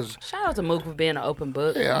kid because. Shout out to Mook for being an open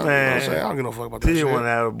book. Yeah, I don't give no fuck about that he shit. didn't want to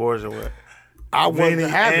have an abortion with I wanted Vinny to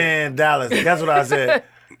have it. and Dallas. That's what I said.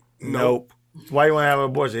 Nope. Why you want to have an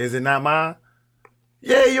abortion? Is it not mine?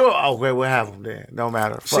 Yeah, you're okay. We'll have them then. Don't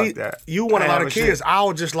matter. Fuck See, that. you want a I lot have of shit. kids. I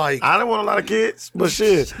was just like, I don't want a lot of kids, but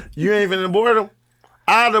shit, you ain't finna abort them.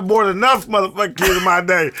 I'd abort enough motherfucking kids in my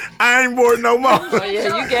day. I ain't bored no more. Oh,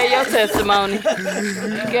 yeah, you gave your testimony.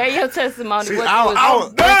 You gave your testimony. See, What I- was I it? was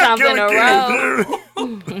Three Done times in a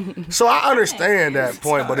killing row. kids. so I understand that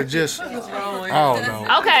point, but it just, I don't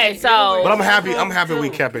know. Okay, so But I'm happy we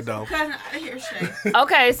kept it though.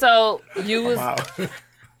 okay, so you was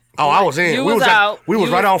Oh, I was in. You we was was out. We was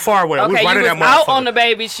You right was- on far with it. We okay. was right You in was that out motherfucker. on the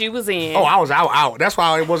baby. She was in. Oh, I was out. That's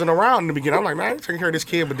why I wasn't around in the beginning. I'm like, man, I ain't taking care of this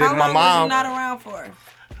kid. But then How my long was you mom, not around for?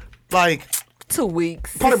 like, 2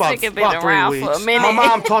 weeks. probably This nigga been about 3 around weeks. for a minute. My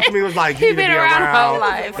mom talked to me, was like, He you need to been be around around. her whole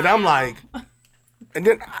life. And I'm like, and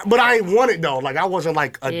then, but I ain't want it though. Like, I wasn't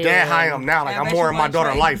like a Yeah. dad how I am now. Like, Yeah, I'm but more you in my want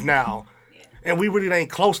daughter's Trey. life now. And we really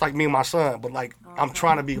ain't close like me and my son, but like I'm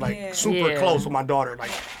trying to be like Yeah. super Yeah. close with my daughter,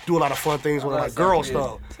 like do a lot of fun things with her, like that's girl so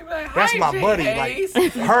stuff. cute. Like, That's hi, my buddy. Jace.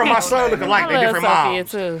 Like her and my son look alike. I They love different Sophia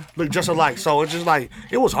moms. too. Look just alike. So it's just like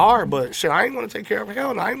it was hard, but shit, I ain't want to take care of her.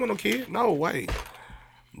 Hell no, I ain't want no kid. No way.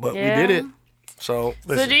 But Yeah. we did it. So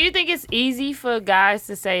So listen, do you think it's easy for guys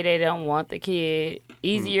to say they don't want the kid?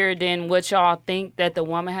 Easier than what y'all think that the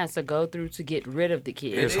woman has to go through to get rid of the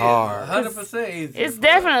kid? It's hard. 100% easy. It's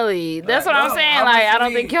definitely. That's what I'm no, saying. how Like, much I don't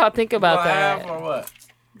you think need? y'all think about You gonna have that. or what?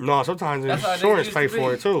 no, sometimes That's how insurance niggas pay used to for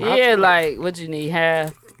be. it too. Yeah, like what you need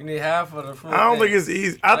half. You need half of the food. I don't think it's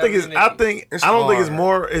easy. I think it's. I think. It's I don't think it's hard.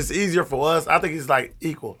 more. It's easier for us. I think it's like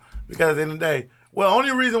equal because at the end of the day, well, only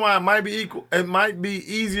reason why it might be equal, it might be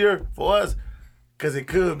easier for us, because it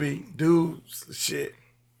could be dudes shit.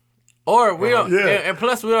 Or we don't, Yeah. and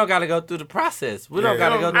plus we don't got to go through the process. We don't got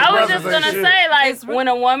to go through the I was process. just gonna shit. say, like, when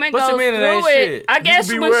a woman What goes you mean it ain't through it, shit? I You guess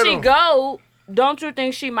could be when with she them. go, don't you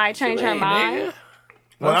think she might change her mind?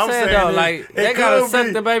 What I'm saying though, is, like it they gotta could suck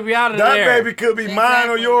be- the baby out of that there. baby could be mine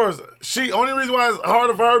or yours. She only reason why it's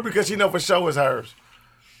harder for her because she know for sure it's hers.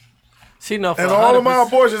 She know for And all of 100%. my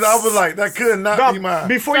abortions, I was like, that could not be mine.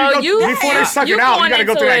 Before So before they suck you it out, you going gotta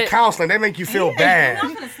go into through that it- counseling. They make you feel bad.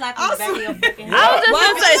 I'm gonna slap you in the back of your fucking head. I was just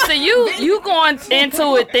gonna say, so you going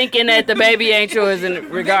into it thinking that the baby ain't yours in I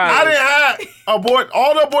regardless. didn't have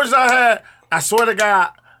all the abortions I had. I swear to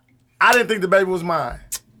God, I didn't think the baby was mine.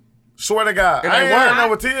 Swear to God, I ain't had no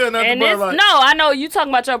with Tia and nothing And but this, like, no, I know you talking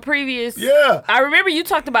about your previous. yeah, I remember you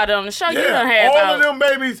talked about it on the show. You done had all about of them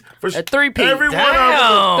babies for a 3P. Every one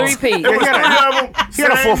Damn. of them. 3P. It was He had a- three of them. he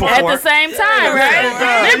had a same 444. At the same time, right?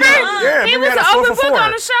 Yeah. Remember? Yeah, He we was had a an 4 open for book 4.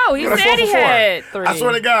 on the show. He We had a said 4 he for 4. had 3. I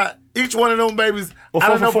swear to God, each one of them babies, Well, I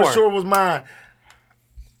don't 4 know for for 4. sure was mine.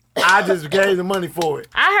 I just gave the money for it.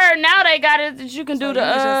 I heard now they got it that you can do So the you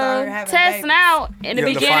just out here having test babies. now in the Yeah, to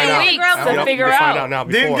beginning find out. weeks to Yep, figure to find out. now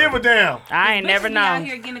Didn't before. give a damn. I ain't never Especially out known.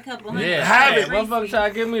 here getting a couple hundred. Yeah, Have it. Motherfucker try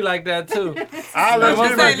to get me like that too. I let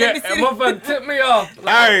you Motherfucker tip me off.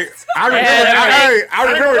 Like, Hey, I remember, Yeah, I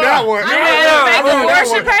remember that one. You Yeah, had I to make remember that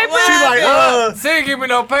abortion one. papers? She like, she ain't give me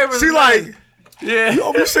no papers. she like, yeah. you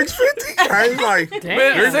owe me $650. I was like,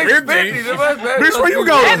 Man, 650. Bitch, where you going?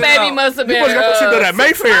 That baby must have you been. must have seen that at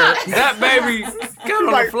Mayfair. That baby got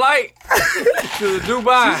on like- a flight to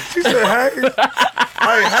Dubai. She said,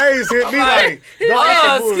 hey, Hayes hit me like,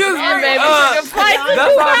 Oh, excuse me. That baby took a flight to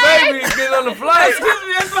That's my Dubai. baby getting on the flight. Excuse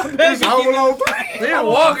me, that's my baby. Home Alone 3. He was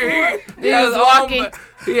walking. He was was walking.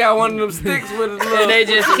 He had one of them sticks with his little. And they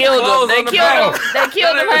just killed him. clothes They on the killed him. back. They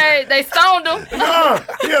killed him. Hey, they stoned him.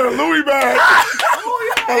 He had a Louis bag.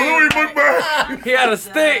 A Louis book bag. He had a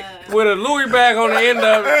stick with a Louis bag on the end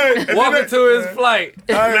of it, walking to his flight.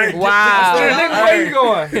 Hey, Wow. Nigga, where you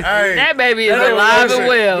going? Hey, That baby is That alive listen, and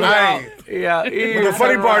well. hey. Yeah, he But the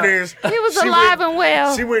funny part is, He was she alive went- and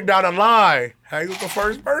well. she went down the line. Hey, was the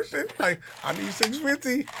first person. Like, I need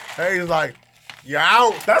 $650. Hey, he's like, you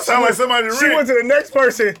out. That sound like somebody She rent. went to the next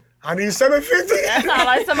person. I need $750. That sound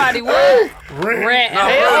like somebody would rent. No,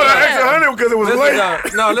 Hell Oh, the extra yeah. 100 because it was Listen late. though.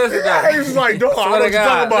 No, listen though. Hey, he's like, dog, I Swear know to what you're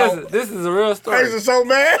talking God, about. this is a real story. Hey, he's so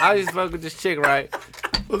mad. I just spoke with this chick, right?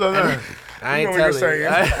 What's that name? I ain't You know what telling you. you're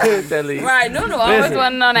I ain't telling you. Right, Nunu always Listen.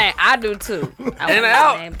 want to know that. I do too. And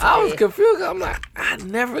I was confused. I'm like, I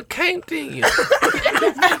never came to you.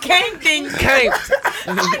 Can't think. Came.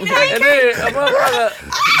 And then a motherfucker.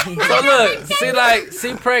 So look,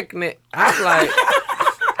 she pregnant. I was like,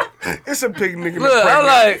 It's a big nigga. look, I'm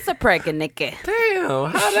like, It's a pregnant nigga.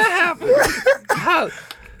 damn, how that happen?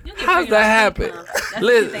 How's that happen?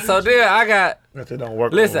 Listen, so then I got. That don't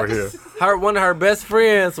work Listen, over here. one of her best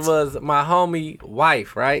friends was my homie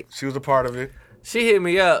wife, right? She was a part of it. She hit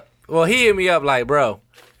me up. Well, he hit me up like, bro,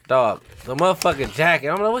 dog, the motherfucking jacket.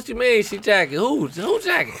 I'm like, what you mean she jacking? Who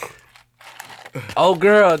jacking? Oh,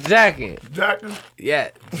 girl, jacking. Jackson?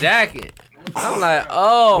 Yeah, jacking. I'm like,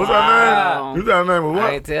 oh, What's wow. that name? You got a name of I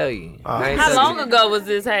what? ain't tell you. I ain't How tell long you. ago was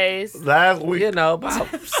this, Hayes? Last week. You know,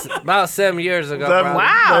 about 7 years ago. 7 probably.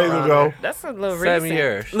 Wow. days ago. That's a little 7 recent.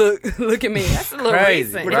 years. Look at me. That's a little Crazy.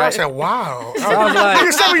 recent. But Right. I said, wow. So I was like,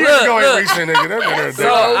 Nigga, 7 years look, ago ain't look. recent, nigga. That better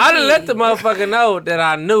So I done let the motherfucker know that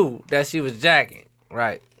I knew that she was jacking.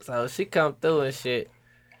 Right. So she come through and shit.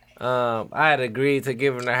 I had agreed to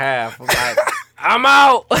giving her half. I'm like, I'm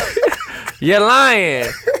out. You're lying.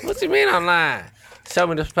 What you mean I'm lying? Show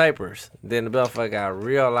me those papers. Then the motherfucker got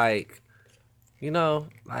real like, you know,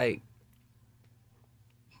 like.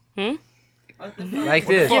 Like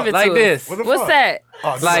this. Give it Like to this. What the What's fuck? that?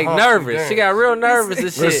 Oh, this Like is a hard nervous. shit, She damn. got real nervous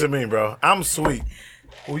and shit. Listen to me, bro. I'm sweet.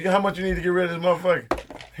 Well, how much you need to get rid of this motherfucker?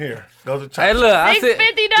 Here, go to chop. Hey, look, I said,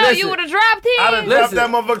 650 though, listen, you would have dropped I him. done dropped Listen. that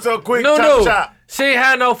motherfucker so quick. No, chop, no. chop. She ain't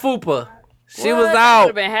had no fupa. She was Would out.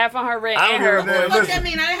 have been half on her rent I and don't her give a damn. abortion. Fuck that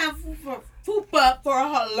mean? I didn't have FUPA for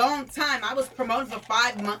a long time. I was promoting for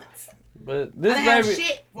 5 months. But this I didn't have baby,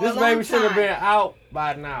 shit for a this long baby should have time. been out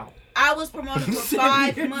by now. I was promoting for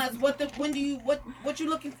 5 months. What you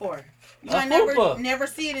looking for? You A gonna FUPA. never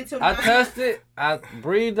see it until I 9 touched it, I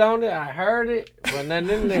breathed on it, I heard it, but nothing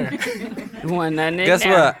in there. Wasn't nothing in Guess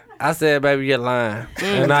there. what? I said, baby, you're lying,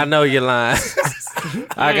 and I know you're lying.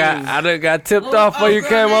 I done got tipped off before you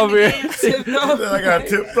came over here. I got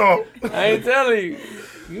tipped off. I ain't telling you.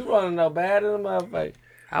 You want to know bad in the motherfucker.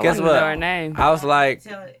 I Guess wanted to what? know her name. I was like,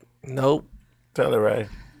 Tell it. nope. Tell it, Ray.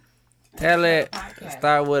 Tell it.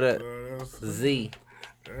 Start with a Z.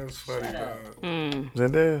 That's funny, dog.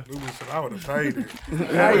 Zendaya. Lulu said I would have paid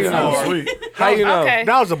it. How you know? Sweet. How you know? Okay.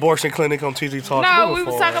 That was abortion clinic on TG Talk. No, we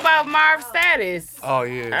was talking about Marv Status. Oh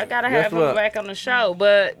yeah. I gotta Guess have him what? back on the show.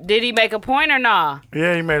 But did he make a point or not?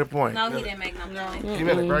 Yeah, he made a point. No, he didn't make no point. He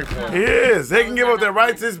made a great point. He is. They can give up their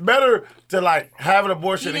rights. It's better to like have an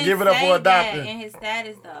abortion and give it up for adopting. In his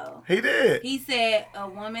status, though, He did. he said a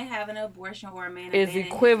woman having an abortion or a man Is abandoning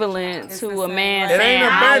equivalent his to child. a man It ain't saying,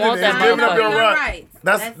 I want abandoning, that it's giving up your motherfucker. right.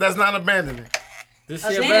 That's not abandoning. This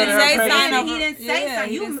He shit didn't better say than sign her over. He didn't say Yeah, sign.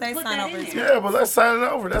 he You didn't say put sign that over in his there. Yeah, but let's sign it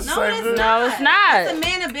over. That's the No, same it's thing. No, it's not. It's a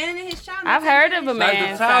man abandoning his child. I've heard of a Like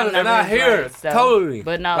man the child is signing not over his here. rights, though. Totally.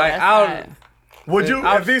 But no, Like, that's I'll- not. Would you,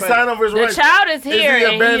 I'll if he spend- signed over his The rights? child is here he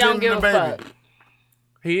and he don't abandoning give a the baby? fuck.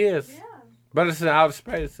 He is. But it's in outer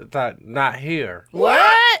space. It's not here.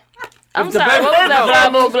 What? I'm the sorry, baby- what was that No. blah,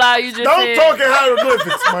 blah, blah you just Don't said? talk in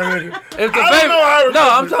hieroglyphics, my nigga. If the I don't baby, know how to no, do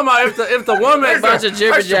I'm it. talking about if the woman. Bunch of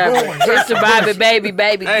jibber jabber. It's the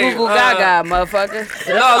baby, Hey, Google Gaga, motherfucker.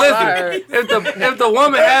 No, listen. If the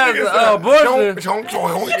woman has an abortion, if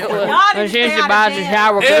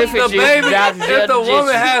the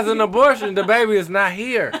woman has an abortion, the baby is not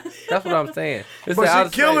here. That's what I'm saying. It's in But outer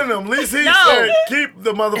she killing space. him. At least he No. said keep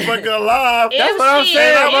the motherfucker alive. That's what I'm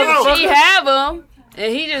saying. If she have him,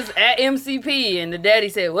 and he just at MCP, and the daddy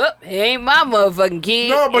said, "Well, he ain't my motherfucking kid."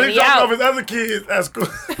 No, but and he talking out. about his other kids at school.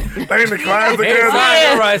 They in the class Ain't together. signing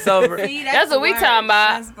your rights over. See, That's what we talking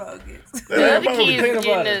about. That's bogus. The other Peanut kid's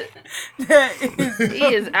butter. getting the.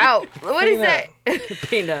 He is out. What did he say?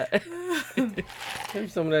 Peanut. Give me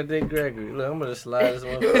some of that Dick Gregory. Look, I'm gonna slide this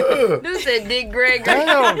one. Dude said Dick Gregory.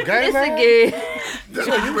 Damn, gay It's man. again. You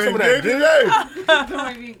some been of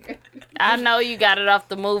that gay. I know you got it off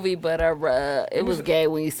the movie, but it was gay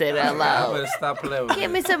when you said it out I loud. better stop playing with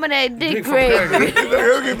Give me. me some of that Dick Dick from Gregory.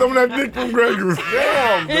 He'll get some of that dick from Gregory.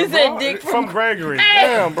 Damn, He bro. said dick from Gregory. Hey,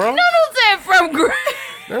 Damn, bro. Nunu said from Gregory.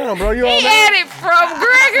 Damn, bro. You He on had Val? it from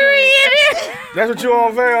Gregory in it. That's what you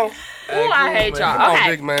on, Val? Ooh, I hate Come y'all. on,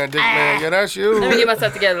 Okay. Dick man. Yeah, that's you. Let me get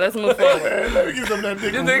myself together. Let's move forward. Let me get some of that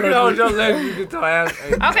dick You from think you hold Gregory. your legs, you get your ass.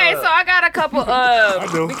 Okay, so I got a couple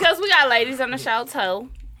do. because we got ladies on the show too,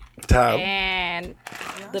 Tom. and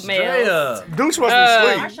the males. Yeah. Deuce must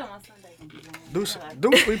be asleep.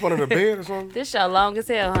 Deuce sleep under the bed or something? This show long as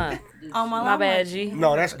hell, huh? Oh my, My bad, G.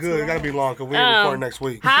 No, that's good. It gotta be long because we ain't recording next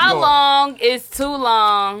week. How Keep going. long is too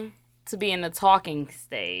long to be in the talking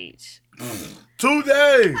stage? 2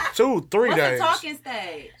 days. 2, 3 What's days. the talking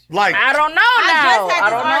stage? Like, I don't know I now. just had I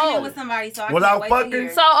this don't argument know. with somebody, so I Without can't wait fucking- to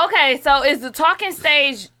hear. So okay, so is the talking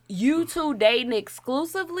stage you two dating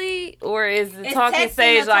exclusively, or is the Is talking texting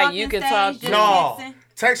stage a like talking you can stage? talk? Just To no. texting?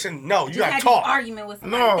 Texting, no, you Just gotta had talk. this argument with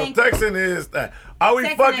somebody. No, Thank you. texting is that. Are we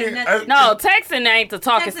Texting fucking ain't nothing. No, texting ain't the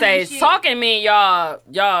talking Texting ain't stage. shit. Talking mean y'all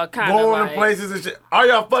kind of going like. to places and shit? Are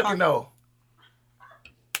y'all fucking though?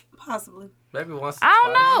 Possibly. Maybe once. I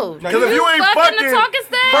don't know. Because if you ain't fucking the talking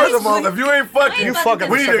stage, First of all, if you ain't fucking, You fucking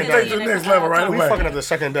we need to the second take to day. the next level right We away. fucking at the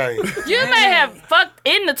second day. you may have fucked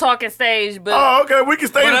in the talking stage, but Oh, okay, we can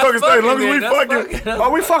stay in the talking stage as long as we fucking. Oh,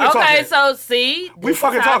 we fucking okay. talking. So see, We this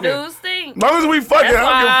fucking is how talking. dudes think. As long as we fucking, That's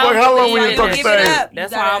I don't give a why fuck how long we in the I'm talking giving it stage. up.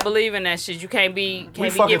 That's why I don't believe in that shit. You can't be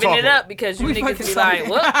fucking giving talking. it up because you We niggas fucking be like, talking.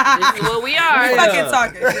 well, this is what we are. Fucking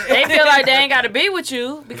talking. They feel like they ain't got to be with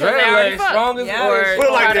you because they already fucked. strong as Yeah. Or Put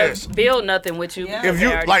it like try this. to build nothing with you. Yeah. because If they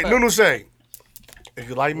you, already like fucked. Nunu say, if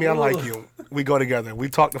you like me, I like you. We go together. We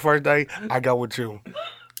talk the first day, I go with you.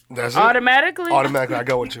 That's it. Automatically? Automatically, I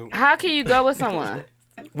go with you. How can you go with someone?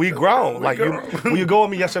 We grown. Like, will you go with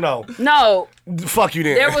me, yes or no? No. Fuck you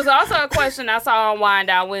then. There was also a question I saw on Wind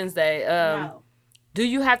Down Wednesday. No. Do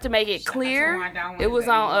you have to make it clear? Wind Down It was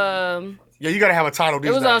Wednesday. on Yeah, you gotta have a title these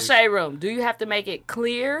it was days. on Shade Room. Do you have to make it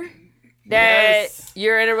clear that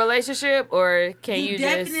you're in a relationship, or can you, You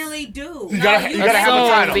definitely do. You gotta have a assume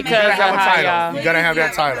title. You because gotta have of a how title. y'all- You gotta have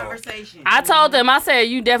that title. Conversation. I told them, I said,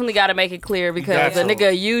 you definitely got to make it clear because got the to.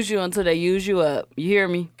 nigga use you until they use you up. You hear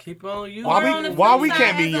me? Keep on you. Why we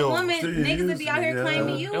can't be As a you? woman, niggas would be out here Yeah.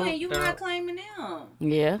 claiming you Don't- and you don't. not claiming them.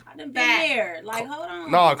 Yeah. I done been there. Like, hold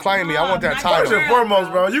on. No, claim me. I want that my title. First and girl,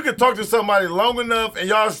 foremost, bro, you can talk to somebody long enough and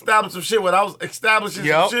y'all establish some shit without establishing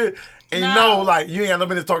Yup. some shit, and you No. know, like, you ain't got no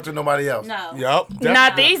business to talk to nobody else. No. Yup.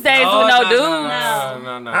 Not these days Oh, with no dudes.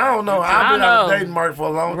 No. I don't know. I I've don't been on know. a dating market for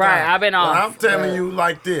a long time. Right, I've been But off. I'm telling you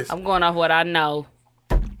like this. I'm going off what I know.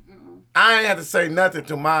 I ain't had to say nothing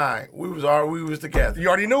to mine. We was together. You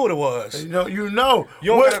already knew what it was. You know. You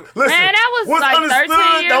don't What, gotta- listen, Man, that was what's like 13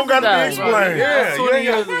 understood years don't gotta ago. be explained. Yeah, you 20 ain't,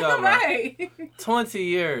 years got, ago, bro. Right. 20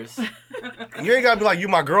 years. you ain't gotta be like, you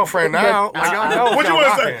my girlfriend now. Like, y'all know What you y'all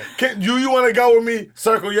want to say? rocking. You want to go with me?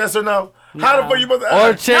 Circle yes or no? How the fuck you supposed to Or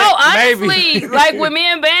ask? check, No, honestly, maybe. like with me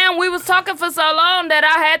and Bam, we was talking for so long that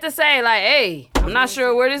I had to say, like, hey, I'm not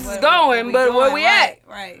sure where this is going, but where we at?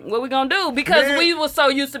 Right. What we gonna do? Because Man. we were so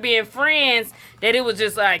used to being friends that it was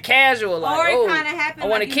just like casual, like, Or it oh, kind of happened. I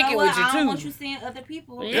want to like, kick you it know with what? I don't you want too. you seeing other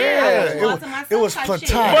people. Yeah. It was platonic.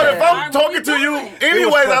 But if I'm Alright, talking what to we you, doing?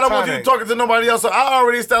 anyways, I don't want you platonic. talking to nobody else. So I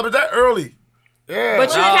already established that early. Yeah. But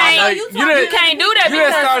you No, can't, you you didn't- can't do that You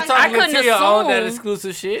didn't start because I talking couldn't to you on that assume.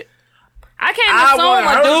 exclusive shit. I I can't wanna assume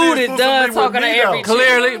heard a the dude is done exclusively with talking to me, every though. chick.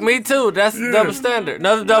 Clearly, me too. That's double standard.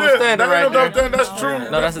 Another double standard that right ain't no there. double standard. That's true.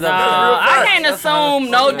 No, that's a double No, standard. I can't That's assume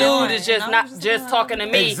no another dude is fucking just lie. not just talking to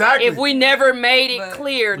me Exactly. if we never made it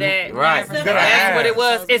clear that Right. that's what it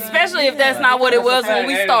was. Especially if that's not what it was when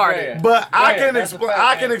we started. But I can That's a explain. fact.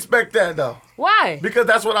 I can expect that though, Why? because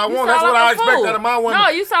that's what I You want. sound That's what like I a expect fool. out of my woman. No,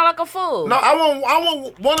 you sound like a fool. No, I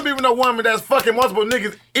want to be with a woman that's fucking multiple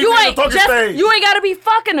niggas. Even you in the ain't talking just stage. you ain't gotta be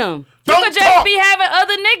fucking them. You Don't could just talk. be having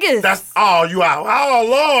other niggas. That's you out. Oh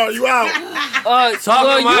Lord, you out. well, about- you in talk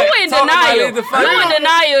about denial. leave the fuck- You in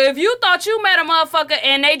denial. If you thought you met a motherfucker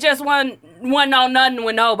and they just wasn't know nothing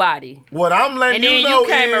with nobody. What I'm letting And then you know you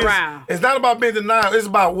came is, around. it's not about being denial. It's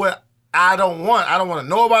about what I don't want. I don't want to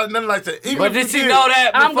know about it, nothing like that. Even But if did you she did, know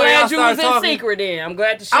that before I'm glad y'all you was started in talking? secret then. I'm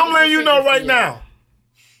glad the shit I'm was letting in you know secret right for now.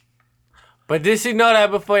 But did she know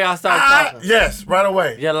that before y'all started talking? Yes, right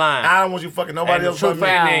away. You're lying. I don't want you fucking nobody And else the but truth me.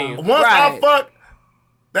 ain't in you. Once I Right. fuck,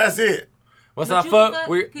 that's it. Once But I you fuck, fuck-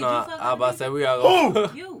 we could you no. fuck I was other about to say we all go.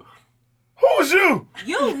 Who? You. Who's you?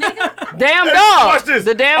 You, nigga. Damn Hey, dog. watch this.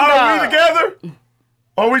 The damn Are dog. we together?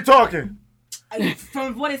 Are we talking?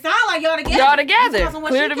 From what it sounds like, y'all together. Y'all together. You talking what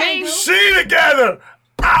Clear she to can't me. do. She together.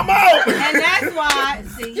 I'm out. And that's why,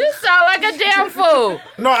 see, You sound like a damn fool.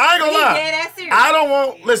 No, I ain't gonna he lie. dead ass serious. I don't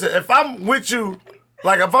want. Listen, if I'm with you,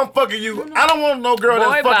 like if I'm fucking you, I don't want no girl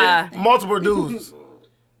Boy, that's fucking multiple dudes.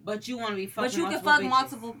 But you want to be fucking But you can multiple fuck bitches.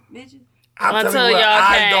 multiple bitches. I'm Until telling you what, y'all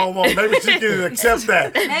I can't. don't want. Maybe she can accept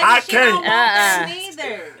that. Maybe I she don't can't. want that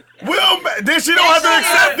neither. Well, then she don't have to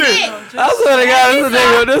accept it. I swear to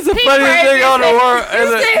God, this is the funniest crazy thing on the as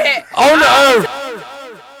world, You said, on the earth.